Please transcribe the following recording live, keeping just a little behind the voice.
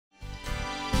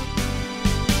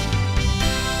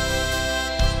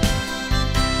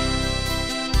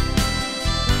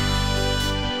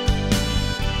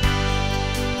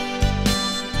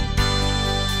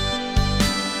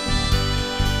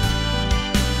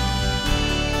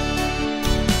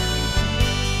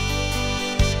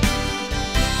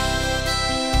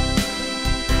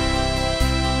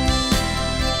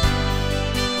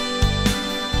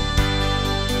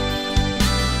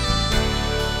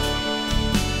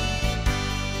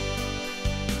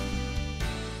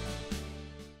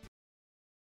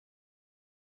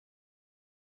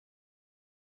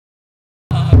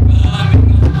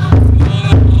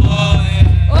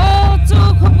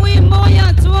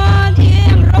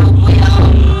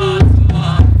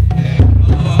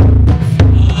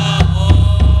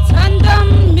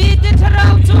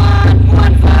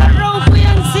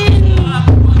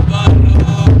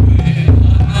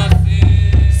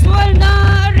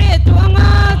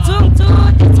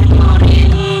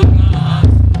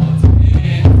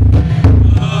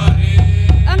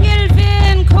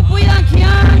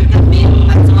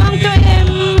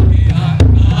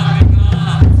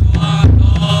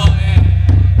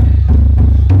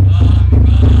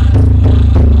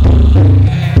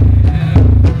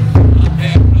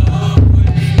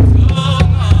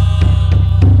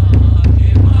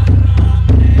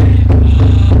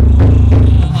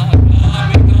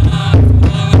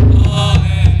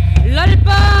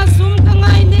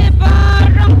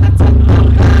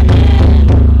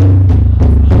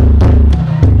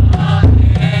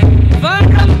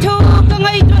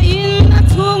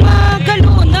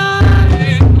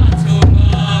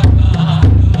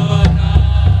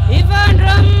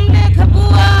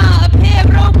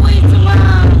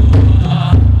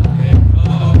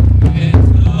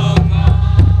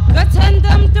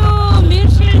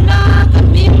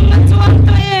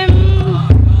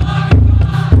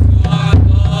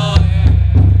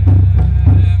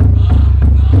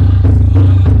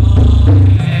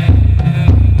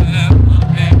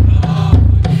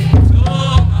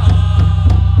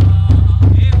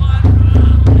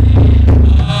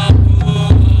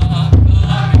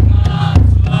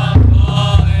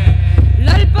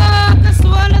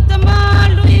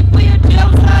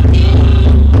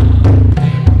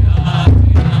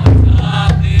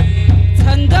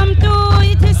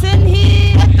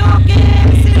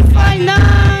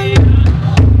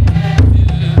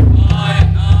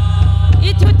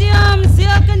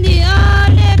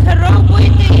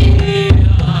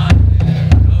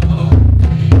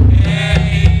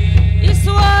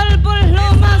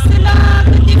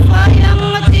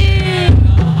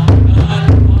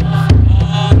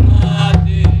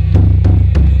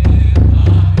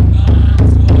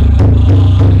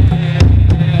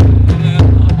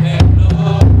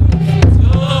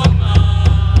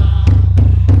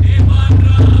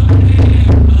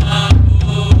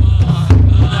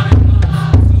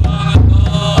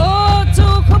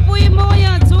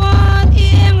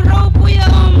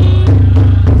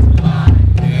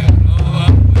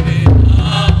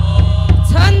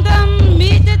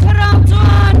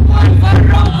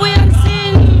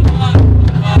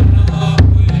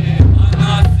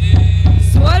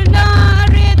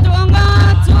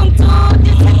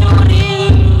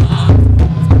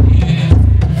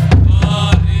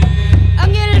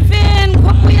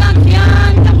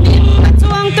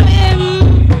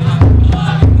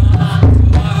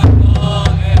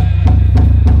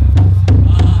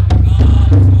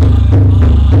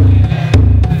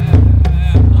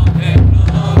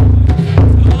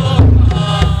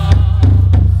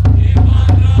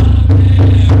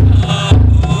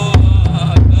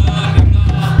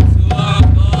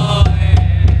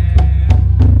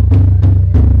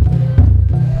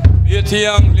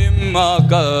thiêng lim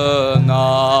cơ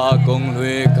na cùng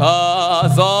lùi khá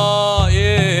gió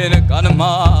yên căn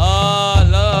ma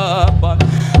lỡ ban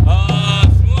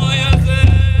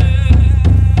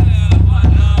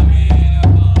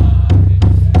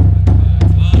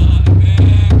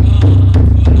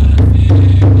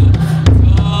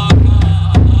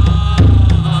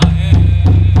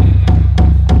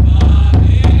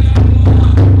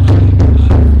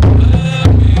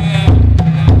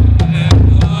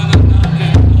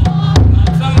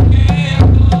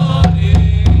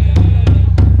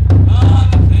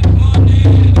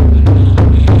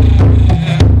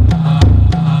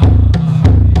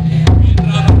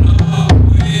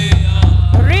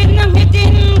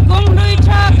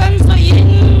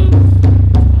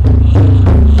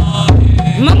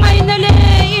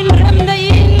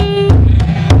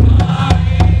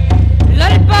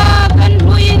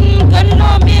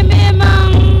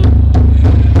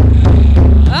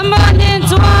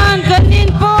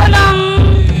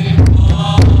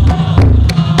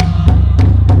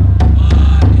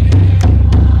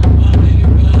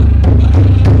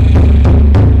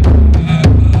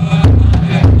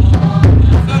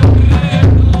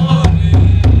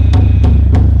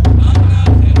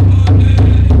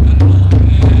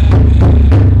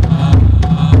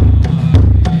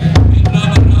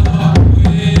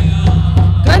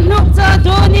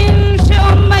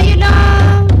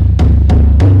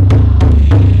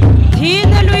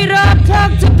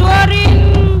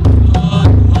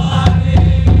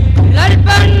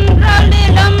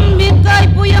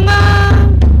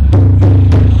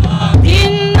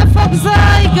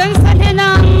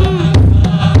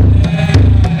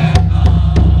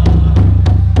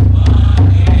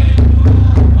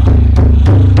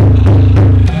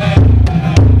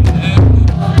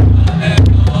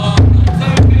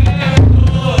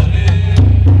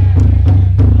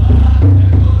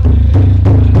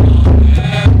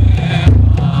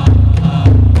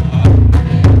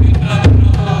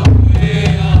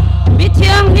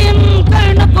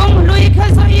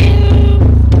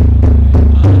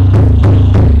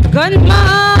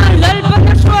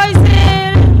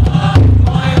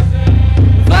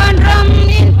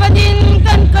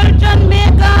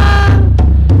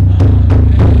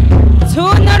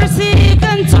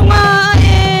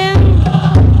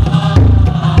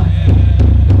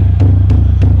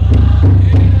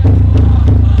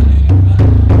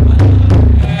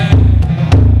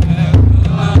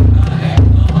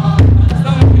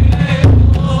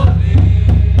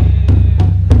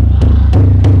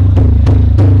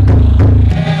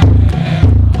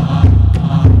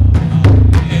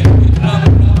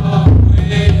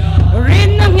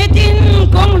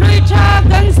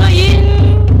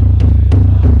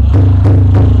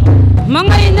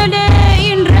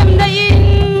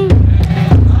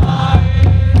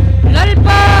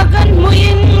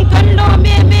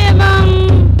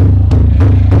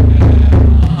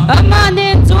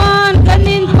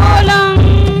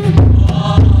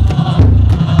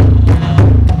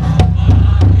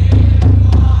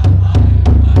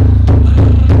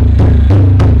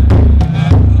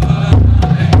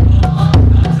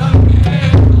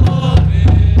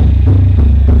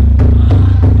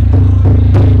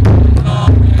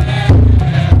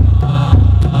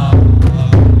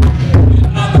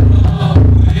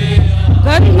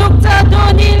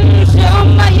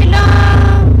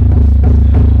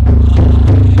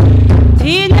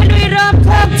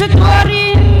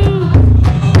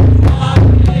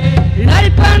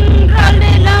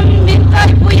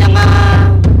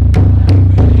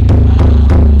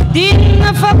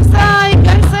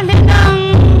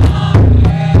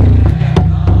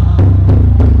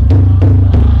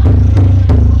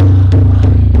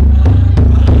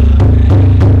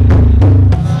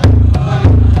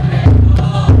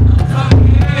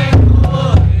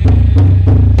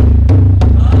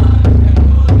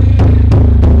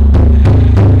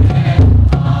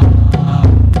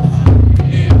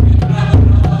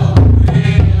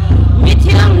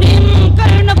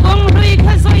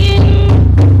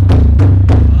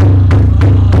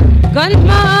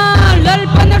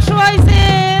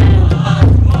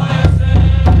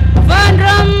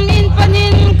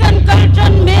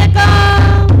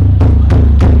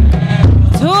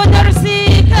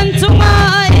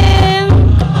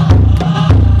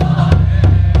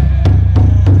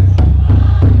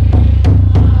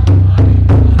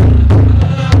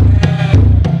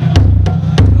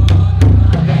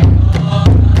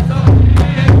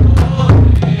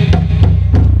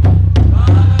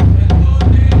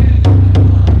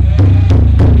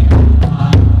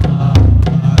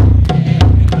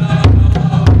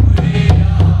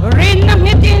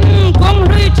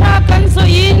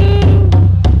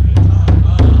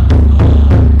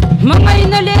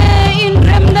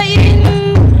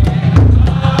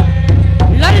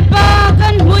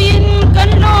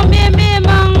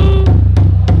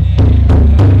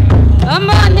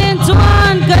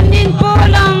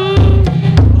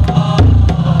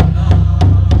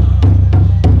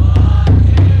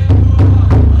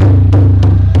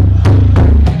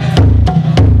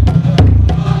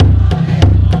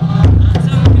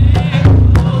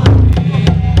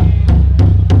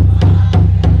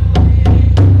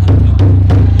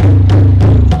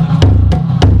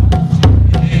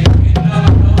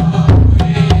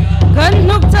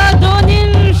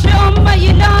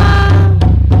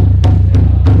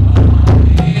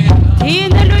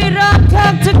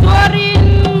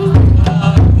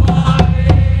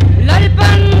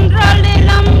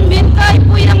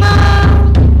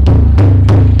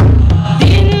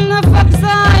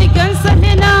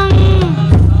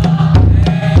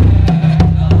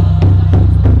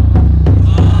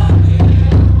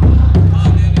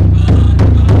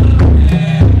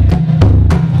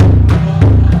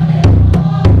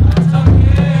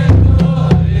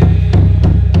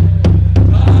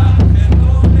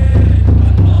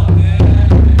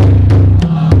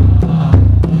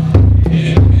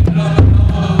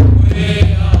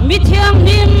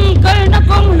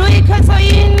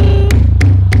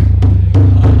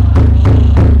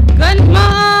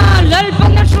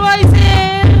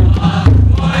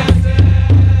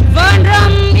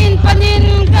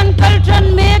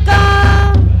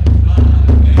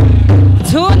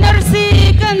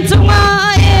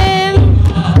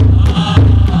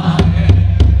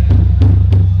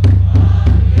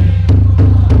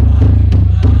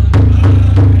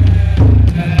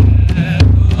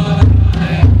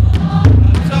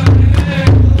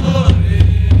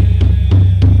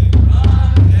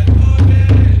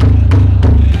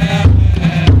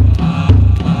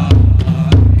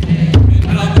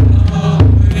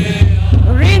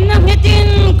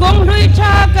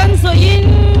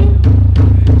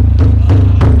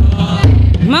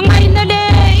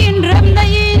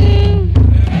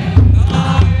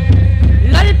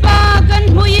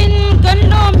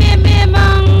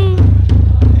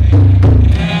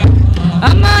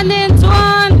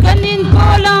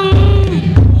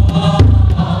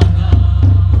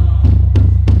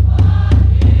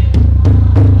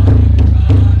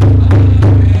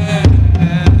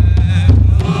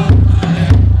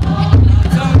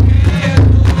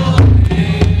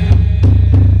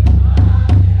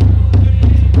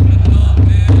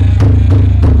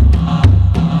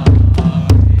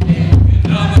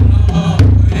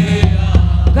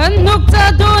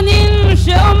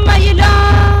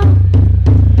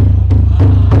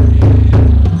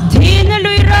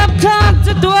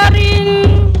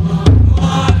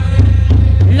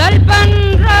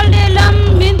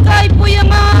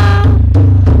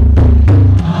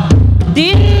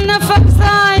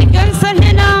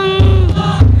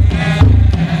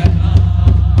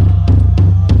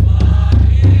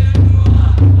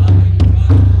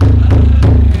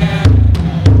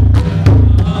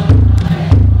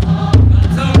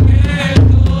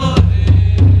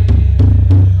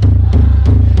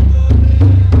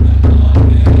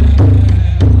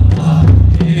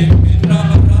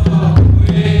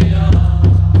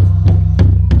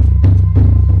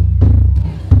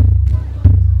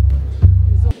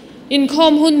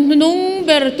inkhawm hun nung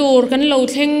ber tur kan lo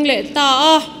thleng le ta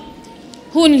a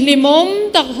hun hlimom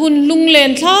tak hun lung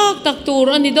len thak tak tur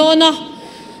ani dona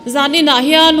zanina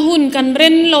hian hun kan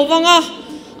ren lo wanga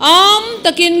am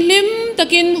takin hlim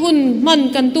takin hun man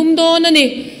kan tum don ani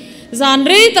zan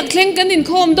rei tak thleng kan in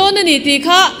khawm don ani ti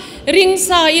kha ring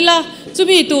sa ila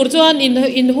chumi tur chuan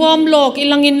in huam lok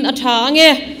ilangin a tha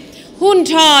ange hun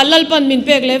tha lalpan min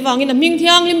pek le wangin a ming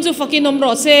thiang lim chu fakin om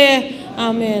ro se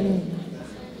amen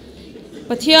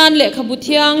pathian le khabu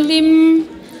thiang lim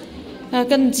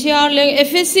kan chiar leng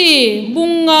FSC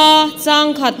bunga chang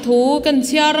khat thu kan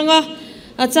chiaranga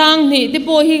a chang ni te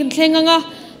po hi thlenganga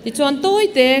ti chuan toi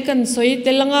te kan soi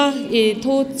telanga e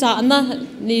thu cha na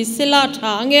ni sela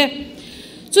tha ange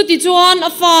chu ti chuan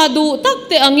a fa du tak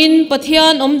te angin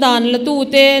pathian om dan la tu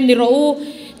te ni ro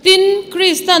tin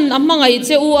Christian amangai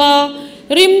cheu a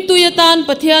rim tuyatan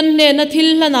pathian ne na thil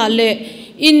hlana le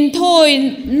in thoi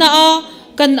na a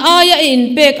kan aya in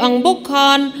pek ang bok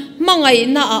khan mangai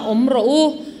na a om ro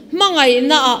mangai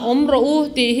na a om ro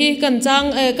ti hi kan chang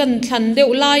kan thlan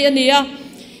deuh lai ania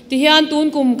ti hian tun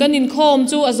kum kan in khom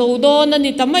chu a zo don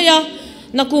ani tamaya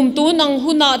na kum tu nang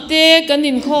huna te kan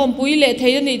in khom pui le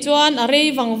thei ani chuan a rei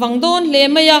wang don le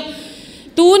maya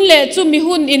tun le chu mi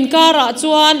hun in kara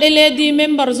chuan LED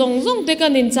member zong te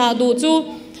kan in cha du chu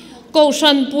ko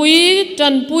shan pui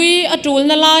tran pui atul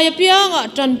na lai pianga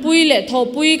tran pui le tho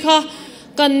pui kha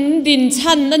kan din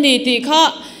chan ani ti kha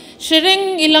shereng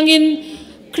ilangin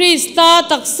Krista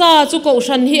taksa chu ko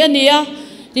shan hi ania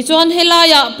ti chuan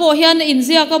helaya po hian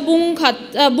inzia ka bung khat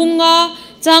bunga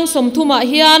chang som thuma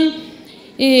hian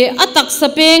atak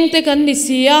sapeng te kan ni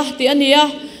sia ti ania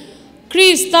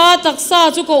Krista taksa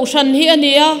chu ko shan hi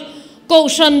ania ko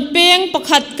shan peng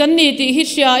pakhat kan ni ti hi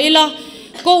sia ila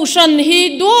ko shan hi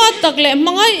do tak le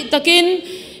mangai takin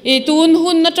tun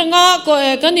hun na tanga ko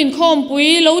kan in khom pui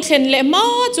lo thlen le ma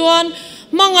chuan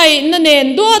mangai na nen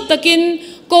do takin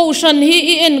ko shan hi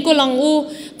en ko lang u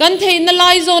kan thei na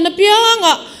lai zo na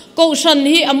pianga ko shan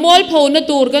hi amol pho na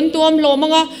tur kan tuam lo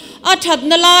manga a that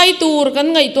na lai tur kan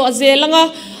ngai to azelanga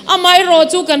amai ro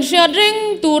chu kan sia reng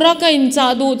tura ka in cha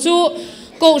du chu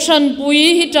ko shan pui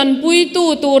hi tran pui tu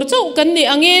tur chau kan ni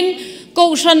angin ko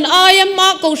shan aya ma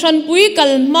ko shan pui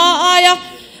kal ma aya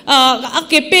a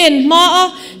ke pen ma a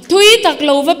thui tak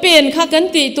lo va pen kha kan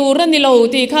ti tur ani lo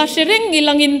ti kha shereng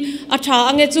ilangin a tha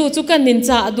ange chu kan nin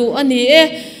cha du ani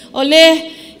ole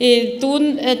tun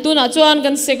a chuan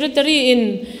kan secretary in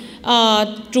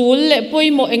tul le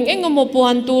poimo eng mo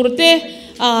puan turte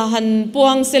han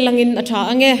puang selangin a tha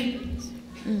ange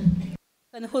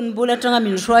kan hun bula tanga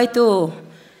min roi tu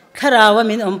kharawa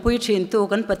min ompui thin tu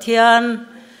kan pathian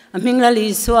amingla li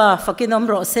swa fakin om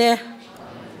ro se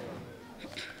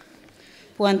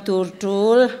puan tur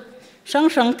tul sang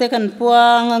te kan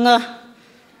puang anga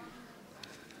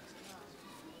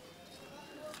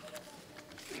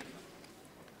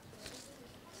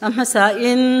amasa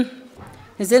in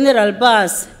general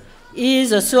bus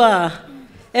Joshua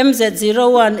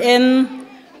MZ01N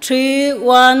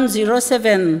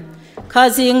 3107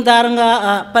 khazing darnga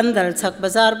a pandal chak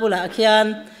bazar bula khian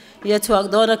ya chuak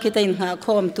dona kitain ha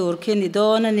khom tur khini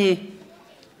don ani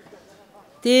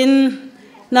tin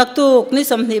naktuk ni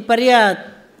somni pariat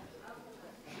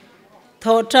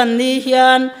tho tran ni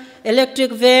hian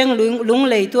electric veng lung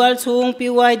lei tual chung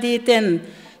PYD 10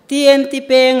 TNT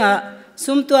penga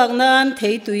sumtuak nan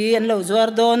thei tui an lo zuar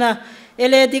dona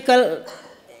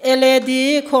LED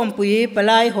khompui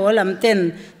palai holam ten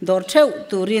dor theu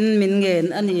turin min ngen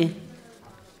ani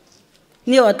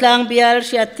ni otlang bial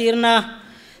siatirna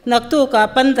naktu ka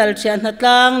pandal chian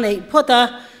hatlang nei phota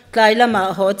tlai lama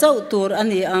ho chau tur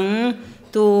ani ang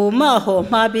tu ma ho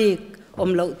ma bi om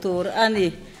lo tur ani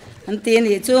an ti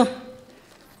ni chu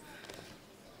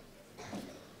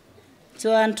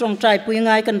chuan trong trai pui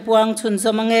ngai kan puang chun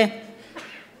zomange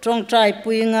trong trai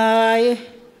pui ngai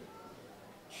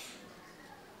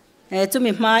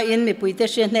chumi ma in mi puite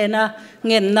she na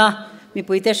ngen na mi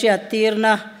puite she atir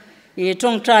na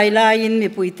trong trai la in mi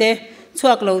puite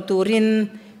chuak lo turin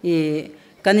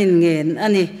kanin ngen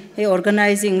ani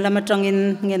organizing lama tangin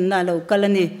ngen na lo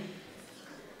kalani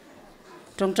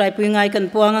trong trai pui ngai kan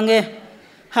puang ange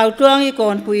hau tuang I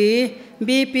kon pui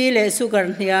BP le sugar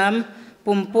hiam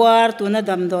pumpuar tuna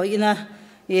dam do ina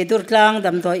dur tlang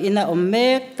dam do ina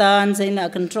ommek tan zaina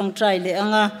kan trong trai le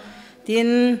anga tin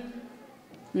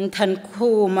than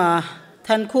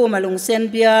khu ma lung sen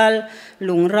bial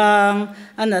lung rang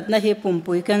anat na hi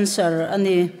pumpui cancer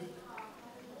ani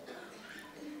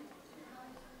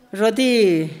rodi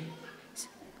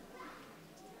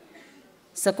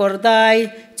sakordai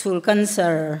chul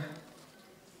cancer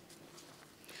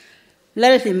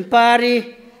lal himpari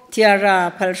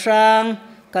tiara phalsang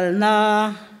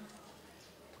kalna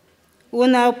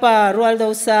unau pa rual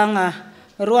do sanga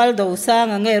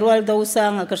nge rual do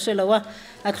sanga ka selawa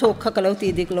athok kha kalau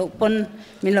ti dik lo pon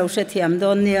min lo se thiam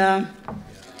don nia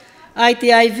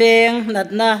ITI veng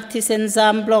natna thisen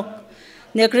zam block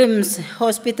negrims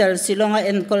hospital silonga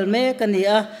enkolme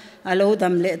kania alo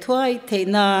dam le thwai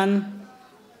theinan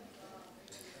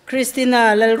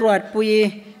Christina lalruat pui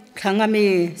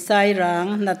thangami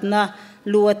sairang natna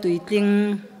lua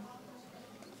tuitling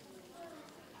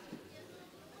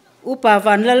upa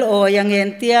van lal o yang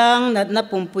en tiang natna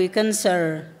pumpui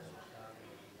cancer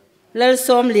lal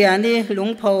som liani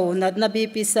lungpho natna bi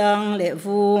pisang le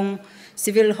vung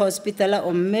civil hospital a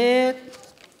ommek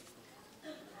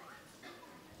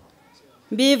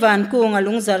bi van kung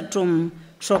alung zartum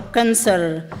thok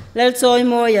cancer lal choi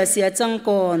mo ya sia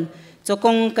changkon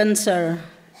chokong cancer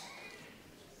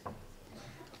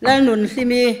lal nun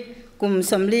hlimi kum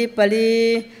samli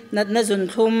pali natna zun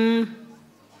thum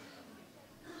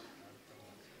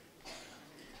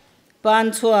pan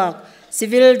chuak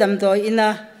civil damdoi ina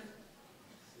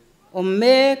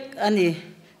ommek ani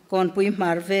konpui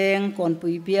marveng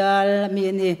konpui bial mi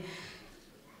ani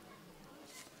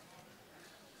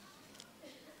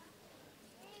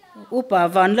upa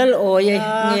vanlal oye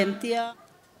ngen tia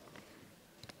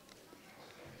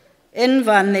en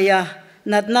van ya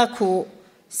natna khu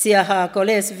Siaha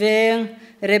college veng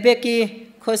rebeki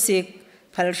khosik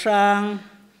phalsang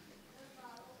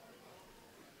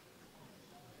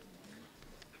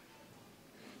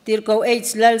tirko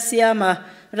h lal siama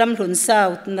ramhlun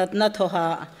south natna thoha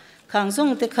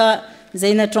khangsong te kha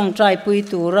zeina tong trai pui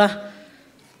tura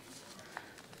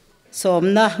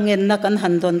somna ngen na kan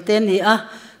handon te ni a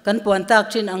kan puan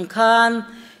tak thin angkhan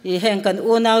I heng kan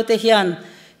unau te hian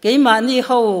keima ni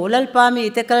ho lalpa mi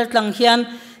te kal tlang hian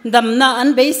damna an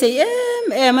be se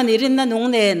em ani rin na nung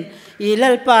nen I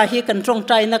lalpa hi kan tong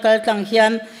trai na kal tlang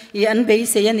hian I an be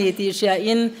se ani ti sia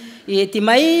in I ti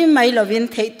mai lovin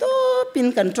thei to pin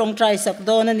kan tong trai sak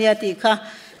don ani ati kha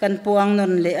kan puang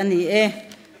non le ani e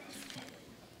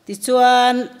ti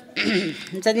chuan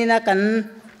janina kan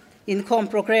income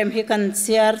program hi kan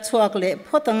share chuak le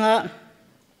photanga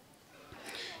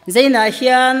zaina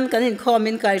hian kan income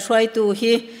in kai swai tu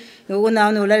hi unau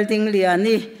nu lal ding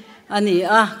liani ani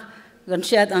a kan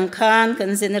siat angkhan kan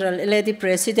general lady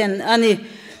president ani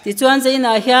ti chuan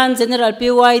zaina hian general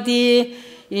PYD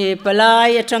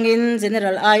palai atangin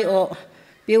general IO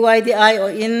PYD IO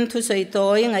in thu soi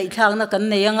toi ngai thang na kan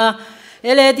neyanga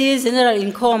LAD general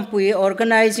Inkhawmpui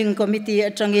organizing committee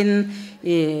atangin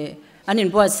anin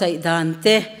buat sai dan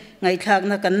te ngai thak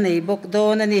na kan nei bok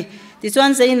don ani ti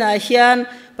chuan zaina hian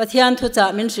pathian thu cha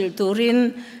min sil turin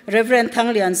reverend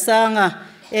thanglian sanga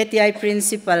ATI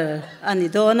principal ani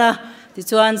dona ti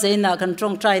chuan zaina kan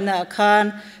tong trai na khan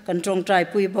kan tong trai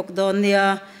pui bok don nia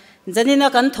janina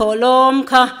kan tholom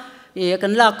kha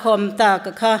kan la khom ta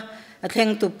ka kha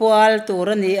atheng tu pual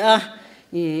turani a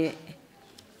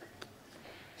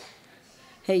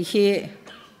hei hi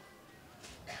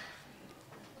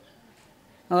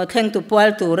theng tu pual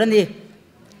turani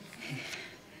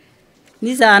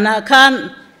ni zana khan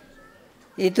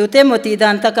tu te moti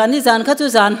dan taka ni zan kha chu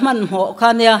zan man ho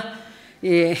khan ya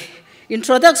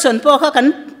introduction po kha kan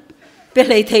pe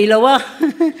hlei thei lowa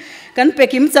kan pe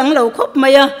kim chang lo khop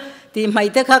maya ti mai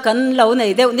te kha kan lo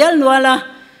nei deuh nial nuala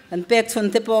kan pek chun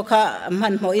te po kha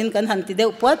man ho in kan han ti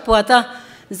deuh puata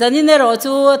zanine ro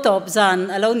chu top zan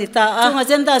alo ni ta a chung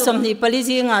agenda somni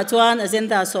paliji nga chuan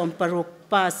agenda som paruk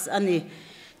pass ani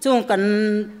chung kan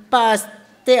pass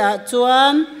te a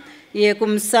chuan ye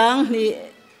kum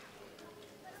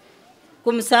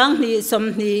sang ni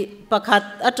somni pakhat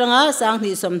atanga sang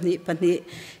ni somni pani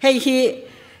hei hi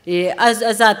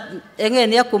azat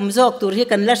engen ya kum jok tur hi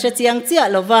kan la se chiang chia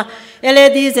lova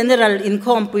LAD general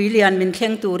Inkhawmpui lian min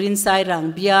thleng turin sai rang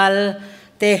bial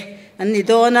te ani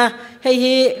dona hei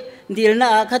hi dilna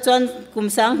kha chuan kum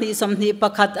sang ni somni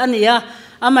pakhat ania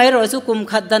amai ro chu kum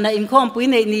khat dana Inkhawmpui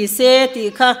nei ni se ti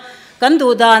kha kan du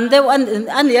dan deu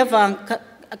ania wang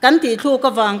kan ti thu ka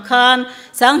wang khan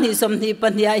sang ni somni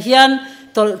pania hian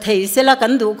tol thei sela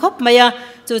kan du khop maya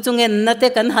chu chungen na te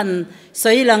kan han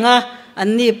soilanga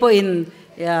anni poin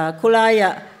ya khulaya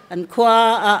an khwa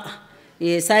a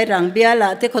sai rang biala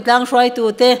te khotlang hroi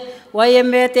tu te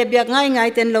YMA te biak ngai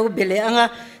ten lo bele anga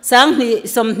sang ni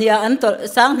somnia an tol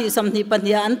sang ni somni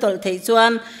pania an tol thei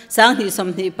chuan sang ni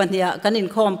somni pania kan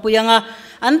Inkhawmpui anga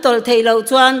an tol thei lo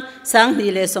chuan sang ni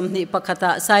le somni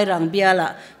pakhata sai rang biala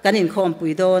kan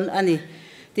Inkhawmpui don ani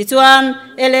ti chuan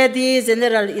LAD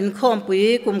general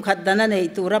Inkhawmpui kum khat dana nei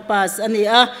tura pas ani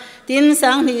a tin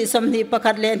sang ni somni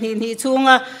pakhat le ni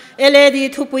chunga LAD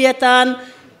thupuyatan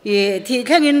thi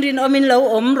thlengin rin omin lo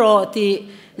ro ti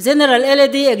General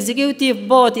LED Executive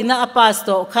Board ina apas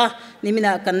to kha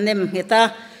nimina kan nem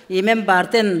heta member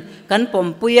ten kan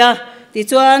pompuya ti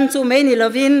chuan chu mai ni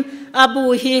lovin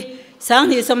abu hi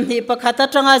sang hi som hi pakhata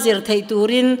tanga zir thei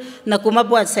turin nakuma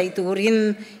buat sai turin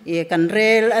kan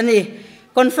rel ani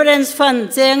conference fund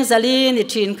cheng zali ni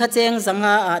thin kha cheng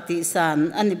zanga ati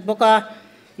san ani boka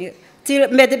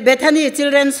Pathianni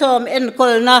children's home en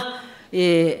kolna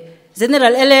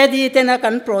General LED tena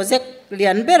kan project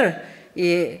lian ber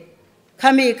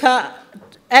kami kha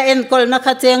en kolna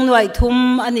kha cheng nuai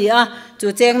thum ani a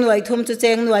chu cheng nuai thum chu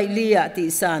cheng nuai lia ti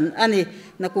san ani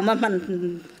nakuma man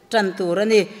tran tur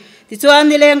ani ti chuan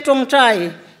ni leng tong trai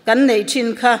kan nei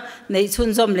thin kha nei chhun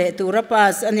zom le tura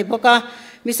pas ani boka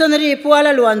missionary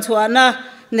puala luan chuana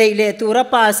nei le tura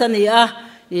pas ani a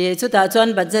chu ta chuan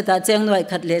budget ta cheng nuai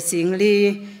khat le singli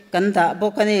kan da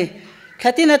bokani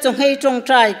khatina chong hei tong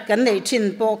trai kan nei thin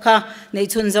po kha nei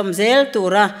chhun zom zel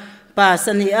tura pas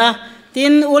ani a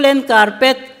tin ulen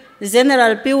carpet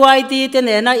General PYD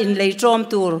tenena in lei trom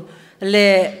tur le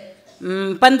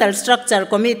pandal structure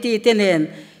committee tenen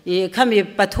khami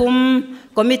pathum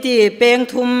committee peng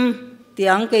thum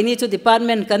tiang ke ni chu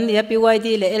department kan ni PYD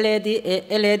le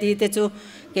LED te chu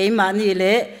ke ma ni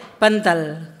le pandal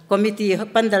committee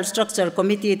pandal structure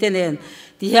committee tenen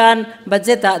tihan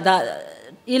budget da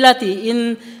ilati in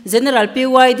General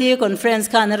PYD conference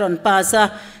khan ron pasa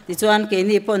ti chuan ke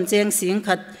ni pon cheng sing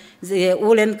khat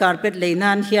ulen carpet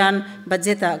leinan hian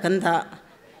budget kan da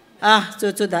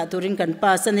chu da turin kan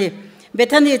pasani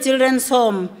Pathianni children's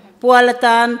home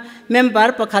pualatan member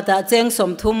pakhata cheng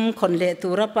somthum khonle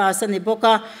tura pasani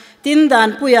boka tin dan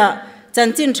puya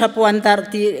chanchin thapuan dar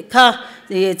ti kha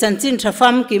chanchin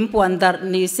thafam kim puan dar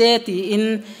ni se ti in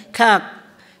khak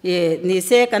ni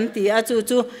se kan ti a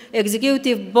chu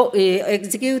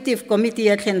executive committee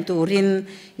a thlen turin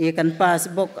kan pass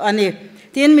bok ani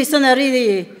tin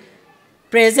missionary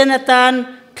presentatan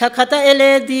khata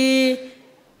LED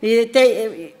te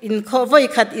in voi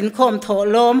khat in khom tho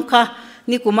lom kha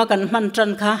ni kuma kan man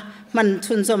tran kha man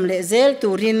chhun som le zel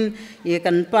turin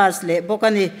kan pass le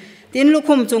bokani tin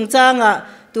lukhum chungchanga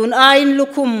tun ain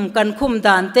lukhum kan khum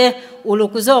dan te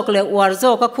uluk zok le war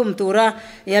zok ka khum tura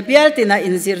ya bial tina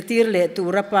inzir tir le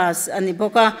tura pass ani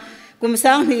boka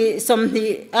kumsang ni som ni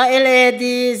LED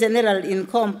General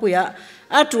Inkhawmpui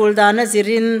atul dana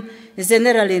zirin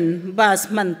General in bas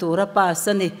man tura pass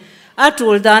ani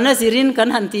atul dana zirin kan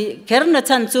hanti kherna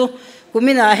chanchu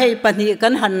kumina hei pani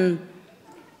kan han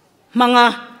manga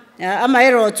amai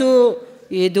ro chu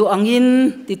du angin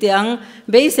titiang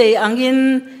beise angin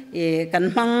kan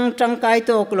mang tangkai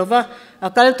to klova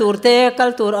akal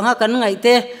tur anga kan ngai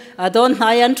te adon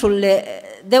hayan thulle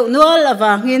deu nual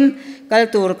awangin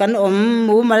kaltur kan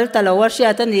mu mal talawa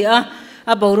sia tani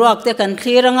a boruak te kan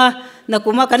khiranga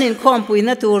nakuma kan Inkhawmpui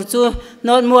na tur chu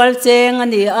non mual cheng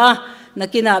ani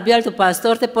nakina bial to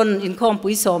pastor te pon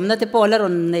Inkhawmpui som na te pola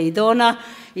ron nei dona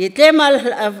itlemal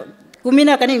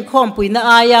kumina kan Inkhawmpui na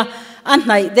aya an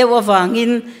nai dewa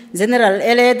wangin General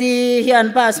LED hian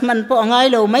pas man po angai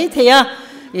lo mai theya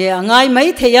angai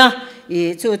mai theya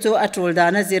chu atul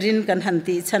dana zirin kan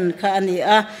hanti chan kha ani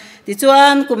ti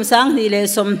chuan kumsang ni le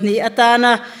som ni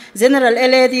atana General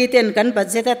LED ten kan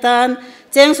budget atan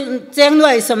cheng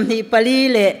nuai som ni pali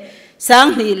le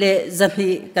sang ni le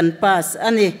zani kan pas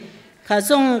ani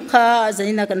khazong kha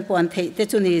zaina kan pon thei te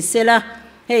chu ni sela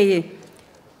hei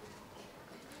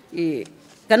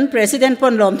kan president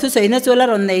pon lom thu seina chola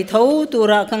ron nei tho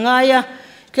tura kangaya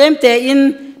claim te in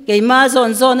keima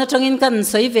zon atangin kan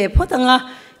soi ve photanga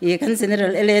kan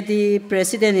General LED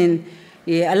president in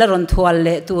alaron thual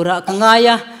le tura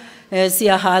kangaya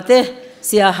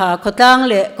Siaha khotang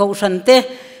le koshante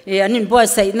anin bo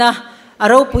seina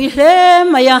aro pui hle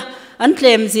maya an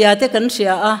tlem zia te kan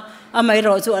sia amai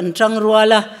ro chu an tang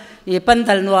ruala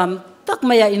pandal nuam tak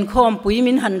maya Inkhawmpui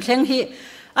min han thleng hi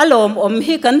alom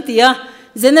hi kan tia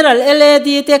General LED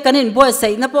te kanin bo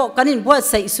sei na po kanin bo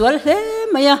sei sual he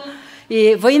maya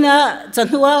voina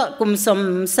chanhua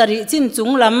kumsom sari chin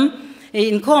chunglam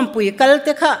Inkhawmpui kal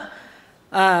te kha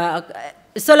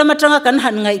solama tanga kan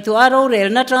han ngai tu aro rel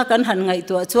na tanga kan han ngai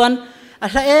tu chuan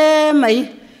ala mai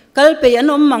kal pe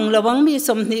anom manglawang mi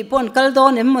somni pon kal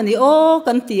don emoni o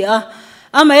kan tia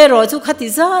amai ro chu khati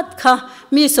zat kha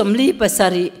mi somli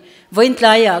pasari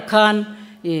vointlaya khan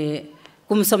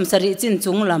kumsom sari chin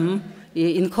chunglam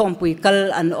Inkhawmpui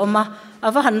kal an oma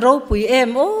ava han ro pui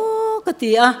em o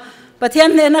katia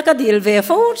Pathianni na ka dil ve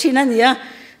fo thina nia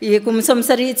kumsom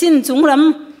sari chin chunglam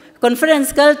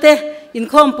conference kalte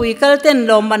Inkhawmpui kalten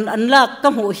loman anlak ka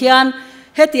mu hian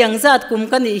hetiang zat kum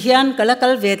kan ni hian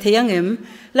kalakal ve theyang em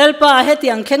lalpa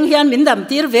hetiang kheng hian min dam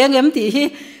tir ve ngem ti hi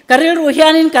karil ru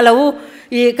hian in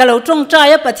kalau trong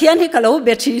trai Pathianni kalau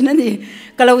bethi na ni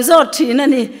kalau zot thi na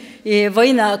ni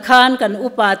voina khan kan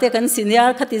upa te kan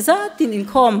senior khatiza tin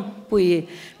Inkhawmpui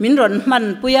min ron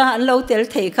man puya an lo tel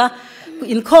thei kha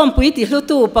Inkhawmpui ti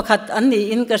hlutu pakhat an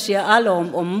ni in ka sia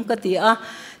alom ka ti a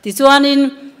ti chuanin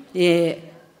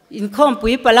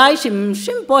Inkhawmpui palai sim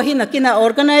po hi nakina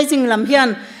organizing lam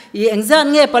hian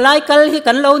engzan nge palai kal hi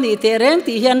kan lo ni te reng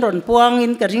ti hian ron puang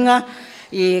in ka ringa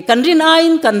kan rin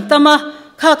ain kan tama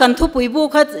kha kan thu pui bu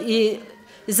khat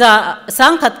za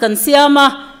sang khat kan siama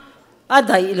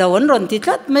adai lawon ron ti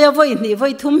tlat maya voi ni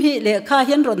voi thum hi le kha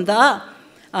hian ron da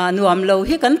nuam lo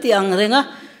hi kan ti ang renga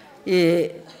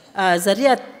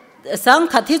zariat sang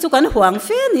khat hi chu kan huang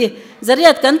fe ni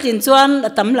zariat kan tin chuan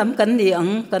tam lam kan ni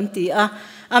ang kan ti a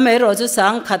amai ro chu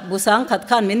sang khat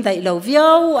khan min dai lo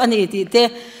viau ani ti te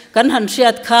kan han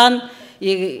hriat khan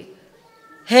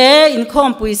he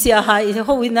Inkhawmpui Siaha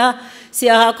hoina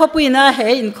Siaha khopuina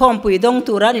he Inkhawmpui dong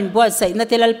turan in buat sai na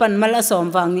telal pan mal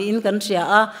asom wang ni in kan ria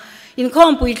a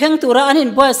Inkhawmpui thleng tura an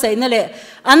in buat sai na le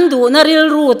an du na ril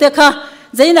ru te kha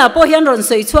zaina po hian ron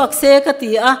soi chuak se ka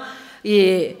ti a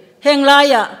heng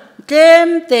laya tlem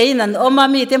te in an oma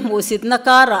mi te mu sit na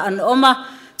kara an oma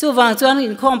chu wang chuan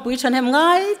Inkhawmpui than hem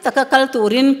ngai taka kal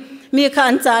turin mi kha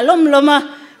an cha loma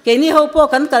ke ni ho po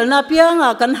kan kalna pianga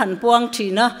kan han puang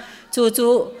thina chu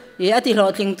ati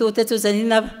lo thing tu te chu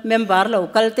zanina member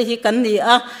local te hi kan ni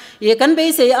a kan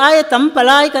be sei ai tam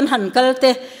palai kan han kal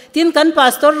te tin kan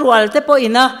pastor rual te po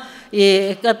ina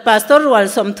pastor rual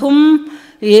somthum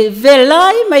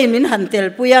velai mai min han tel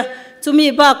puya chumi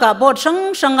ba ka bot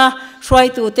sanga shwai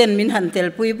tu ten min han tel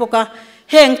pui boka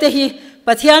heng te hi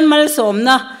pathian mal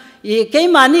somna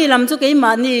keimani lam chu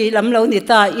keimani lam lo ni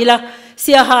ta ila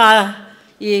Siaha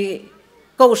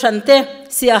Kaushan te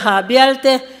Siaha bial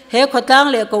te he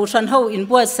khotang le Kaushan ho in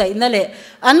buat sai na le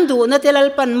an du na telal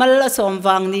pan mal asom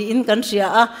wang ni in kan ria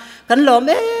a kan lom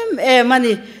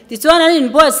mani ti chuan an in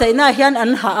buat sai na hian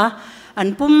an ha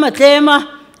an pum ma tlema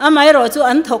amai ro chu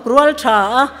an thok rual tha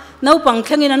a no pang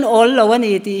thlengin an ol lo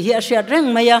ani ti hi a hriat reng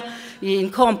maya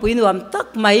Inkhawmpui nuam tak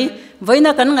mai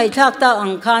voina kan ngai thak ta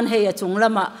ang khan he a chung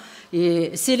lama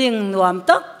siling nuam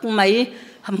tak mai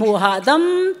mu ha dam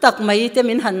tak mai te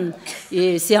min han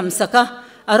siam saka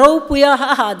aro puya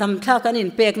ha dam tha kan in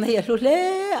pek na hi hlu hle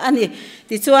ani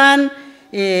ti chuan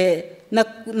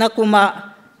nakuma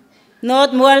not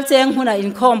mual cheng huna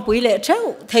Inkhawmpui le theu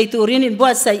thei turin in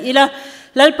buat sai ila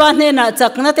lalpa ne na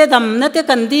chak na te dam na te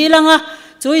kan di langa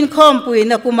chu Inkhawmpui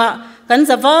nakuma kan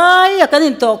zawai kan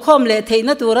in to khom le thei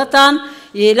na turatan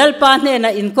lalpa ne na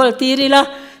in kol tirila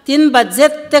tin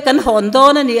budget te kan hon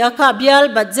don ani akha bial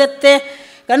budget te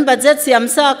kan budget siam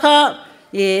sa kha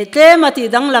mati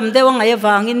dang lam dewa ngai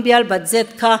wangin bial budget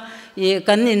kha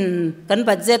kan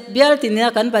budget bial tinia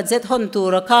kan budget hon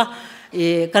tur kha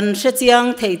kan shechiang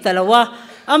thei talawa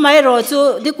amai ro chu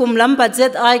dikum lam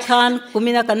budget ai khan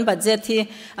kumina kan budget hi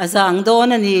azang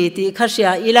don ani ti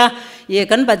khashia ila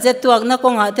kan budget tuak na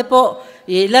konga te po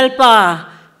lalpa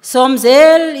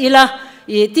somzel ila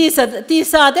ti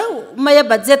sa de maya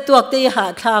budget tuak te ha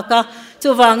tha ka chu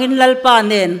wangin lalpa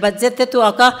nen budget te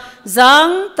tuaka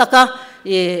zang taka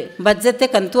budget te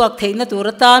kan tuak theina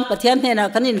turatan pathian hena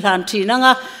kan in hlan thina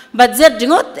nga budget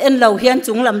ringot en lo hian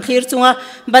chunglam thlir chunga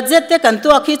budget te kan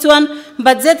tuak hi chuan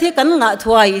budget hi kan nga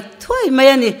thuai mai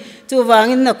ani chu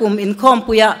wangin nakum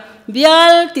Inkhawmpuya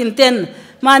bial tinten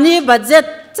mani budget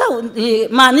chau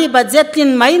mani budget tin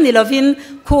mai ni lovin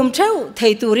khum theu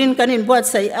thei turin kan in buat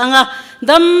sai anga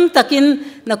dam takin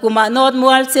nakuma not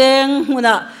mual cheng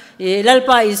huna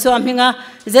lalpa isom hinga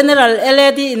general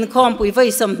LED Inkhawmpui vai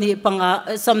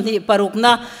somni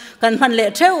parukna kan phan le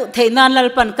theu theinan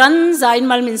lalpan kan zain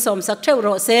malmin som sak theu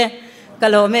ro se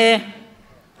kalome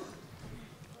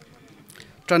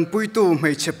tranpui tu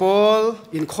mei chepol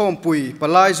Inkhawmpui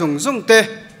palai zong te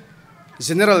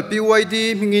general PYD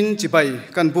mingin chibai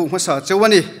kan bu masa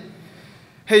chewani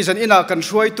hei zan ina kan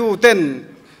hruai tu ten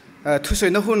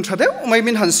thusoina hun thadeu mai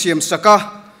min han siam saka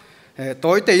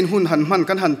toy te in hun han man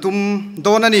kan han tum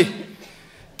donani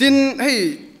tin hei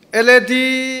LED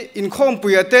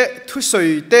Inkhawmpui ate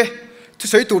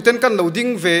thusoi tur ten kan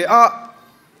loading ve a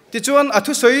ti chuan a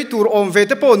thusoi tur om ve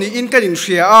te pawni in kan in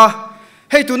hria a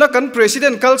hei tuna kan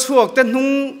president kal chuak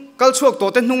to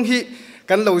ten hnung hi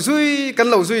kan lo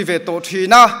zui ve to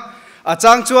thina a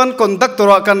chang chuan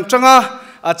conductor kan changa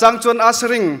a chang chuan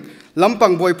asring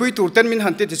lampang boipui tur ten min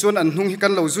han ti chuan an hnung hi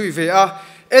kan lo zui ve a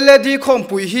LED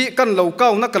Khawmpui hi kan lo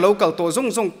kau na kalokal to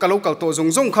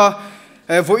zong kha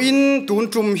vo in tun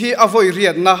trum hi avoi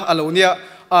riat na alonia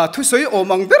thu soi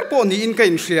om ang ber po ni in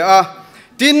kain ria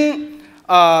tin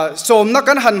som na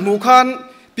kan han mu khan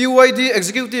PYD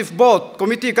executive board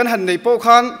committee kan han nei po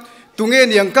khan tunge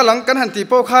niang kalang kan han ti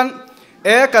po khan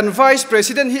kan vice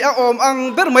president hi a om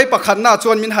ang ber mai pakhan na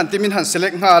chuan min han ti min han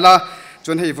select nga la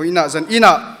chuan hei voina zan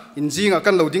ina injinga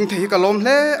kan loading the hi kalom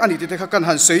hle ani ti te kha kan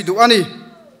han sei du ani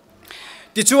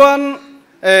ti chuan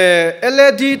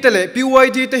LED tele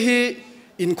PYD te hi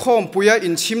Inkhawmpuia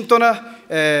in chimtona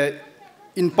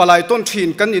in palaiton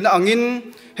thin kan in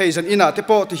angin hei zan ina te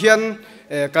po ti hian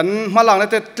kan malang na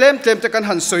te tlem te kan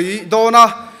han soi dona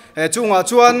chunga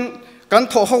chuan kan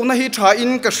tho ho na hi tha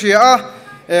in ka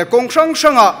hria kong sang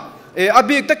sanga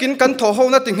abik takin kan tho ho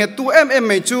na ting he tu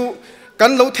mai chu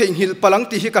kan lo thein hil palang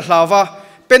ti hi ka hlawa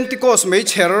Pentecost mai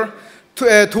cher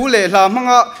thu le la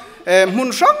manga mun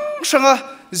sanga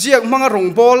ziak manga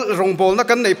rongbol na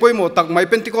kan nei poimo tak mai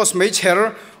Pentecost mai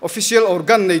cher official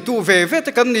organ nei tu ve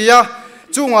te kan nia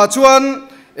chunga chuan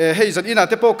hei zan ina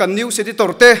te po kan news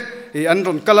editor te an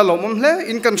ron kala lomom hle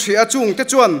in kan thria chung te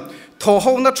chuan tho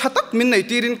ho na thatak min nei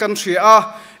tirin kan thria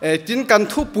tin kan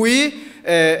thu pui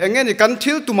engeni kan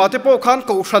thil tuma te po khan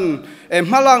ko hran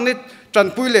malang ni tran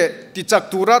pui le ti chak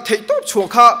tura thei to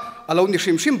chuakha alo ni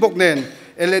hrim bok nen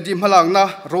LED malang na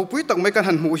ro pui tak mai kan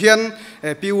han mu hian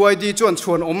PYD chuan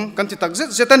chuan om kan ti tak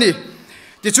zet ani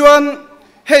ti chuan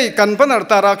hei kan banar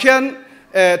tara khian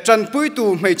tran pui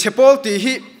tu mei chepol ti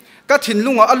hi ka thin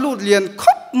lunga alut lian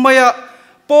khop maya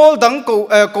pol dang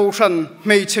ko hran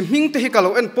mei cheming te hi kalo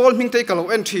en pol ming te kalo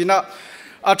en thina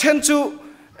a then chu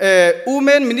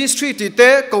women ministry ti te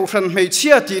ko hran mei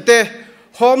chia ti te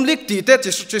home league ti te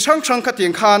chi sang kha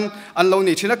tiang khan an lo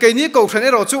ni thina ke ni ko hran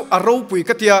ero chu a ro pui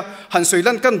ka tia han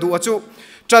soilan kan du chu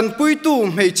tran pui tu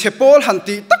mei chepol han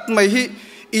ti tak mai hi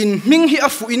in ming hi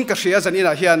afu in ka hria zan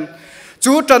ina hian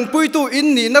chu tran pui tu in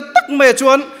ni na tak mai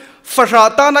chuan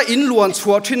farata na in luan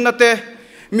chhuwa thin na te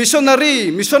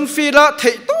missionary mission fila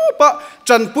thei to pa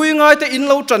tran pui ngai te in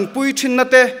lo tran pui thin na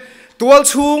te tual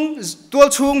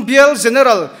chung bial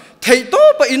general thei to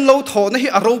pa in lo tho na hi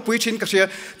aro pui thin ka sia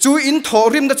chu in tho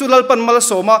rim na chu lalpan mal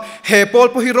soma he pol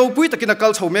po hi ro pui takina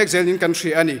kal chhomek zel in kan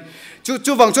thri ani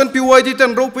chu wang chon PYD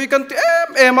tem ro pui kan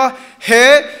ema he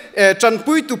tran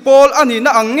pui tu pol ani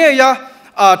na ange ya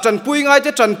tran pui ngai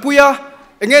te tran puya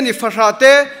enge ni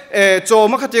farate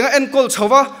choma khatinga enkol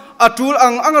chowa atul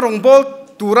ang rong bol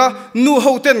tura nu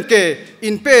hoten ke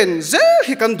in pen ze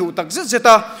hi kan du tak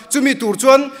zeta chumi tur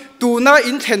chuan tuna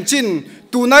in thenchin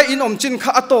tuna in omchin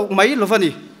kha atok mai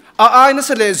lovani ai na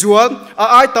sele zual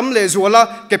ai tam le zuala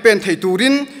ke pen thei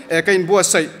turin kain bua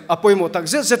sai apoi mo tak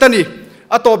zetani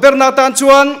ato bernatan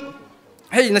chuan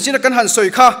hei na sina kan han soi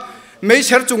kha mei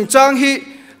cher chungchang hi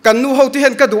kan nu ho ti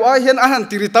hen ka du ai hen a han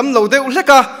tiri tam lo deu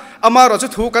hleka amaro chu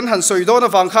thu kan han soi do na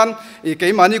wang khan ke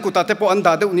mani ku ta te po an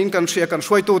da deu nin kan thria kan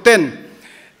swai tu ten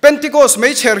Pentecost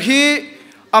mei cher hi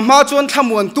ama chuan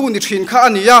thamuan tu ni thin kha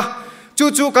ania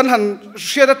chu kan han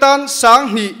hriatan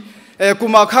sang ni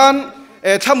kuma khan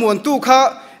thamuan tu kha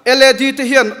LED te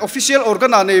hian official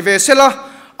organ nei ve sela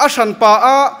a hran pa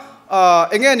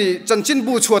engeni chanchin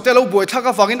bu chuate lo boi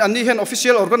thaka wangin ani hian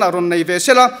official organ ron nei ve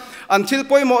sela until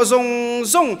poimo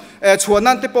zong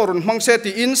chuanan te porun mangse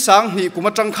ti in sang ni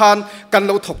kuma tang khan kan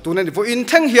lo thok tu ne vo in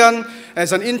theng hian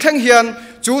zan in theng hian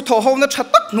chu tho ho na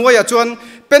thatak nuaya chuan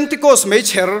Pentecost mei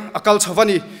cher akal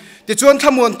chawani ti chuan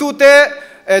thamuan tu te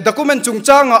document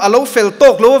chungchanga alo fel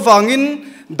tok lo wangin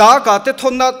da ka te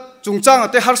thonna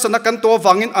chungchanga te harsana kan to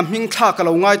wangin amhing tha ka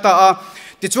lo ngai ta a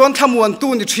ti chuan thamuan tu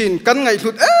ni thin kan ngai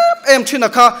hlut em thina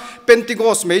kha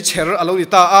Pentecost mei cher alo ni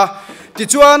ta a ti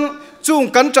chuan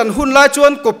chung kan chan hun lai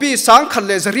chuan copy sang khat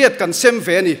le zariat kan sem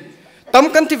ve ni tam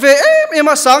kan ti ve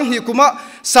ema sang hi kuma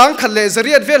sang khat le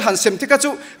zariat vel han sem ti ka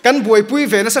chu kan buai pui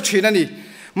ve na sa thina ni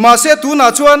ma se tu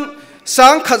na chuan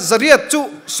sang khat zariat chu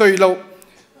soilo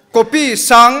copy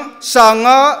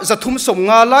sanga zathum som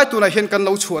nga lai tu na hen kan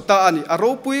lo chuata ani aro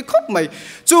pui khop mai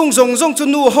chung zong chu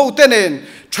nu ho tenen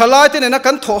thalai tenen na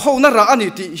kan tho ho na ra ani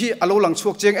ti hi alo lang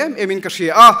chuak cheng emin ka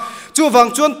hria a chu wang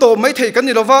chuan to mai thei kan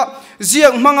ni lova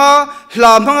ziak manga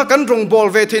hla manga kan rong bol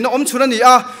ve theina om chuna ni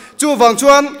a chu wang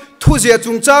chuan thu zia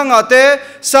chungchanga te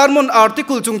sermon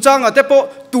article chungchanga te po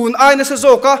tun ai na sa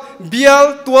zoka bial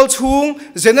tual chung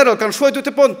general kan hroi tu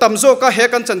te pon tam zoka he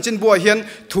kan chanchin bua hian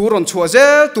thu ron chua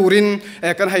zel turin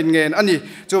kan hain ngen ani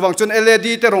chu wang chun LED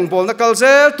te rong bol na kal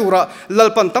zel tura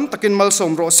lalpan tam takin mal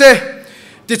som ro se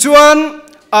ti chuan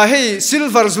a hei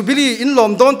silver jubilee in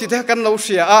lomdon ti te kan lo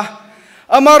hria a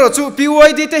amaro chu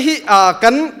PYD te hi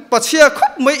kan pachia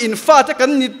khop mai in fa te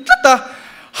kan ni tata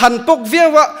han pok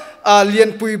viawa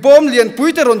lian pui bom lian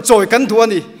pui te ron choi kan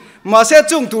duani ma se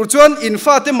chung tur chuan in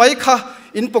fa te mai kha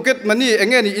in pocket money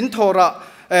engeni in thora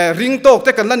ring tok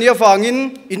te kan la nia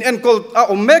wangin in enkol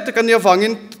a ommek te kan nia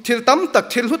wangin thil tam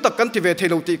tak thil hu tak kan ti ve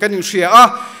thelo ti kan in ria a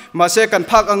ma se kan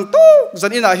phak ang to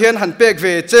zan ina hian han pek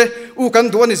ve che u kan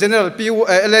du ani general pu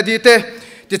led te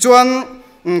ti chuan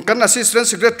kan assistant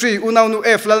secretary unau nu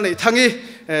f lal nei thangi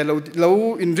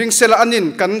lo in ring sela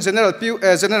anin kan general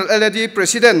led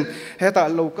president heta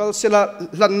local sela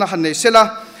lan na han nei sela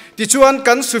ti chuan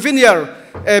kan souvenir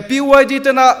pyd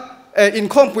te na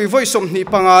Inkhawmpui voi som ni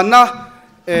pangana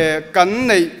kan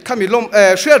nei khamilom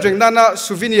sharing na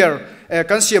souvenir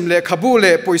kan siam le khabu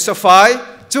le poisa fai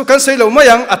chu kan sei lo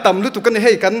mayang atam lu tu kan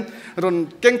hei kan ron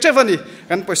keng chevani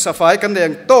kan poisa fai kan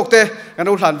deng tok te kan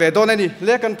u hlan ve don ani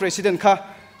le kan president kha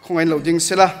khongain lo ding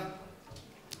sela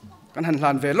kan han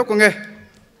hlan ve lo ko nge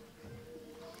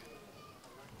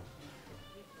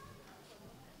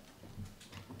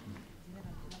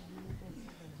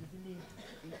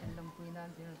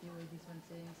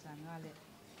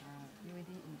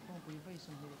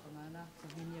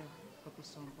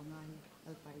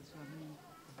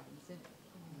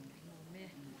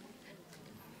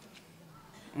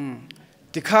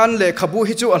tikhan le khabu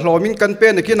hi chu a hlomin kan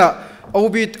pe na kina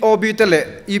ob te le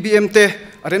ebm te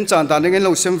arem chan dan ngin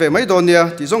lo sem ve mai donia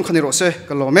ti jong khani ro se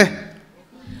kalome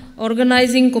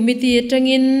organizing committee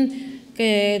tangin ke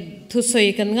thusoi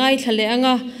kan ngai thale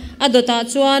anga adota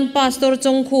chuan pastor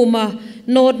chongkhuma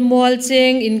not mol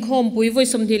cheng Inkhawmpui voi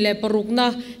somthi le parukna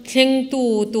thleng tu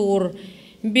tur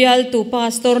bial tu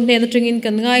pastor nen tringin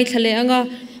kan ngai thale anga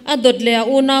adot le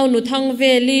unau nu thang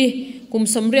veli kum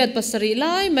samriat pasari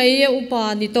lai mai upa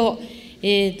ni to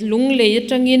lung le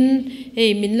tangin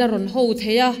min la ron ho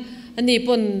theya ani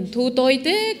pon thu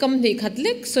toite kam ni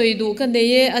khatlek soidu kan ne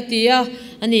atia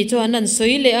ani chuan an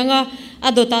soi le anga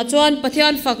adota chuan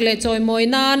pathian fak le choi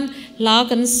moinan la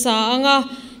kan sa anga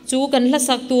chu kan la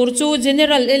sak tur chu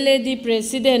general led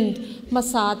president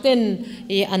masaten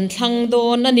an thlang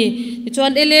don ani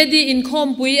chuan led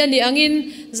Inkhawmpui ani angin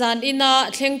zan ina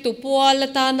thleng tu pual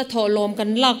ta na tholom kan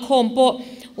lak khom po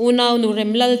unau nu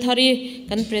remlal thari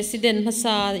kan president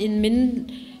masa in min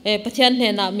pathian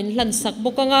hena min hlan sak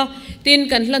bokanga tin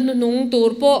kan hlan nung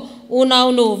tur po unau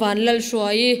nu van lal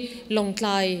shwai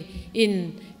longtlai in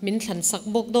min hlan sak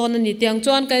bok don ani tiang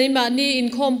chuan kanima ni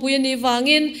Inkhawmpui ani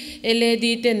wangin led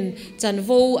ten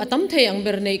chanvo atam thei ang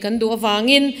ber nei kan du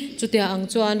awangin chutia ang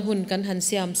chuan hun kan han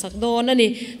siam sak don ani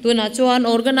tuna chuan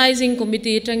organizing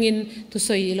committee tangin tu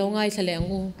soi lo ngai thaleng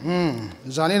u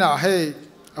zanina hei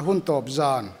ahun top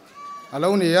zan alo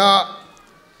nia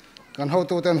kan ho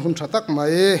tu ten hun thatak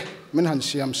mai min han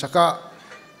siam saka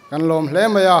kan lom hle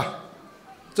maya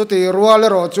chuti rual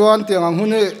ro chuan tiang ang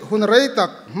hun rei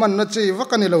tak man na chi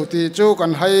wakani lo ti chu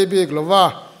kan hai bik lova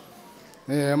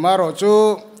maro chu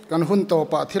kan hun to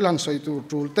pa thilan soi tu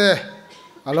tulte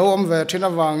alo om ve thina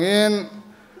wangin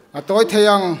atoi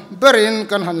theyang berin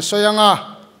kan han soyanga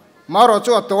maro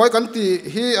chu atoi kan ti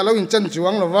hi alo in chen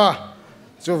chuang lova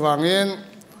chu wangin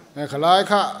khalai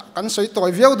kha kan soi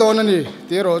toi viau don ani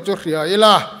ti ro chu hria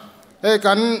ila he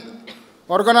kan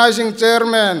organizing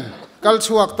chairman kal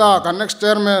chuak ta kan next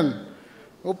chairman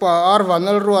upa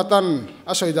arwanal ruatan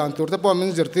asoidan turte po min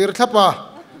zirtir thapa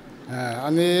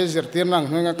ani zirtir nang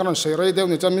nga kanon seirei deu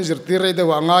ni chan min zirtir rei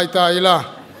dewa ngai ta ila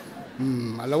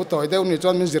alo toy deu ni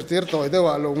chan min zirtir toy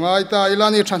dewa lo ngai ta ila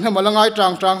ni than malangai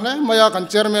tang tang le maya kan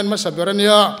chairman ma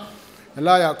saberania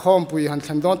la ya Inkhawmpui han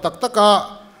thlan don tak taka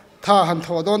tha han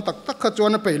tho don tak tak kha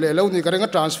chuan pe le lo ni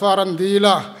karenga transfer an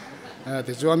dila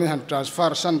ti chuan mi han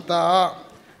transfer san ta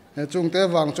chung te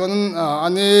wang chuan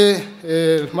ani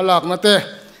malak na te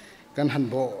kan han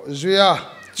bo zuya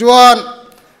chuan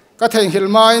ka theng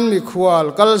hilmain mi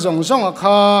khual kal zong zong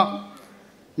kha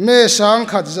me sang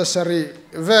khat zasari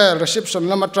ve reception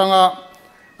lama tanga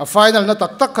a final na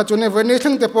tak tak kha chune ve ni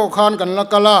thang te po khan kan la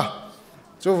kala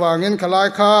chu wangin khalai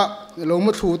kha lo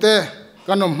mu thu te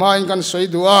kanom main kan soi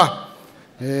dua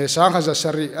sang kha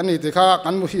zasari ani te kha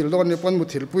kan mu hil don ni pon mu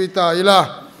thil pui ta ila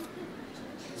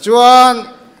chuan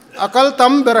akal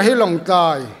tam berahi long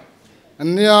tai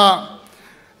ania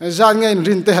zan ngein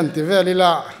rin te han ti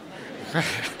velila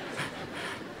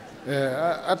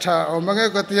atha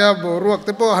omange kotia boruak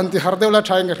te po han ti har deula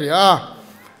thaing ria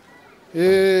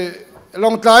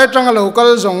long tai tang local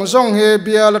zong zong he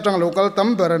bia la tang local tam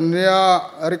berania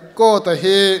rikko ta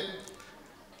he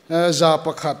za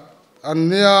pakhat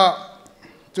ania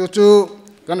chu chu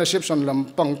kan reception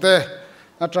lam pangte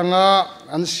atanga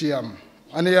an siam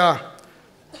ania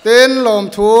ten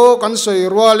lom thu kan soi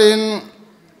rualin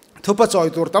thupa choi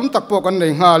tur tam tak po kan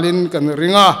nei ngalin kan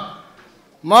ringa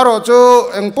maro chu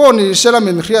engpo ni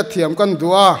selamin hriat thiam kan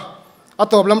dua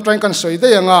atop lam train kan soi de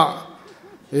anga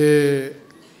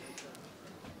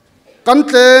kan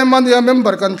tle mania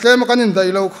member kan tle ma kan in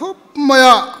dai lo khop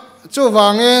maya chu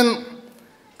wangin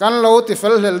kan lo ti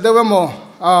fel hel dewa mo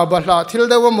a bahla thil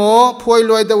dewa mo phoi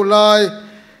loi deu lai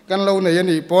kan lo nei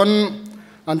ani pon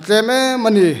an tle me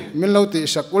mani min lo ti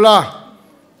sakula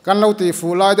kan lo ti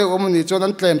fu lai de omni chon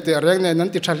an tlem te reng ne nan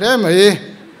ti tha hle mai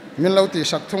min lo ti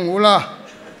sak thung ula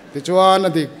ti chuan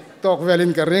adik tok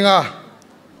velin ka ringa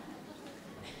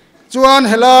chuan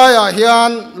helaya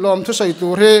hian lom thu sei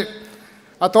tur hi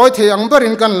atoi the ang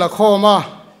barin kan la khoma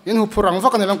in hu phurang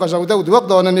vak ne lam ka zau deu duak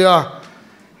don ania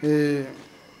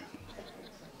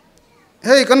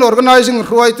hey kan organizing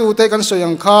ruai tu te kan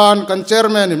soyang khan kan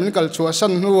chairman min kal chua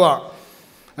san nuwa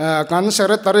kan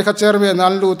secretary kha chairman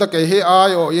an lu ta ke hi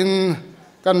ai o in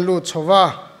kan lu chowa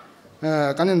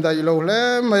kan in dai lo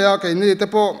hle maya ke ni te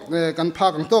po kan pha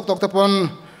kang tok tok te pon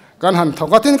kan han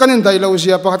thokatin kan in dai lo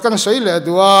zia pakhat kan soi le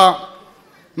duwa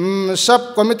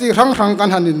sub committee rang rang kan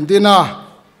han in dina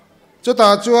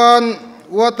chuta chuan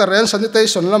water and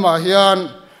sanitation lama hian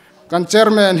kan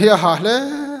chairman hi ha hle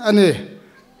ani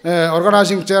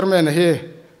organizing chairman hi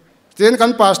tin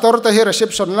kan pastor te hi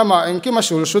reception lama engki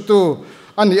masul sutu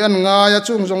ani an nga ya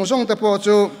chung zong zong te po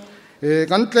chu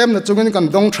kan tlem na chungin kan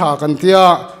dong tha kan tia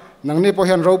nangni po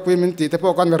hian ro pui min ti te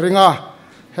po kan ringa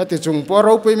heti chung po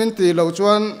ro pui min ti lo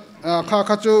chuan kha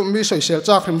kha chu mi soi sel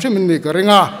cha khrim hrim ni ka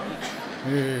ringa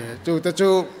chu te chu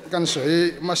kan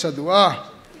soi masadua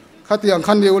khatiang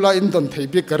khan niula in don thei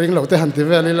bik ka ring lo te han ti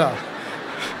velila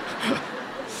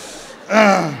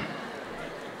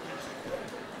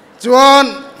chuan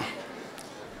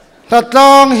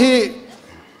tatlang hi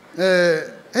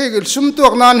hei sum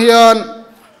tuak nan hian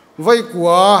vai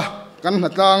kwa kan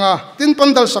natlanga tin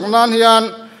pandal saknan hian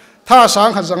tha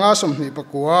sang kha zanga som ni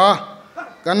pakwa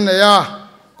kan neya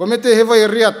committee he vai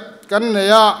riat kan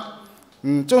neya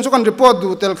chung kan report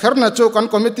du tel kherna chu kan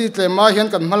committee tlema hian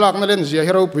kan malak na len zia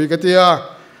hero pui katia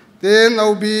ten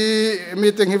ob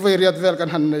meeting he vai riat vel kan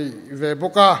han nei ve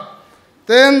boka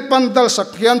ten pandal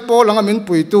sak hian polanga min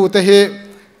pui tu te hi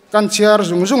kan chiar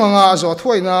zung zung anga zo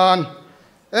thuainan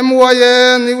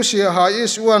MYN New Siaha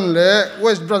East 1 le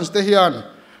West Branch te hian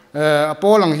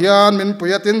polang hian min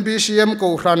puyatin BCM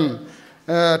ko hran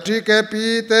TKP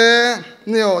te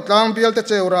neo tlang bial te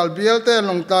cheural bial te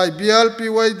longtai bial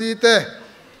PYD te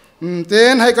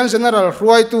ten hai kan general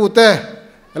ruai tu te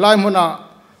lai hmunah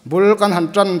bul kan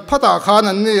han tran phata khan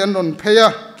an ni an ron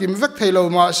pheya kim vek thailo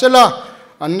ma sela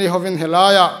an ni hovin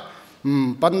helaya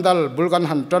pandal bul kan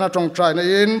han tana tong trai na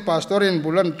in pastorin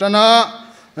bulan tana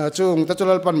chung ta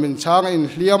chulal pan min chang in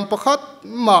hliam pakhat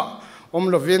ma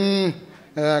omlovin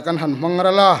kan han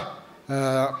mangrala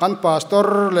kan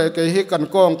pastor le ke hi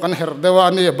kan kong kan her dewa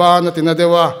ni ba na tina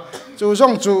dewa chu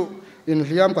zong chu in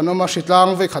hliam kan oma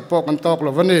sitlang ve khat po kan tok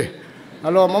lovani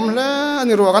alo mom le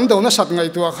ani ro kan do na sat ngai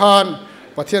tu khan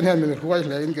pathian hian min huai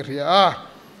hle in ke ria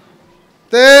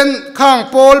ten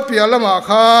khang pol pialama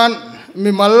khan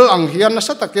mimal ang hian na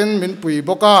sataken min pui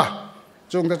boka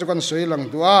chung ta chu kan soi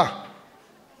lang tua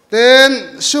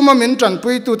ten suma min tran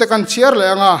pui tu te kan chiar le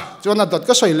anga chona dot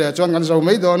ka soi le chon kan zo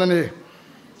mai don ani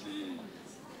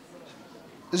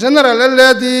general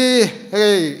ledi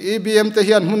hey EBM te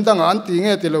hian hundanga an ti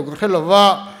nge ti lo khelova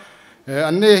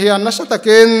an ne hian na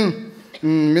sataken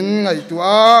min ngai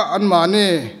tua an ma ni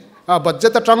a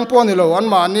budget atang po ni lo an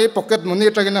ma ni pocket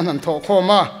money tagin han tho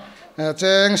khoma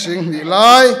cheng sing ni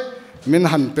lai min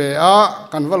han pe a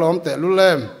kan valom te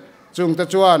lulem chung ta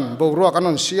chuan bo ro kan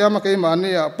on siama ke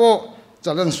mani a po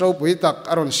chalan so pui tak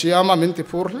aron siama min ti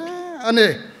phur le ani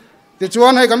ti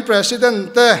chuan hai kan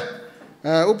president te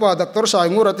upa doctor sai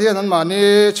ngura ti an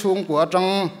mani chung ku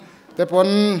atang te pon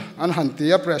an han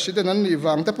tia president an ni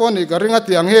wang te pon ni garinga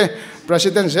tiang he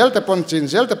president zel te pon chin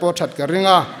zel te po that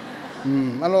garinga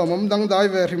alo mom dang dai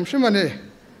ve rim simani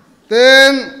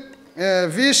ten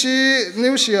VC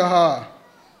New Siaha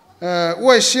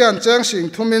uai sian cheng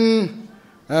sing thumin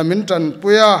min tran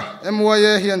puya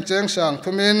MYA hian cheng sang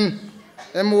thumin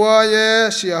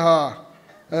MYA Siaha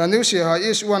New Siaha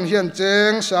East 1 hian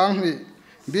cheng sang ni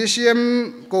BCM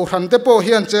ko hran te po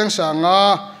hian cheng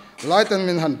sanga laitan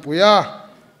min han puya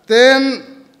ten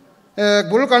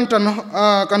bul kan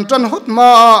tran hot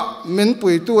ma min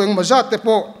pui tu eng mazat te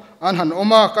po an han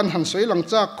oma kan han soi lang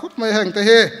chak khut mai heng te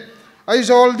he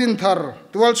aizol din thar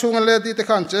tual chung le ti te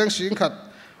khan cheng sing khat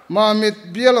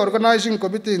mamit bial organizing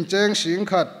committee in cheng sing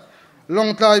khat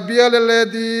longtlai bial le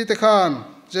di te khan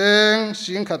cheng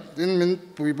sing khat in min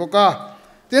pui boka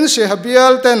tin se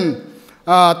habial ten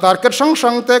target sang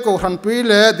sang te ko han pui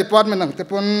le department ang te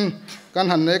pon kan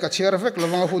han ne ka chiar vek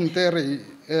lawang hun te ri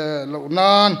lo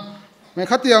nan me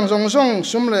khatiang zong zong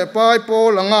sum le pai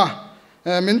po langa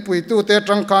min pui tu te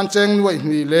tang kan cheng nuai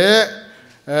ni le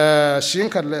siang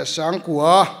khat le sang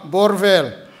kwa borvel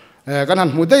kan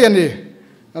han mu dei ani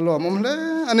alom le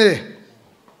ani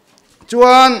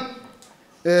chuan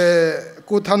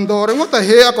ku than do reng ta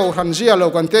he a ko ran zia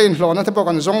lo kan te in hlona te po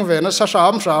kan zong ve na sa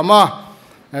sam sama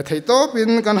thei to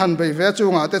pin kan han bei ve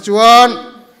chunga te chuan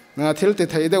thil ti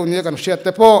thei deuh ni kan hriat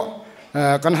te po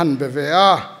kan han be ve a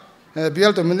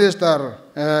bial to minister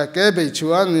ke bei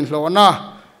chuan in hlona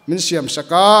min siam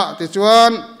saka te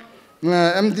chuan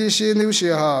MDC New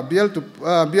Siaha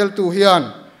bial tu hian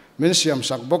min siam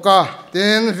sak boka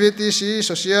ten VTC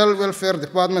Social Welfare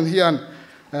Department hian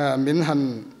min han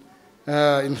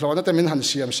in hlona te min han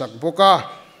siam sak boka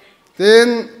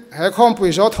ten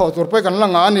Inkhawmpui zo tho tur pe kan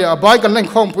langa ani a bai kan leng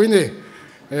Inkhawmpui ni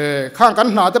khang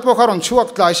kan na te po kharon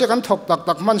chuak tlai se kan thok tak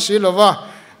tak man si lova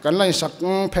kan lai sak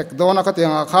phek dona ka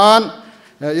tianga khan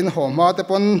in homa te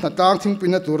pon tang thing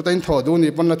pin na tur ta in tho du ni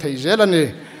pon la thei zel ani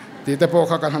ti te po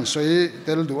kha kan han soi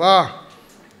tel dua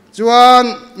chuan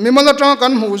mimala tang kan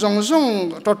mu zong zong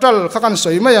total kha kan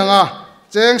soi mai anga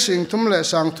cheng sing thum le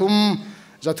sang thum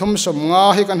za thum som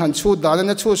nga hi kan han chu da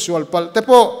na chu sual pal te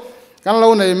po kan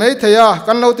lo nei mai theya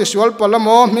kan lo ti sual pal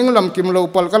mo minglam kim lo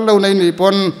pal kan lo nei ni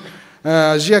pon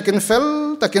zia kin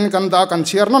fel takin kan da kan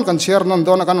chiar non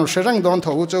don kan serang don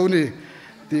tho chu ni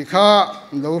ti kha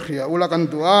lo hria ula kan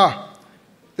dua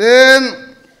ten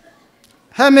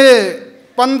hame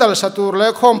pandal satur le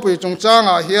Inkhawmpui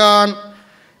chungchanga hian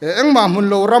engma mun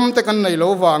lo ram te kan nei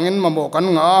lo wangin mamo kan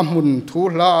nga mun thu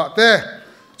hla te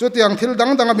chu tiang thil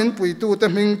dang dang min pui tu te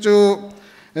ming chu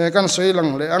kan sei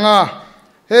lang le anga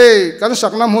hey kan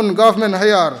sakna mun government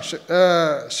hayar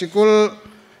sikul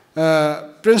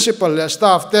principal le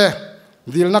staff te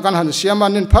dilna kan han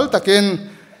siaman in phal takin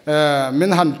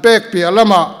min han pek pi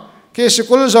alama ke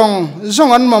sikul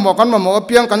zong an mamo kan mamo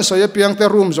piang kan soya piang te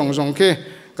room zong ke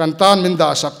kan tan min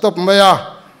da sak top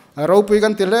maya ropui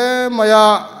kan tile maya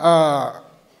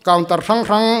counter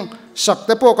rang sak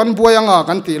te po kan buayanga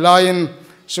kan ti lain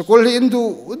sikul hi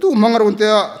indu mangarun te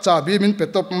chabi min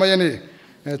petop maya ni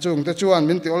chung te chuan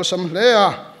min ti ol sam hle a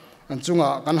an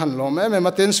chunga kan han lo me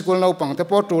maten sikul no pang te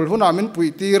po tul huna min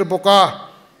pui tir boka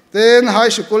ten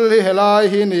high school hi helai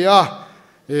hi ni a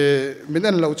min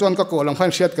en lo chuan ka ko lang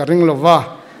phan siat ka ring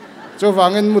lova chu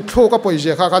wangin mu thu ka poi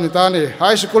je kha kan ta ni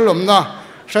high school lom na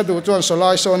shadu chuan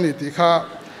solai so ni ti kha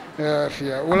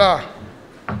hria ula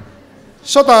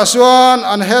sota chuan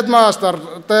an headmaster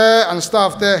te an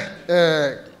staff te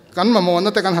kan mamon na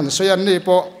te kan han soyan ni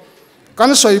po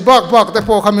kan soi bak te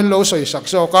po khamin lo soi sak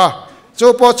so ka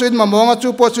chu po chuin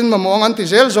mamong an ti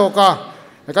zel zo ka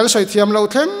kan soi thiam lo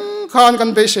theng khan kan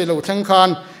be se lo theng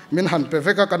khan min han pe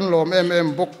veka kan lom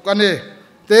em bok ani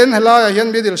ten hela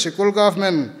hian middle school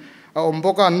government a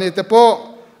omboka ni te po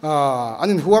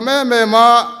anin huam ma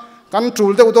kan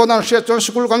tul de do nan hriat chon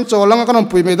school kan cholang kan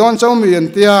pui me don chau mi en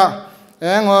tia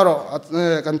engoro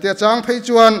kan tia chang phei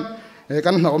chuan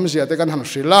kan hnom zia te kan han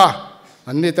hrila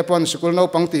anni te pon school no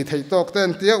pangti thei tok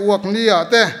ten tia uak nia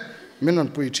te min on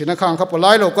pui thina khang kha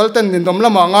polai local ten nin dom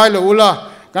lama ngai lo ula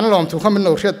kan lom thu khamin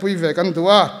lo hriat pui ve kan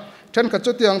duwa then ka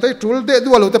chu tiang te tul de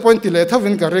duwa lo te point ti le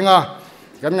thavin ka ringa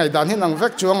kan ngai dan hin ang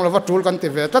vek chuang lo wa tul kan ti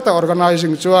ve ta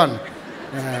organizing chuan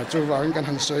chu wang kan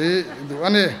han soi du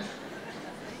ani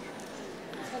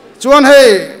chuan hei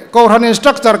ko ran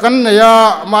instructor kan ne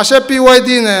ya ma se PYD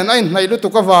ne nai nei lu tu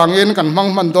ka wangin kan mang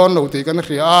man don lo ti kan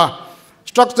hria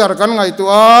structure kan ngai tu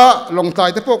a long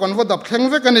tai te po kan wa dap thleng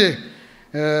ve kan ni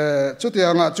chu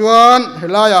tianga chuan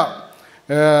helaya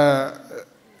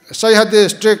Siaha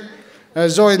district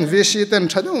joint VC ten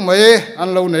thadu mai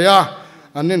an lo ne ya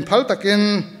anin phal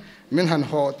takin min han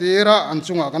ho tira an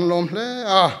chunga kan lom hle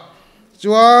a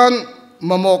chuan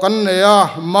mamo kan ne ya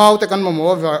mau te kan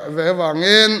mamo ve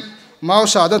wangin mau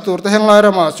sa da tur te heng lai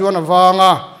rama chuan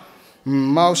awanga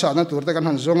mau sa na tur te kan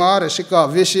han zonga resika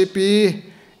VCP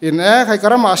in khai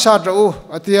karama sa ro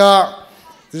atia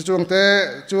chung te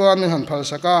chuan min han phal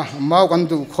saka mau kan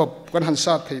du khop kan han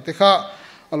sa thei te kha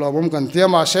alobom kan tia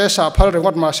ma se sa phal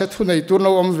rengot ma se thu nei tur no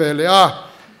om ve le a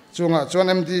chunga chuan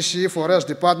MDC Forest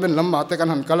Department lam ma te kan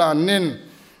han kala anin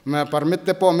ma permit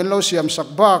te po min lo siam sak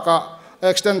ba ka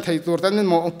extend thei tur tan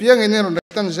mo piang in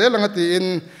tan zelanga ti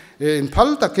in phal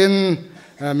takin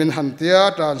min han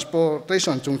tia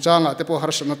transportation chungchanga te po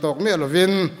harsana tok me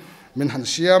lovin min han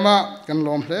siama kan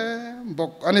lom hle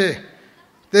bok ani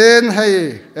ten hei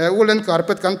ulen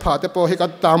carpet kan pha te po hi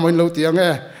kat ta moin lo tiange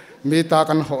mi ta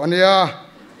kan ho ania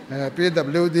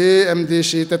PWD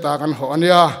MDC te ta kan ho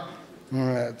ania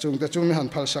chung te chung mi han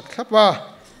phal sak thapa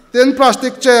ten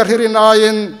plastic chair hirin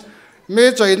ain me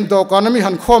chain do kan mi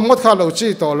han khom ngot kha lo chi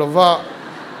to lova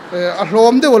a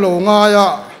hlom de lo nga ya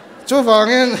chu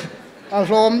wangin a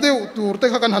hlom de tur te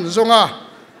kha kan han zonga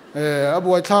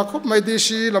abuai thla khop mai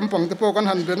DC lampang te po kan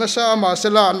han bena sa ma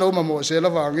sela no ma mo sela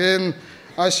wangin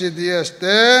ICDS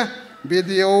te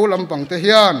BDO lampang te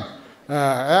hian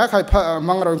khai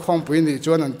mangrong Inkhawmpui ni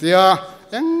chuan an tia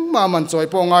eng ma man choi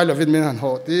po ngai lovin min han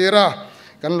ho tira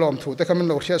kan lom thu te khamin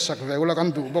lo hria sak veula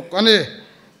kan du bok ani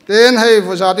ten hei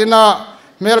vuzadina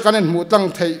mel kanin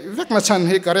mutlang thei vek na chan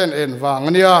hi karen en wang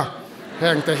ania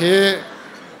heng te hi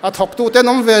a thok tu te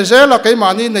nom ve zela ke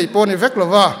mani nei po ni vek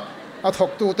lova a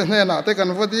thok tu te hne na te kan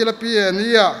vodi la pi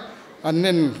ania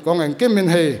anin kong eng kemin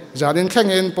hei zadin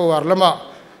thlengin powar lama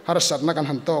har sat na kan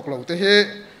han tok lo te hi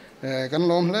kan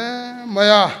lom le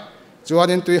maya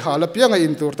chuanin tui hala pianga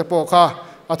in tur te po kha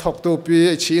a thok tu pi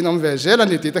chi nom ve zela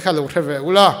ni ti te khalo theve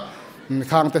ula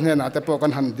khang te hne na te po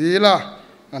kan han dila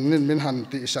anin min han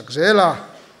ti sak zela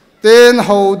ten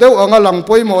ho deuh anga lang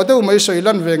poimo deuh mai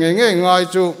soilan ve nge nge ngai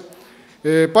chu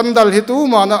pandal hi tu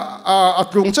mana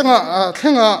atlung changa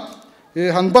thlenga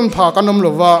han ban pha kanom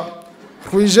lova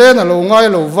khuizen alo ngai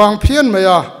lo wang phian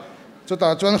maya chuta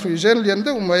chuan khuizen lian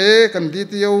deuh mai kan di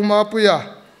tio ma puya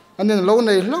anin lo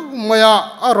nei lo maya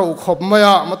aro khop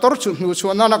maya motor chu nu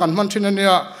chuana na kan man thin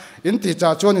ania in ti cha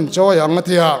chuan in joy ang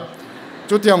atia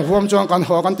chu tiang huam chuan kan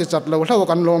ho kan ti chat lo hlo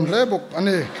kan lom hle buk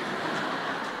ani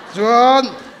chuan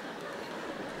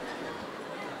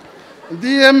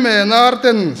DM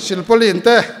narten silpolin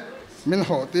te min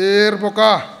hotir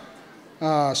boka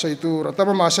soitur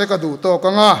atama ma se ka du to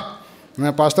kanga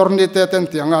pastor ni te ten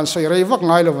tiangan soi rei vak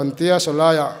ngai lo vantia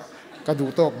solaya ka du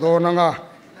tok do nanga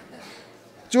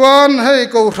chuan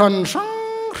hei ko ran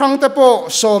rang te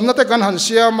po som na te kan han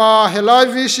siama helai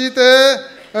VC te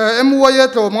MY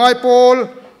to ngai pol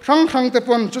rang te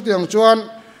pon chu tiang chuan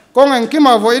kong eng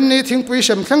kima voin ni thingpui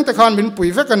sem thleng te khan min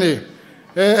pui vek ani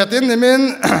atin ni min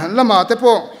lama te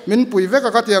po min pui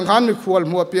vek ka tiang khan mi khual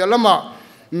mu pia lama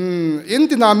in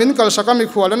tina min kal sakami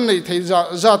khualan nei thei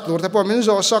za tur te po min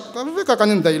zo sak vek ka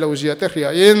kanin dai lo zia te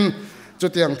khria in chu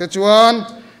tiang te chuan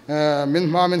min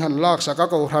ma min han lak saka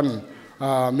ko ran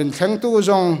min thleng tu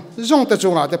zong te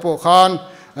chunga te po khan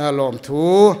lom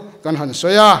thu kan han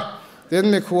soya tin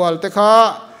mi khual te kha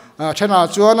thena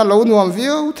chuan lo nuam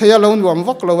viu theya lo nuam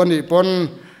vak lo ani pon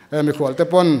mi khual te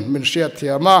pon min hriat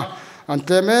thiama an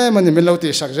tleme mani min lo ti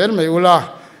sak zel mai ula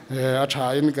a tha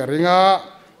in ka ringa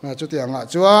chu tianga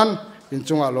chuan in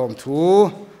chunga lom thu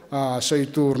soi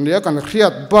tur nia kan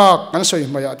hriat bak kan soi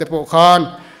maya te po khan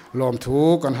lom thu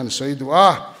kan han soi duwa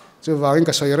chu wangin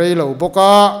ka soi rei lo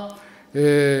boka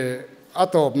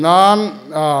atop nan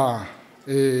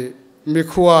mi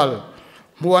khual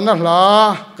muana hla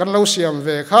kan lo siam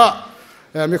ve kha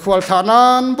mi khual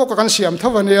thanan boka kan siam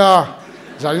thawania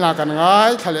zalina kan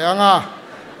ngai thaleanga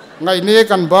ngai ni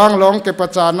kan bang long ke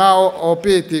pachana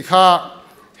opi ti kha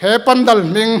he pandal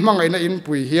ming mangai na in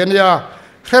pui hiania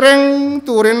khereng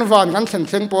turin van kan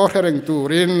thleng po khereng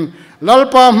turin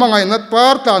lalpa mangai nat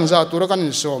par tan za tur kan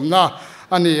somna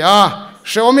ania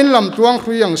Xiaomin lam tuang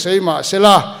khuyang seima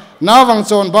sela nawang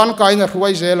chon ban kaina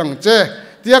ruai zelang che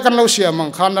tia kan lo siam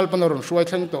mang khanal panoron ruai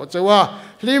thleng to chewa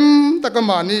lim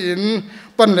takamani in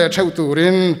panle theu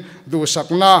turin du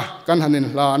sakna kan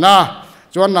hanin hlana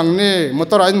chuan nang ni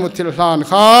motor ain muthil hlan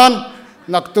khan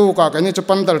naktu ka kani chu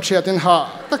pandal thiatin ha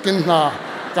takin na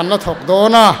kan na thok do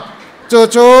na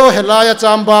chu helaya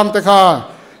chambam te kha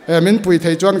min pui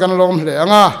thei chuan kan lom hle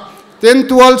anga ten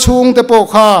tual chung te po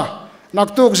kha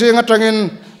naktuk jing atangin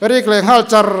rik leng hal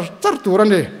char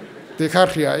turani ti kha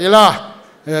ria ila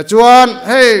chuan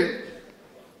hey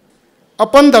a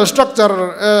pandal structure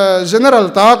general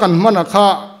ta kan mana kha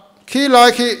khi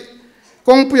lai khi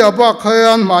kong puya ba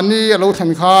khayan mani alo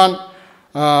than khan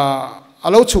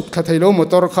alo chuk tha thailo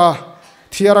motor kha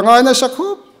thiarangai na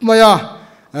sakhup maya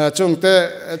chungte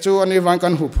chu ani wang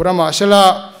kan hu phurama sela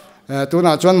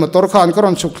tuna chuan motor khan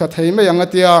karon chuk tha thei me yang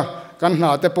atia kan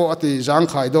na te po ati jang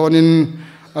khai donin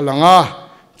alanga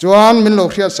chuan min lo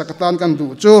khriat sakatan kan du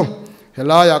chu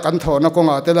helaya kan thona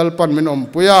konga te dal pan min om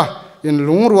puya in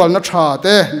lung rual na tha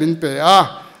te min pe a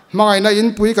mangai na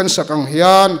in pui kan sakang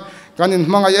hian kan in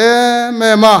mangai me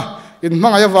ma in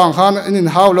mangai wang khan in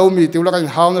haw lo mi tiula kan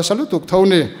haw na salu tuk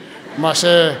thoni ma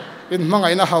se in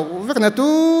mangai na haw vek na tu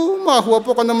ma huwa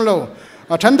po kanam lo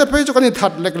a than te pe chu kan i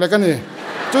that lek lek ani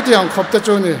chu tiang khop te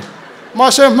chu ni ma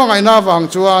se mangai na wang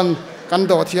chuan kan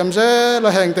do thiam je la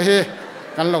heng te hi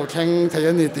kan lo theng thei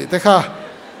ani ti te kha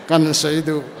kan sei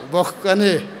du bok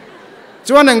ani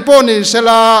chuan eng po ni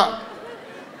sela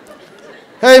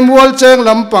hei mual cheng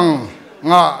lampang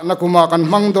nga nakuma kan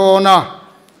mang do na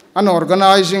an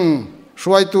organizing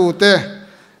suai tu te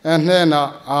ne na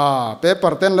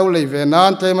paper ten lo lei ve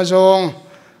nan te ma jong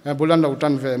bulan lo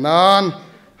tan ve nan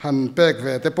han pek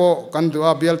ve te po kan du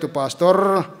a bial tu pastor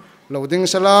loading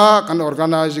sela kan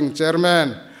organizing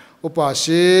chairman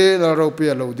upasi la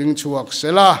ropia loading chuak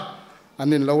sela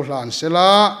anin lo hlan sela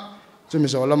chumi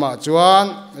zolama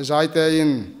chuan zaite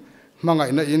in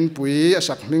mangai na in pui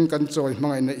asak ming kan choi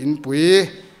mangai na in pui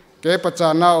ke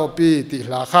pachana opi ti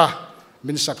hla kha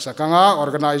min sak sakanga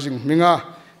organizing minga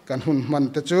kan hun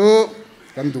man te chu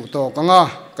kan du to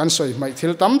kanga kan soi mai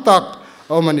thil tam tak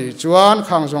omani chuan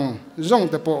khang zong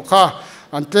te po kha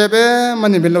an tebe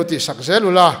mani min lo ti sak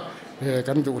zelula he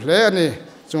kan du hle ani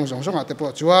chung ate po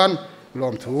chuan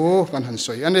lom thu kan han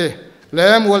soi ani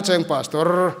lem wal cheng pastor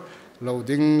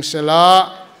loading sela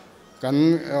kan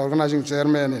organizing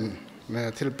chairman in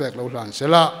thil pek lo hlan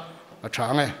sela a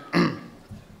thange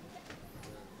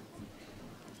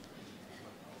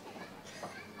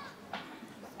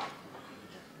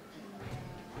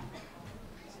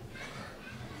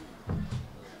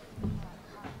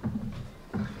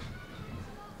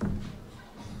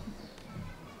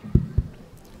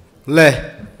le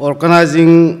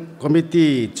organizing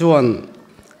committee chuan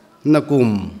nakum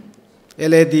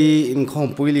led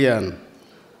Inkhawmpui lian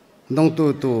nong tu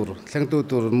tur thleng tu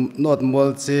tur not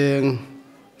mol cheng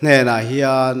hna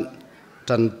hian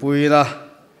tan pui la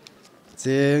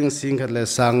cheng singkhat le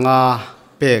sanga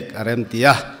pek arem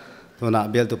tia tuna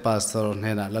bel tu pastor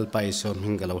hna lalpai som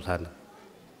hingalo hlan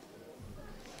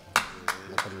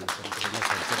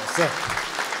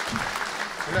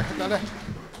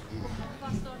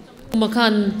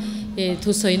makan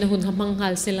thu soi na hun hamang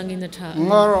hal selangin na tha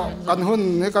ngaro kan hun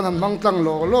ni kan hamang tlang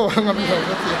lo ngam lo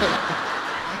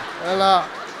ala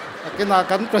kina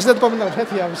kan president pom na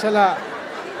thiam sela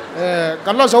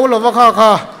kan lo zo lo wa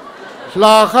kha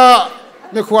la kha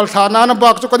ni khwal thana na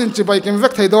bak chu kan in chi bai kim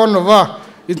vek thei don lo wa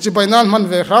in chi bai nan man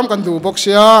ve ram kan du bok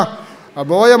sia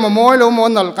aboya ma moi lo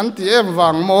mon nal kan ti em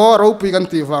wang mo ro pi kan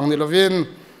ti wang ni lovin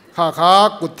kha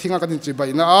kut thinga kan in chi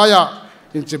bai na aya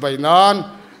in chi bai nan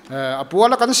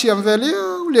apuala kan siam veli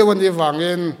lewan di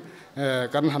wangin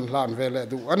kan han hlan vele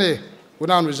du ani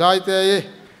unan zaite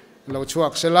lo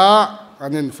chuak sela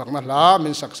anin fakna la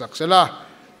min sak sela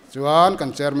chuan kan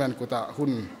chairman kuta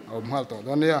hun om hal to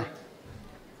donia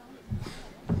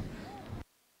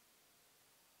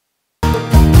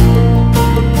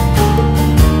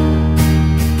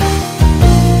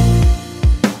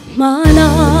mana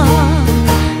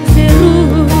zeru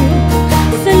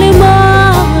selema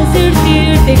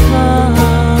zirtir dekha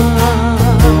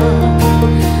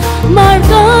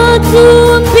marga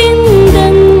zum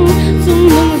pindan zum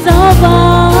zawa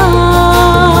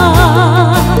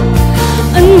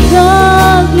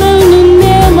anhag lelun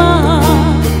nema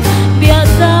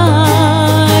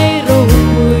biasai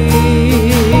rohui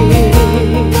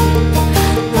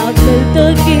agal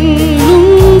takin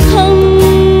lungkham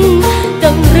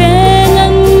tang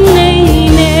rengan neih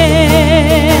ne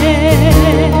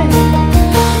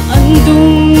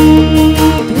andung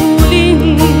thulin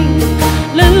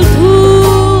lal thu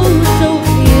sâu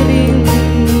iring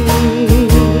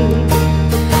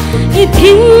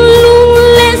ithing lung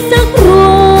le sak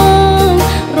ruang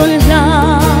rol la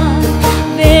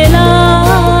vela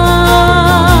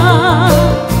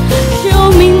xiao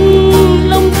min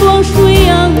long tuang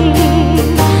shuiang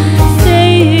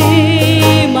sei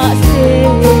ma se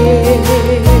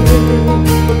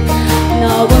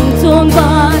na wang chom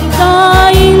ban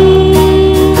kain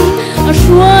a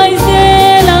shuai ze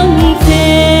lang te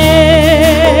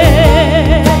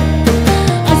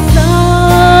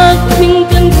asak thing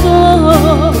kan so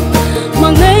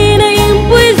mangai na im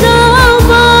pui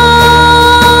zawa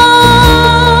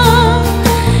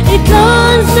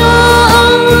itlan sa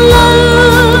ang lal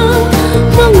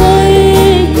mangai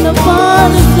na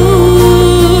par du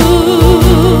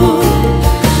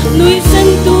nui san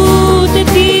tu te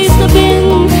ti sa ben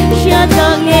sha ta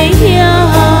nge hia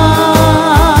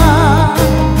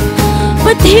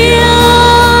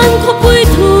Pathian kho pui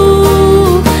thu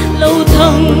lâu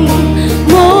thăng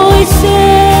môi xe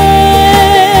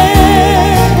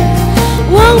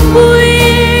wang pui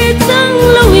tang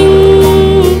lâu in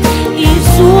i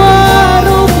xua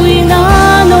ro pui na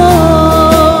no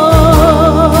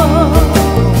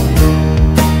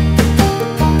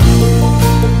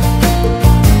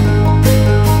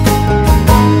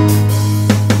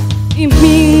i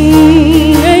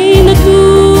mình ấy na tu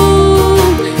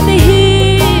te hi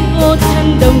o chan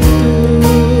dam tu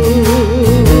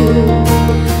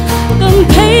cầm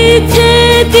thấy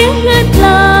thế tiếng ngất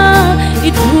la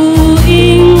ít thu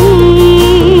in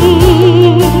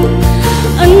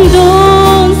anh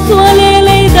đón xua lê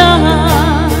lê da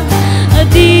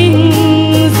ding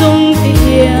zong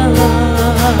tia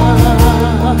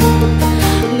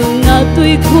nung na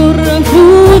tui khur hu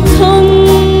thong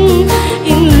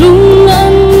in lung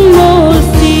an mo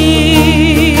si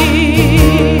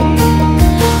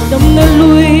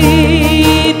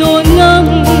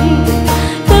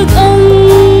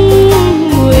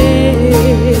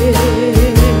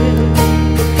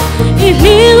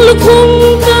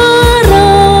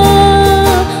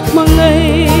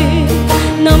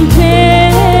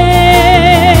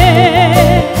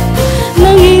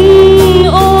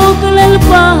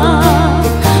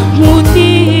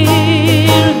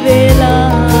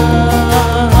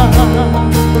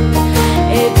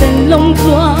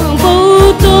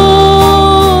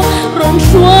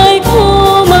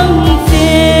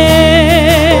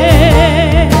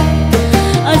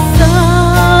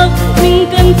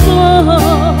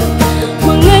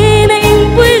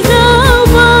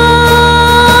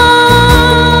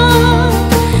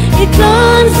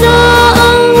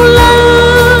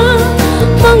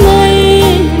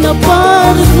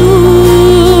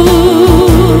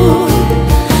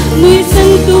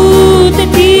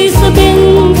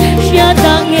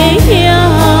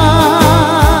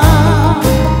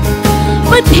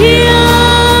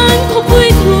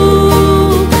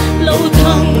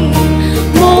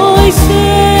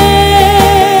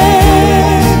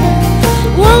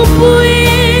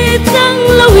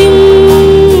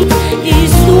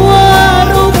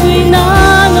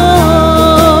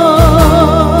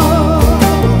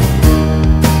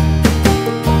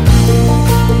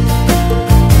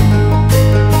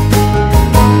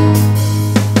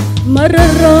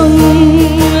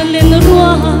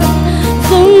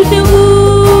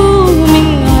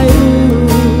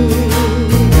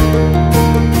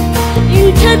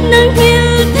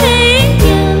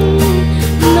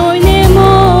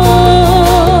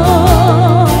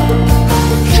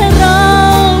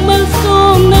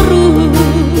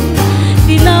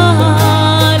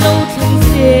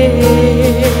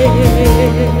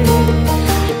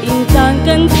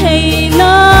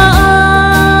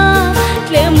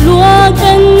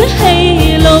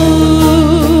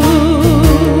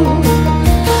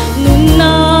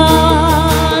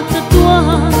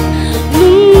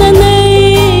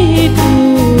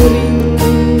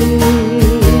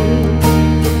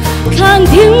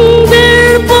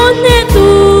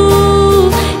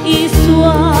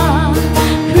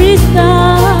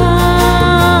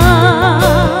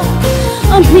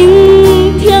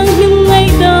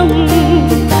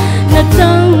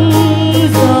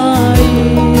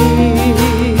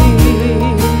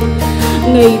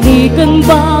kan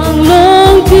bang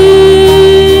long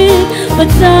tin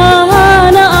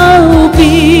patana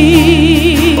aupi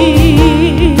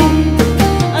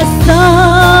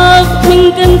asak min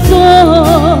kan so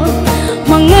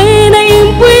mangai na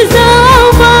impui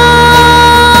zawa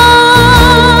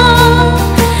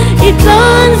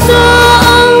itan so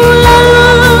ang lala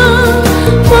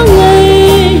mangai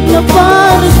na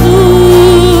parsu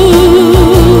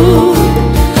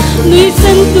nui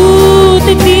sentu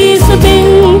titi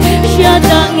sabing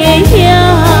syada ngehya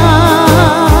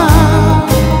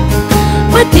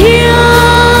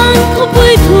Pathian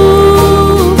Inkhawmpui thu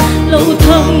lâu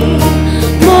thầm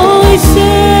môi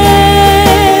xe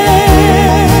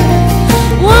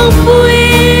Wang pui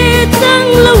tăng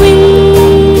lâu in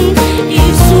y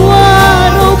xua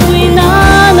rô pui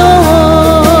nano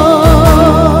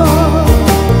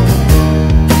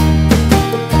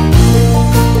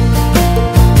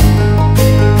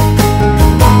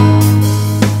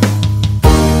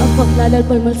Ako lalal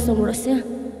palmal sa murasya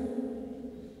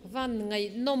van ngày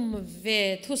nom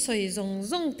về thu soi rong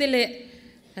rong tele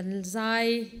kan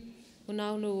zai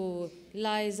unau nu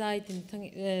lai zai tin thang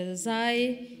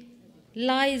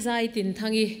zai tin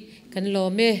thangi kan lo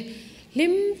me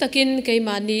lim takin kai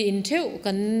mani in theu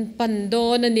kan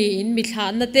pando na ni in mi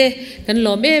thlan na te kan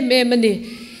lo me mani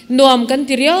nuam kan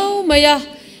tiriau maya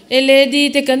eledi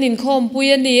te kan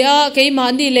Inkhawmpui ani a kai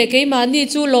mani le kai mani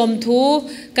chu lom thu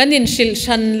kan in sil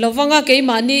shan lovanga kai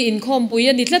mani Inkhawmpui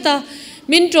ani tlata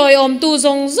min troi om tu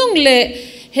zong zong le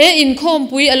he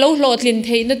Inkhawmpui alo hlotlin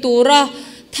theina tura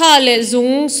tha le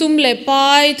zung sum le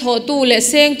pai tho tu le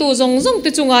seng tu zong zong te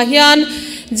chunga hian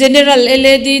general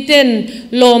led ten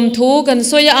lom thu kan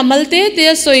soya amal te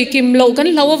soi kim lo kan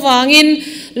lawa wangin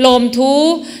lom thu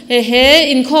he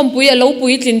Inkhawmpui alo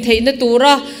pui tlin theina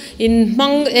tura in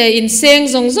mang in seng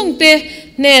zong zong te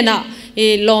ne na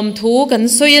lom thu kan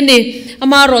soya ni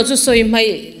ama ro chu soi mai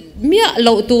mia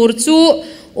lo tur chu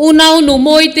unau nu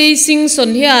moi te sing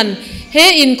son hian he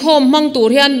Inkhawm mang tur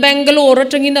hian Bangalore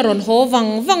atangin a ron ho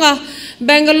wanga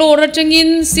Bangalore atangin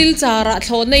silchara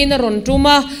thlone in a ron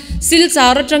tuma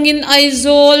silchara atangin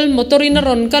Aizawl motorin a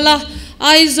ron kala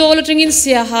Aizawl atangin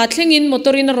Siaha thlengin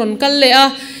motorin a ron kal le a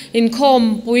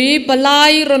Inkhawmpui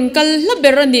balai ron kal la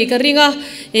berani ka ringa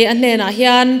anena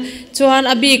hian chuan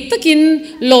abik takin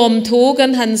lom thu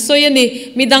kan han soi ani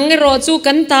midang ro chu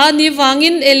kan ta ni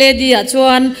wangin eledia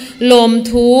chuan lom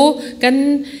thu kan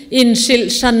in sil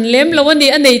shan lem lawani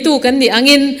anei tu kan ni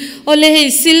angin ole hei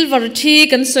silver thi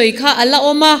kan soi kha ala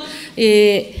oma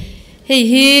hei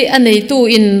hi anei tu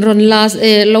in ron la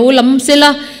lo lam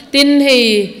sela tin hei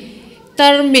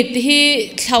tarmit hi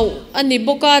thau ani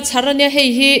boka charania hei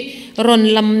hi ron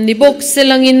lam ni bok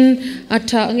selangin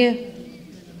atha nge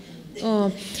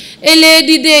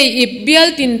eledi day ip bial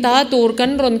tin ta tur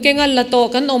kan ron kengal la to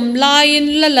kan om line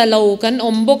la lo kan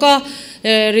om boka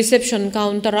reception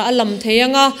counter alam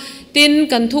theyanga tin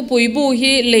kan thu pui bu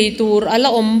hi leitur ala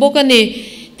om boka ni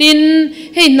tin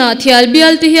hei na thial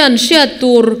bial ti hian sha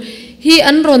tur hi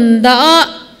an ron da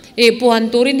puan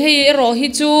turin hei ro hi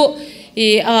chu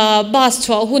bas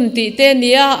chwa hun ti te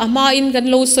nia ama in kan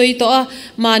lo soi to a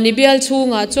mani bial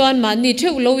chunga chuan mani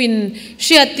theu lo in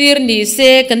shiatir ni se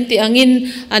kan ti angin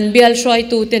an bial shwai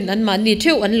tu ten an mani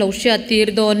theu an lo shiatir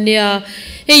don nia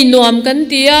hei nuam kan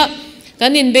tia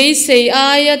kan in be sei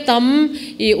aya tam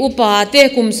upa te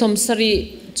kum som sari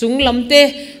chunglam te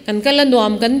kan kala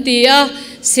nuam kan tia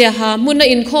Siaha hmunah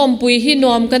Inkhawmpui hi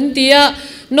nuam kan tia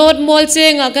not mol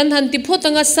chenga kan han ti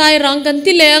photanga sai rang kan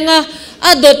ti lenga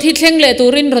a dot hi thleng le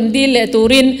turin ron di le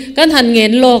turin kan han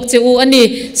ngen lok cheu ani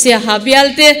Siaha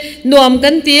bialte nuam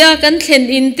kan tia kan thlen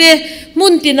in te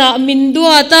mun tina min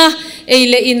dua ta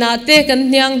eile ina te kan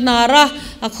nyang nara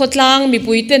a khotlang mi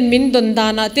puiten min don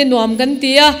dana te nuam kan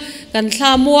tia kan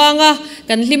thla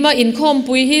kan lima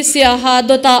Inkhawmpui hi Siaha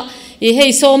dota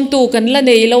hei som tu kan la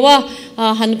nei lawa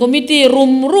han committee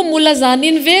room ula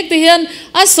zanin vek te hian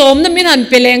a som na min han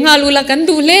peleng ha lula kan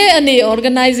du le ani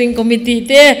organizing committee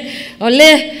te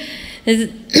ole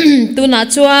tu na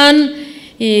chuan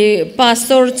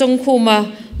pastor chongkhuma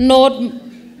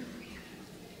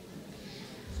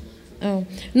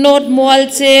not mual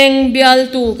cheng bial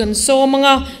tu kan so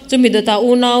manga chumi data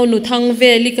unau nu thang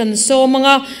veli kan so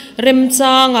manga rem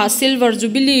changa silver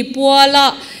jubilee puala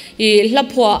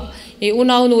hlapwa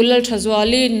unau nu lal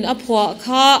thazwalin aphwa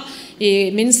kha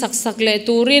min sak le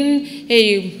turin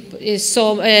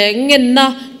som ngen na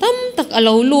tam tak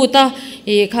alo lu ta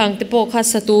khang te po kha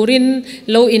saturin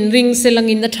lo in ring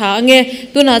selangin na tha nge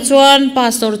tuna chuan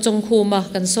pastor chongkhuma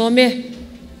kan some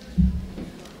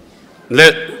le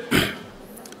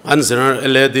an general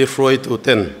led freud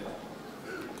uten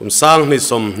kum sang ni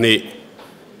som ni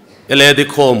ele di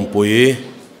khom pui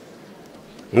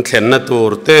thlen na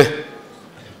tur te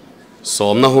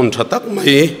som na hun thatak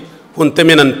mai hun te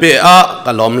min an pe a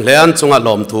kalom hlean chunga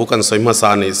lom thu kan soima sa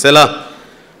ni sela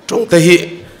trong te hi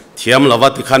thiam lawa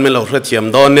ti khan min lo hre thiam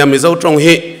don ne mi zo trong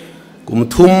hi kum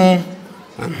thum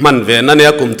man ve na ne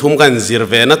kum thum kan zir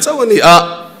ve na chawani a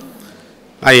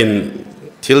ain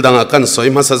thil danga kan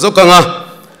soima sa zo kanga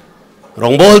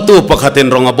rong bol tu pakhatin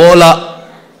ronga bola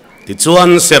ti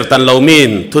chuan sertan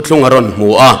lomin thuthlung aron mu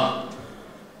a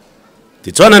ti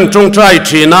chuan an trong trai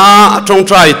thina trong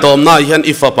trai tom na hian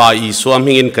ifapa I suam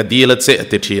hingin kadila che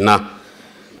ti thina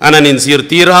anan in zir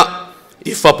tira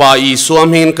ifapa I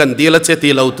suam hingin kan dila che ti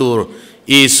lautur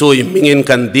I sui mingin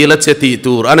kan dila che ti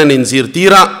tur anan in zir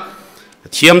tira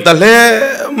thiam ta le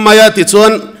maya ti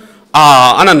chuan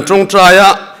anan trong trai a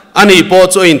ani po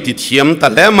chu in ti thiam ta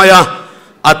le maya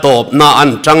atop na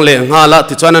an chang le ngala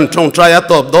ti chuan an trong trai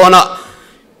atop dona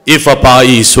ifapa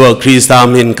Isua Krista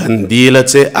min kan dila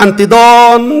che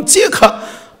antidon chikha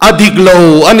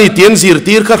adiglo ani tien zir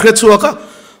tir kha khrechuwa ka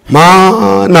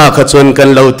ma na kha chuan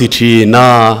kan lo ti thina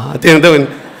teng deuin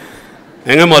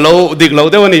enga mo lo diglo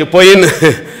deuani point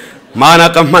mana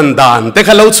ka mandan te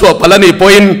kha lo chuwa palani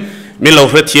point mi lo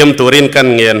hre thiam turin kan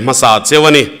ngen masa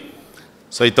chewani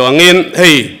soito angin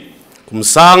hei kum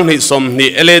sang ni som ni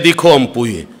eledi khom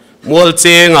pui mol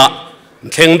chenga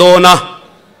thleng do na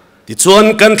ti chuan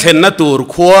kan thlen na tur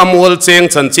khuwa mol cheng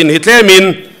chan chin hi tlemin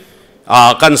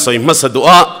kan soi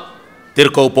masadua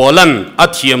tirko polan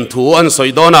athiam thu an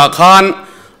soi dona khan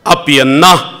apian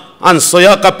na an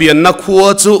soya ka pian na khuwa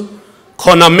chu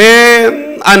khoname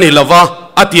ani lawa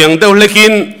atiang deu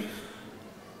lekin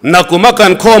nakuma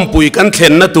kan khom pui kan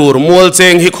thlen na tur mol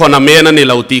cheng hi khoname ani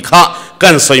lauti kha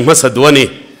kan soi masadua ni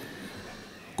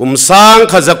kum sang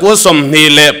khazakwa som ni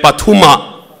le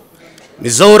pathuma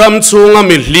Mizoram chunga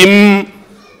mi hlim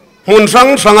mun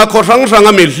rang ranga ko rang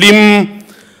ranga mi hlim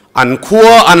an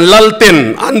khua an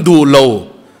lalten an du lo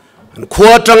an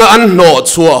khua tanga an no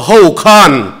chua ho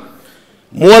khan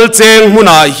mual cheng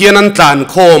huna hian an tlan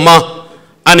khoma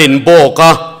anin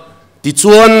boka ti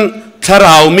chuan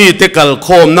tharau mi te kal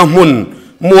khom na mun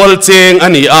mual cheng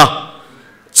ani a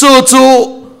chu chu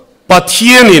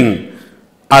pathianin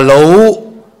alo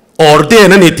orden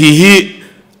ani ti hi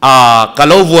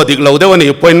kalau vuadik lo dewani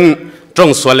point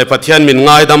trong swale pathian min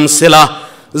ngai dam sela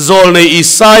zol nei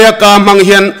isaya ka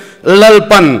manghian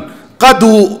lalpan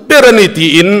kadu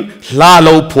peraniti in la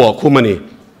lo phua khumani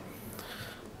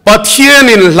pathian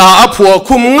in la phua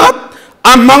khum ngat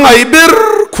amangai ber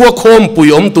khua khom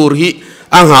puyom tur hi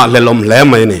anga lelom le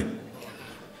mai ni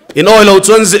in oilo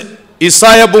chon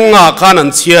isaya bunga khanan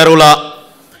chiarula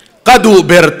kadu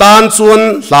bertan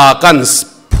chun la kan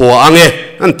phua ange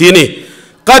antini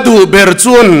kadu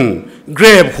berchun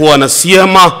grab huana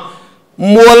siama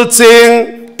mual cheng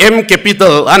m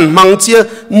capital an mangchia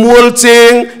mual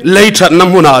cheng leithat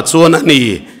namuna chuan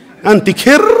ani anti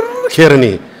kher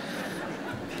ni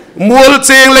mual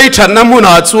cheng leithat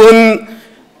namuna chuan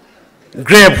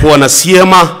grab huana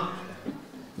siama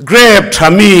grab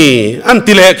thami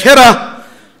anti le khera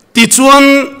ti chuan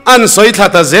an soi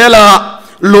thata zela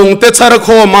lungte char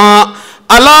khoma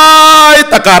alai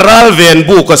takaral ven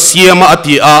bu ka siama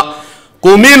ati a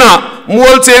kumina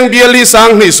mual cheng biali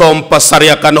sang ni som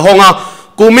pasaria kan honga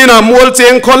kumina mual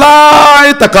cheng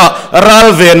kholai taka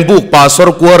ral ven bu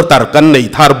pasor kuar tar kan nei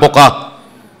thar boka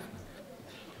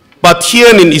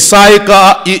pathian in isai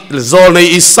ka zol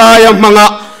nei isaya manga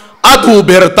adu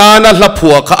bertana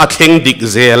laphua kha atheng dik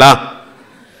zela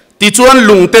ti chuan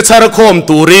lungte char khom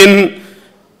turin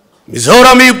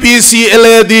Mizoram UPC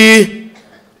LED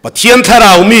pathian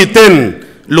tharau mi ten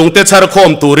lungte char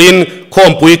khom turin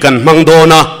khom pui kan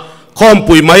mangdona khom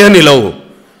pui mai ani lo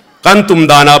kan tum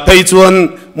dana phei chuan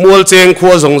mual cheng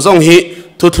khua zong zong hi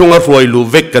thuthlunga ruai lu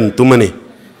vek kan tumani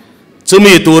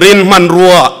chumi turin man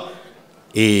ruwa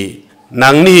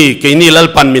nangni keini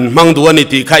lalpan min mangdu ani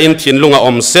ti kha in thin lunga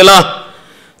om sela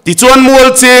ti chuan mual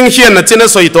cheng hian na chena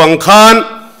soi tong khan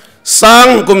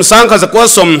sang kum sang kha zakwa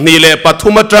som ni le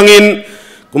pathuma tangin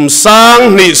kum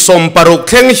sang ni som paruk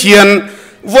theng hian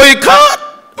voi khat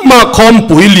ma khom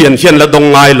pui lian hian la dong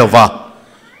ngai lova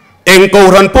eng ko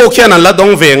ran po hian la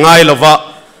dong ve ngai lova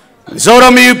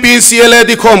Zoram UPCL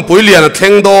di khom pui lian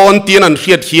theng don tin an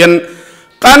hiat hian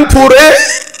kan phure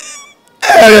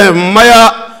maya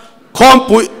khom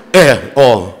pui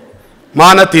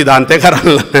mana ti dan te kharan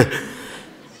la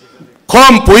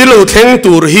khom pui lo theng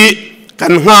tur hi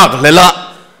kan ngak lela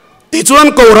ti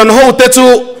chuan ko ran ho te chu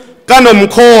kanom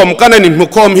khom kananin mu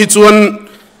khom hi chuan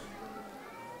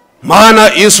mana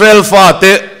Israel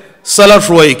fate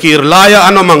salafroi kir laya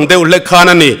anomang deu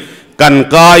lekhanani kan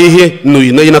kai hi nui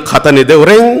nei na khatani deu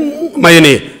reng ไม่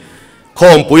นี่ข้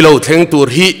อมปุยเราเทงตู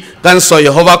รีกันสอย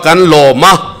หัวกันโลม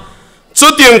าจุ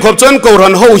ดยังขบจนกูรั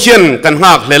นหูเฮียนกัน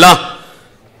หักเลยละ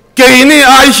เกยนี่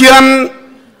ไอเฮียน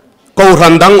กูรั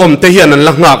นดังเทียนนั่นล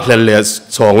ะหักเลย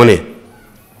สองนี่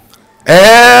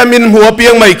มินหัวเปีย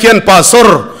งไม่เขียนปาสร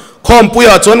ข้อมปุย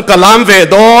จนกะลามเว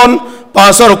ดอนปา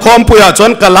สรข้อมปุยจ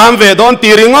นกะลามเวดอนตี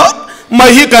ริงอ่ะไม่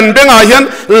ฮิกันเบงอาเฮียน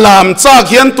ลามจากเ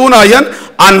ฮียนตูนอาเฮียน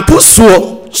อันผู้สัว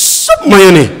สับไม่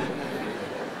นี่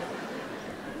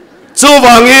จูว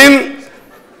างิน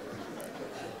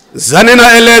จันน่า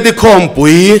เอเลดิคอมปุ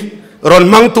ยรอน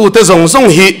มังตูเตจง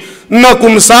ฮีนักุ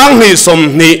มสังฮีสม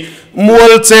ฮีมัว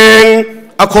เจง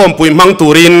อะคอมปุยมังตู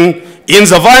รินอิน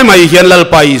จะไว้ไม่เห็นลล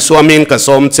ไปสวามินกส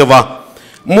มเจวะ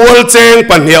มัวเจง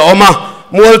ปัญหาออกมา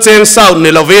มัวเจงสาวนิ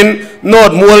ลวินโน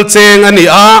ดมัวเจงอันนี้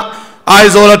ไอ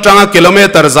โซลจังกิโลเม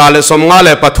ตรซาเลสมงาเล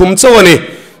ปฐุมเจวนี่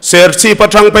เสียชีป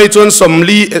จังไปจนสม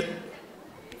ลี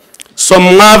สม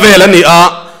งาเวลนี่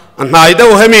อันไหนเดา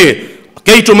ให้มีเ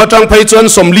กี่ยจุมาจังไปจน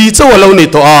สมลีเจ้าเรานี่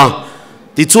ตัว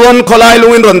ที่จวนคนไล่ลุ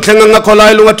งอินรอนแข่งงาคนไล่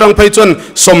ลุงจังไปจน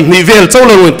สมนิเวลเจ้าเ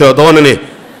รานี่ตัวโดนนี่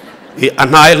อัน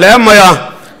ไหนแล้วมา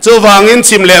เจ้าวางิน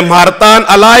ชิมเลมฮาร์ตัน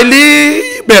อะไรลี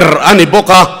เบอร์อันนี้บอ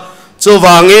กเจ้าว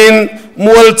างิน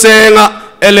มัวเจง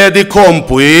เอเลดิคอม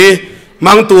ปุย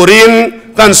มังตูริน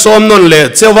กันสมนนเล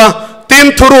เจ้าวะติม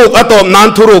ทุรุกอัตอมนัน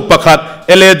ทุรุกประคัดเ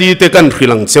อเลดีเตกันข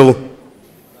ลังเจ้า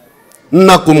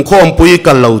นักกุมคอมปุย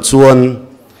กันเหล่าจวน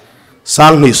สร้า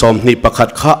งนิสมนิประคัด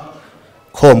ขะ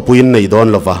คอมปุยในดอน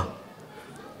ละวะ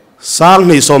สร้าง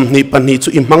นิสมนิปันนิจุ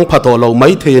อิมังพัดเราไม่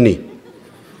เทนี่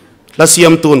ละเสีย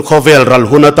มตูนข้อเวลรัล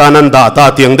หุนตานันดาตา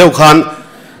เตียงเดียวกัน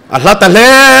อัลลัตะเล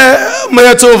ไม่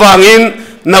จูวางิน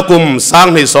นักกุมสร้าง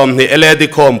นิสมนิเอเลดิ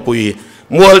คอมปุย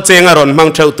มัวเจงอรอนมัง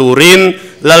เชตูริน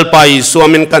ลลไปสว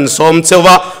มินกันสมเจว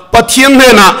ะปะเทียนเน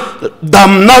นะด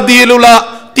ำนาดีลุละ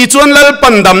ที่จวนลลปั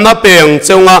นดำนาเปียงเ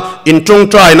จ้างะอินจง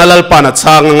ใจนั่ลลปัน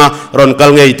ช่างงะรอนกั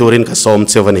ลเงยตูรินกันสม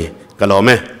เจวนี่กัลโอเม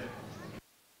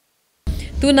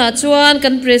ตุนาจวนกั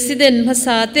นประธานภาษ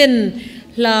าเต็น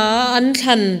ลาอัน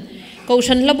ทันกู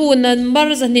ฉันละบุนันบา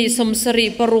ร์จันิสมสรี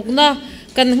ปรุกนะ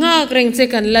กันง่าเกรงเจ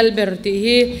กันลลเบอร์ตี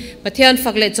ฮีปะเทียน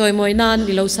ฝักเล็ดจอยมวยนาน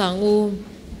ดิลาวสังอู